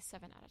 so I'll say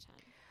 7 out of 10.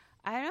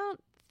 I don't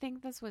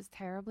think this was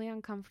terribly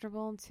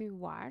uncomfortable to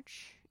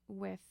watch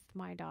with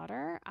my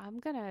daughter.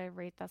 I'm gonna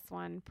rate this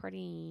one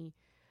pretty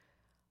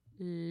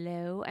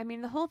low. I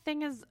mean, the whole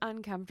thing is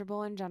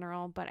uncomfortable in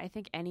general, but I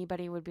think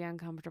anybody would be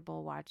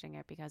uncomfortable watching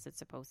it because it's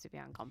supposed to be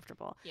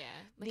uncomfortable. Yeah,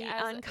 the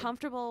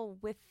uncomfortable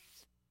with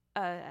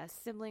a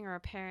sibling or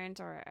a parent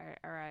or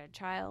a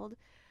child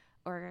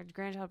or a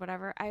grandchild,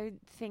 whatever, I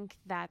think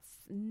that's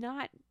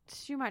not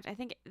too much. I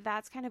think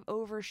that's kind of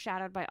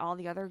overshadowed by all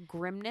the other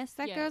grimness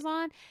that goes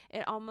on.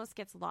 It almost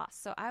gets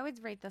lost. So I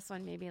would rate this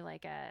one maybe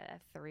like a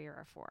 3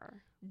 or a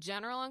 4.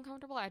 General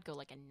uncomfortable, I'd go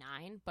like a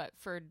 9. But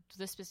for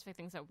the specific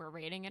things that we're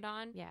rating it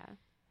on,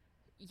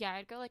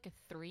 I'd go like a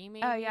 3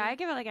 maybe. Oh yeah, I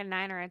give it like a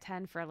 9 or a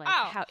 10 for like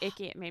how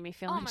icky it made me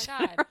feel. Oh my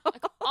god,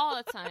 like all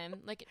the time,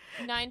 like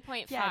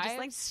 9.5. Yeah, just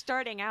like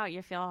starting out,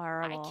 you feel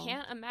horrible. I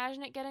can't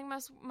imagine it getting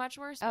much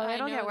worse. Oh, but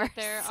it'll I know get worse.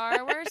 That there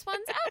are worse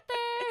ones out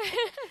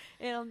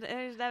there.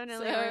 There's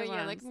definitely worse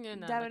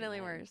ones.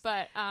 Definitely worse.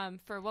 But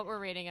for what we're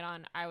rating it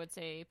on, I would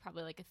say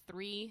probably like a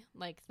 3,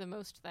 like the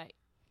most that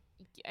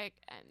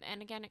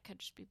and again, it could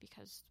just be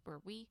because we're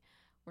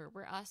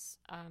us.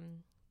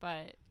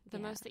 But the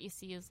most that you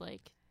see is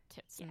like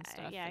tits and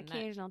stuff. Yeah, and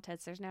occasional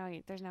tits. There's no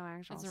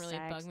actual doesn't really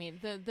sex. bug me.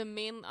 The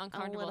main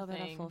uncomfortable a little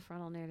thing, bit of full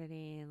frontal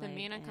nudity. the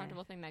main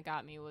uncomfortable thing that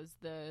got me was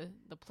the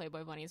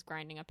Playboy bunnies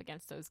grinding up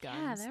against those guns.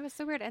 Yeah, that was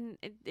so weird, and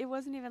it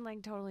wasn't even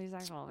like totally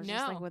sexual. It was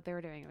just like what they were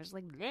doing. It was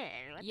like, bleh,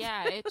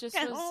 yeah, it just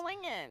I was don't like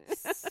it.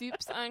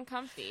 soups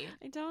uncomfy.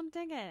 I don't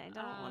dig it. I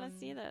don't want to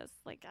see this.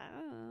 Like, I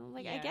don't know.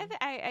 Like, Yeah. I get that.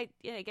 I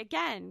like,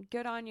 again,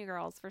 good on you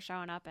girls for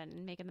showing up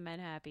and making the men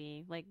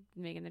happy, like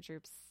making the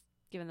troops,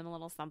 giving them a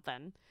little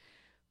something.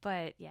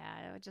 But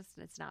yeah,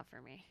 it's not for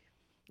me.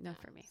 Not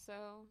for me. So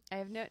I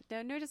have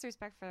no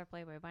disrespect for the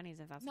Playboy bunnies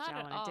if that's what Not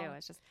y'all at want to do. all.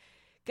 It's just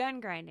gun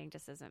grinding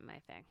just isn't my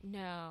thing.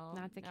 no,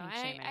 Not to no, kink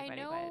shame anybody, I but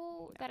know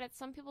no. that it's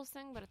some people's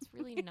thing, but it's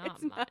really not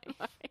It's mine. not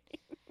mine.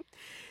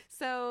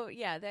 So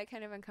yeah, that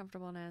kind of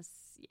uncomfortableness.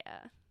 Yeah,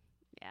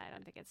 I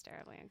don't think it's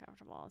terribly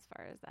uncomfortable as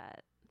far as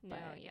that. No,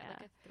 But, yeah,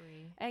 like a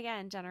 3.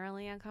 Again,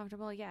 generally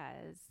uncomfortable. Yeah,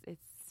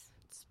 It's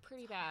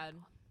pretty bad.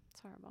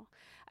 It's horrible.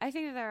 I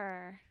think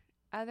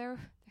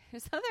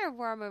there's other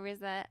war movies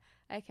that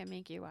I can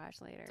make you watch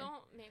later.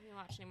 Don't make me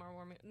watch any more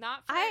war movies.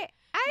 Not for I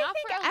not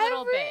think for a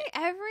little bit.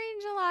 every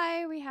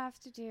July we have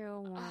to do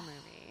a war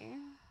movie.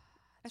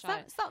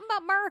 July. Something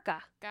about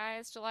America.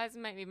 Guys, July's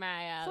might be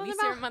my Something least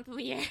about- favorite month of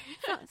the year.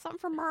 Something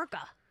from America.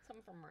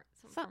 Something from America.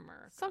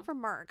 Something from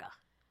America.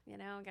 You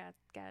know,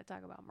 gotta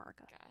talk about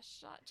America.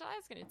 Gosh,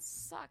 July's gonna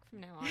suck from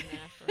now on. Then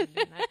after we're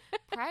doing that,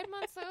 Pride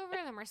Month's over,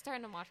 then we're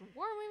starting to watch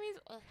war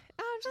movies. Ugh.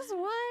 Oh, just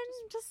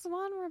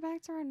one. We're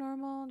back to our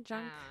normal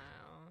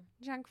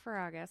junk for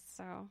August.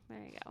 So there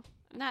you go.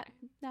 Not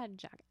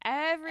junk.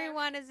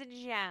 Everyone is a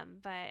gem,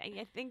 but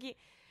I think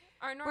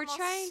Our normal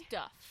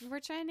stuff. we're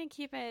trying to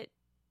keep it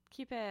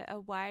a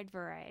wide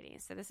variety.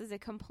 So this is a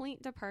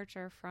complete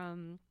departure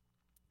from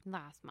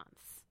last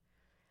month's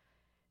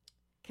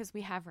because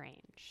we have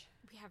range.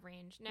 We have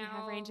range now. We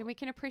have range, and we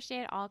can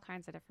appreciate all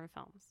kinds of different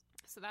films.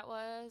 So that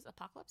was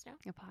Apocalypse Now.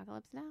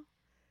 Apocalypse Now,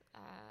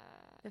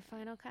 the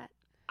final cut,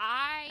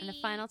 and the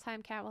final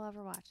time Kat will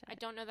ever watch it. I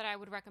don't know that I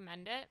would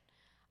recommend it.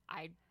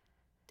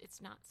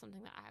 It's not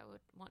something that I would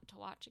want to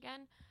watch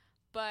again,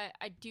 but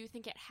I do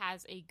think it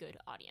has a good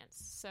audience.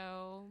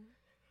 So,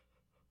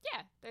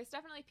 yeah, there's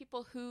definitely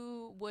people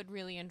who would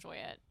really enjoy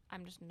it.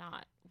 I'm just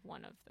not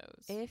one of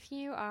those. If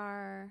you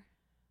are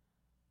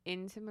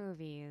into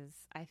movies,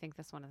 I think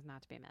this one is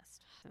not to be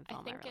missed.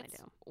 I think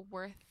it's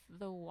worth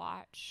the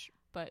watch,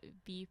 but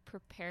be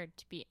prepared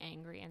to be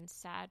angry and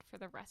sad for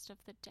the rest of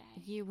the day.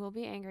 You will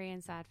be angry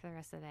and sad for the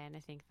rest of the day, and I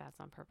think that's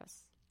on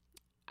purpose.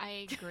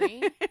 I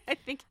agree.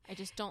 I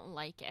just don't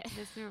like it.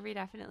 This movie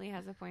definitely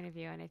has a point of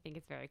view, and I think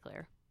it's very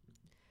clear.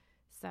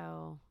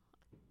 So,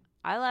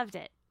 I loved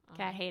it.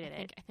 Kat hated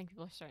it. I think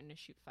people are starting to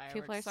shoot fireworks.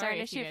 People are Sorry starting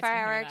to if you shoot guys can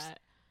hear fireworks. that.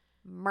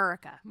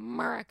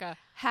 America.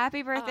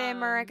 Happy birthday,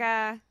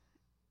 America.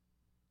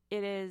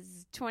 It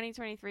is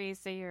 2023,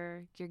 so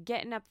you're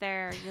getting up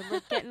there.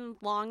 You're getting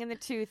long in the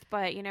tooth,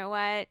 but you know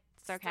what?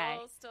 It's okay.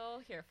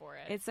 Still here for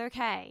it. It's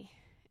okay.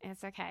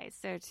 It's okay.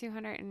 So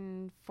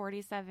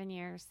 247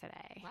 years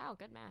today. Wow,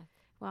 good math.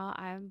 Well,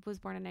 I was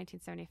born in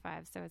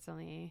 1975, so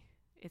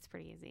it's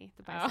pretty easy.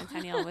 The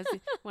bicentennial was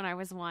when I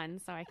was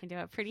 1, so I can do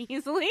it pretty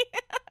easily.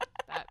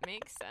 That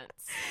makes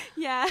sense.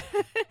 Yeah.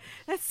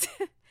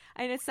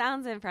 It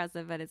sounds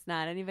impressive, but it's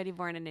not. Anybody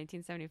born in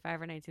 1975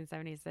 or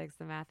 1976,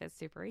 the math is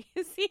super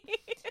easy.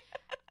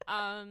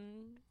 I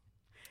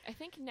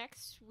think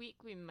next week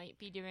we might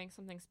be doing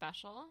something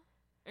special.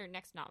 Or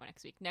next month.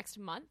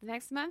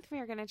 Next month, we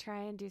are going to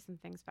try and do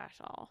something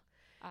special.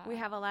 We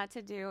have a lot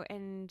to do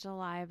in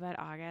July, but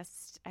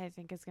August, I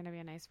think, is going to be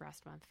a nice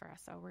rest month for us.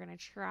 So we're going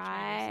to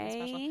try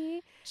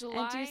and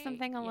do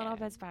something a little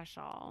bit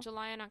special.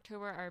 July and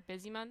October are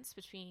busy months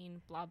between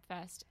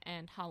Blobfest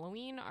and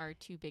Halloween, our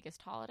 2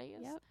 biggest holidays.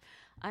 Yep.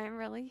 I'm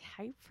really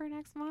hyped for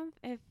next month.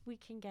 If we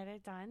can get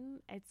it done,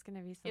 it's going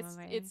to be some of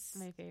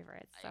my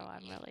favorites. So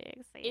I'm really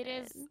excited. It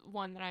is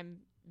one that I'm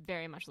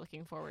very much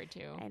looking forward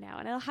to. I know.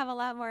 And it'll have a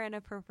lot more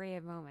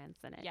inappropriate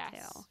moments in it, yes,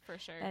 too. For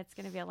sure. That's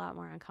going to be a lot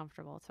more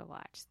uncomfortable to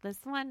watch. This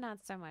one,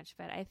 not so much,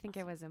 but I think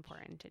it was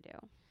important to do.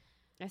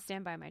 I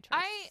stand by my choice.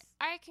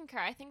 I concur.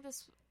 I think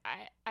this,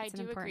 I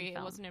do agree.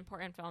 Film. It was an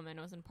important film and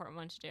it was an important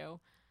one to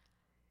do.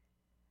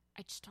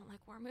 I just don't like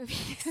war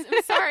movies.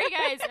 I'm sorry,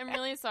 guys. I'm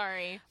really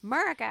sorry.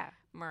 America.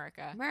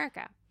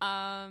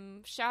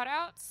 Shout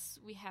outs.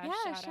 We have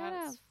shout shout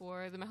outs outs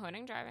for the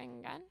Mahoning driving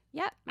again.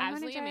 Yep.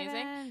 Absolutely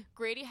amazing.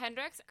 Grady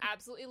Hendrix,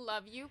 absolutely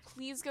love you.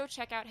 Please go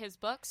check out his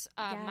books.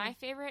 My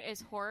favorite is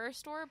Horror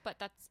Store, but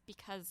that's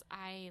because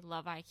I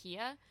love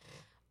IKEA.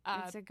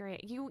 It's a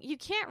great. You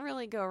can't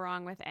really go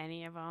wrong with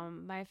any of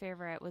them. My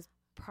favorite was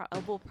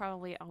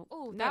probably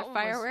that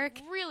firework.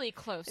 Was really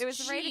close. It was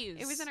Jeez. right.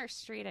 It was in our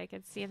street. I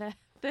could see the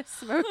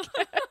smoke.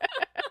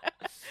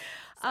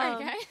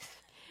 Sorry, guys.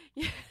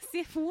 Yeah,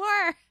 see,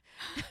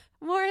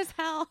 war is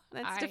hell.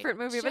 That's a different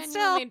movie, but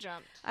still,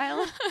 jumped. I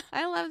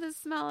love the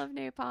smell of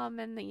napalm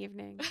in the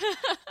evening.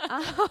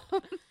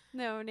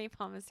 No,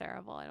 napalm is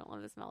terrible. I don't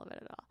love the smell of it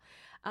at all.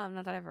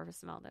 Not that I've ever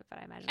smelled it, but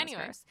I imagine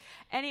Anyway. it's gross.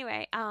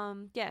 Anyway,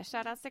 yeah,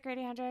 shout outs to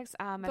Grady Hendrix.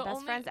 My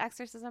best friend's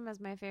Exorcism is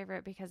my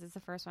favorite because it's the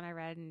first one I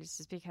read, and it's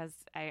just because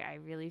I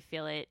really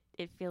feel it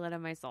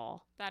in my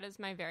soul. That is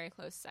my very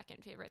close second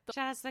favorite.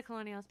 Shout outs to the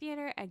Colonial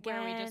Theater again.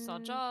 Where we just saw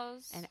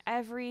Jaws. And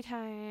every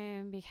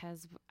time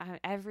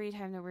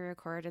that we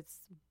record, it's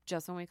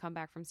just when we come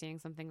back from seeing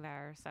something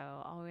there.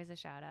 So always a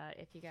shout out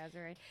if you guys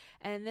are right.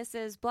 And this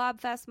is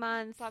Blobfest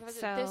month.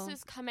 So This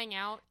is coming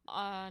out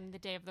on the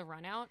day of the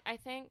run out, I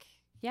think.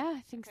 yeah,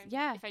 I think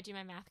yeah. If I do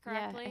my math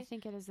correctly. Yeah, I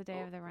think it is the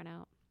day of the run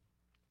out.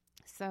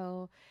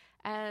 So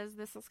as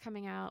this is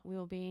coming out, we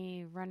will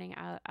be running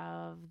out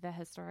of the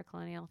Historic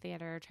Colonial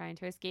Theater trying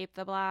to escape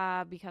the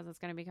blob because it's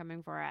going to be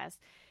coming for us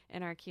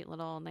in our cute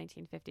little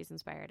 1950s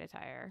inspired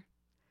attire.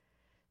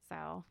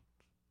 So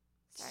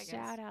Sorry, guys.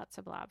 shout out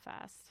to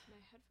Blobfest. My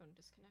headphone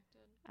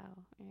disconnected. Oh,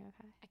 are you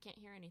okay? I can't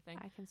hear anything.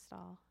 I can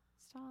stall.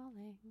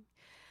 Stalling.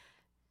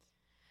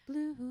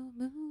 Blue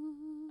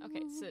moon.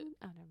 Okay, so...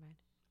 Oh, never mind.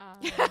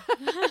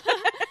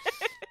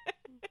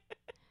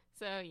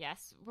 So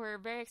yes, we're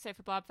very excited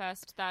for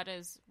Blobfest. That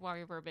is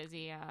why we're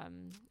busy.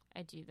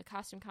 I do the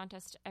costume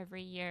contest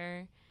every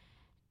year,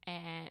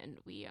 and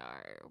we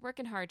are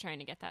working hard trying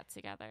to get that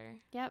together.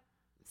 Yep.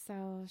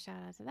 So shout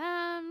out to them.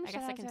 I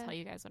guess I can tell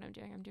you guys what I'm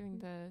doing. I'm doing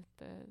the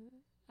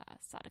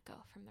Sadako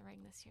from The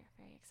Ring this year.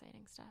 Very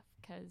exciting stuff,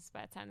 because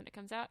by the time that it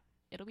comes out,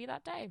 it'll be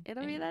that day.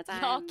 It'll be that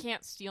Y'all time.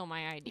 can't steal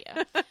my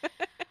idea.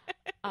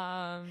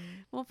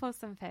 We'll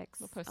post some pics.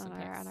 We'll post on some our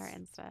pics. on our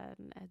Insta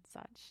and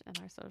such and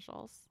our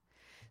socials.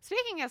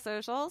 Speaking of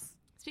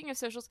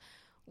socials,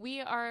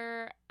 we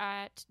are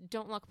at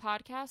Don't Look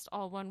Podcast,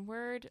 all one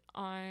word,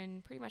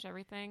 on pretty much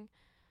everything.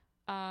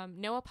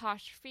 No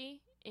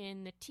apostrophe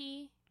in the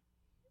T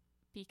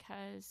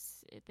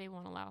because they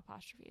won't allow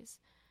apostrophes.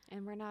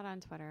 And we're not on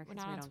Twitter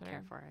because we don't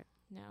care for it.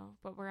 No,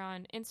 but we're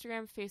on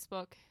Instagram,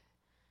 Facebook.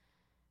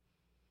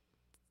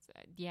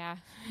 Yeah,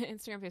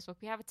 Instagram, Facebook.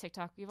 We have a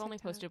TikTok. We've only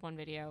posted one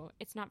video.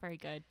 It's not very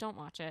good. Don't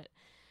watch it.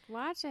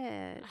 Watch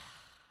it.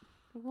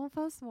 We'll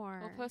post more.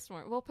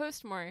 We'll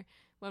post more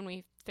when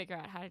we figure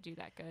out how to do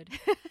that good.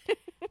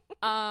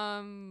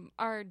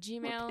 Our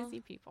Gmail We're busy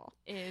people.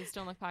 is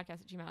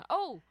don'tlookpodcast@gmail.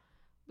 Oh,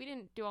 we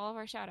didn't do all of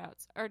our shout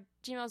outs. Our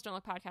Gmail is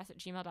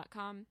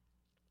don'tlookpodcast@gmail.com.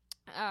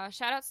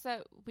 Shout outs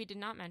that we did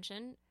not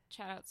mention.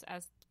 Shout outs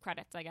as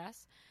credits, I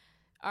guess.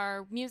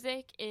 Our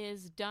music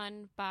is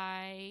done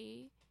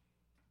by...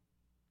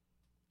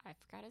 I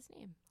forgot his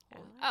name.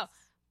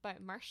 By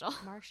Marshall.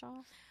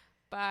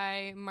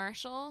 By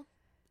Marshall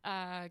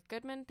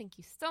Goodman. Thank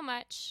you so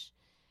much.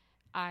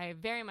 I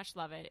very much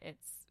love it.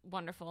 It's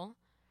wonderful.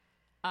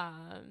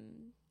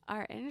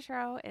 Our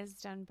intro is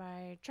done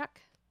by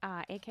Chuck,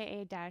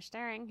 aka Dash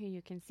Daring, who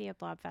you can see at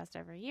Blobfest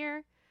every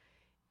year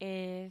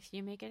if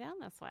you make it down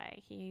this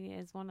way. He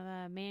is one of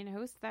the main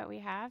hosts that we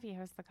have. He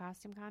hosts the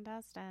costume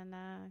contest, and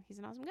he's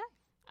an awesome guy.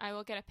 I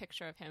will get a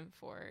picture of him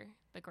for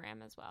the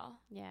gram as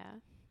well. Yeah.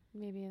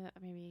 Maybe you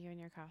in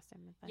your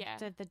costume. Yeah.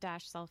 The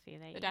Dash selfie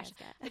that you guys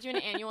get. I do an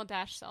annual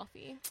Dash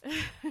selfie.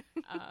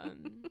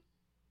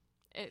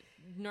 It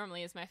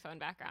normally is my phone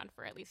background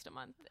for at least a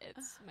month.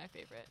 It's my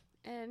favorite.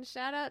 And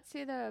shout out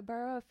to the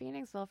borough of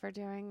Phoenixville for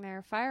doing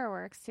their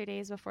fireworks 2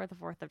 days before the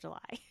 4th of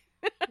July.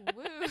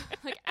 Woo!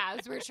 Like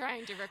as we're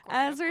trying to record.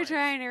 As we're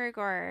trying to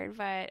record,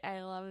 but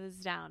I love this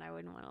town. I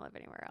wouldn't want to live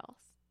anywhere else.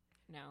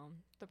 No,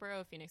 the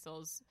borough of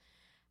Phoenixville is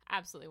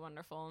absolutely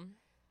wonderful.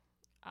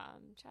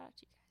 Shout out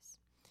to you guys.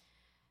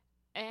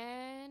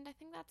 And I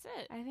think that's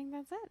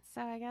it.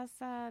 So I guess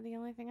the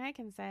only thing I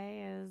can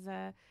say is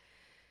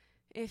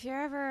if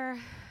you're ever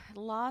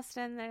lost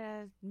in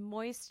the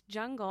moist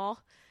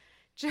jungle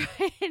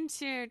trying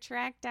to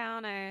track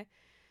down a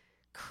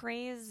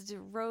crazed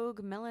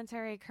rogue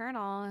military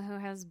colonel who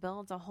has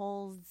built a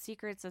whole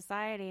secret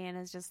society and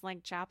is just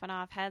like chopping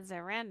off heads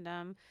at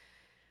random,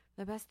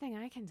 the best thing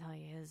I can tell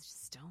you is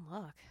just don't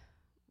look.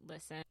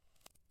 Listen.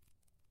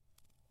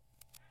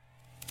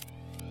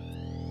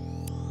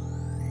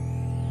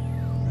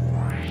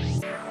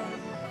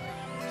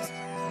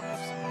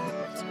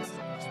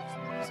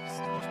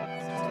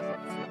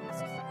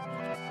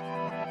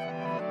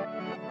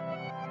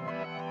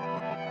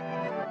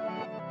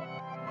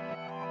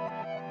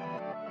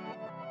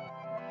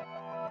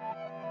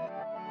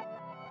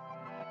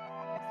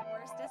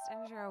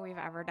 Intro we've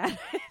ever done.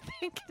 I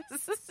think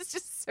this is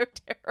just so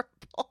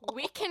terrible.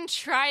 We can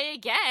try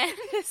again.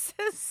 This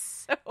is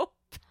so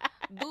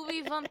bad. Do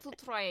we want to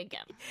try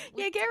again?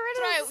 Yeah, get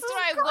rid of this.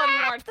 Try one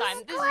more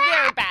time. This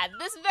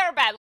is very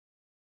bad.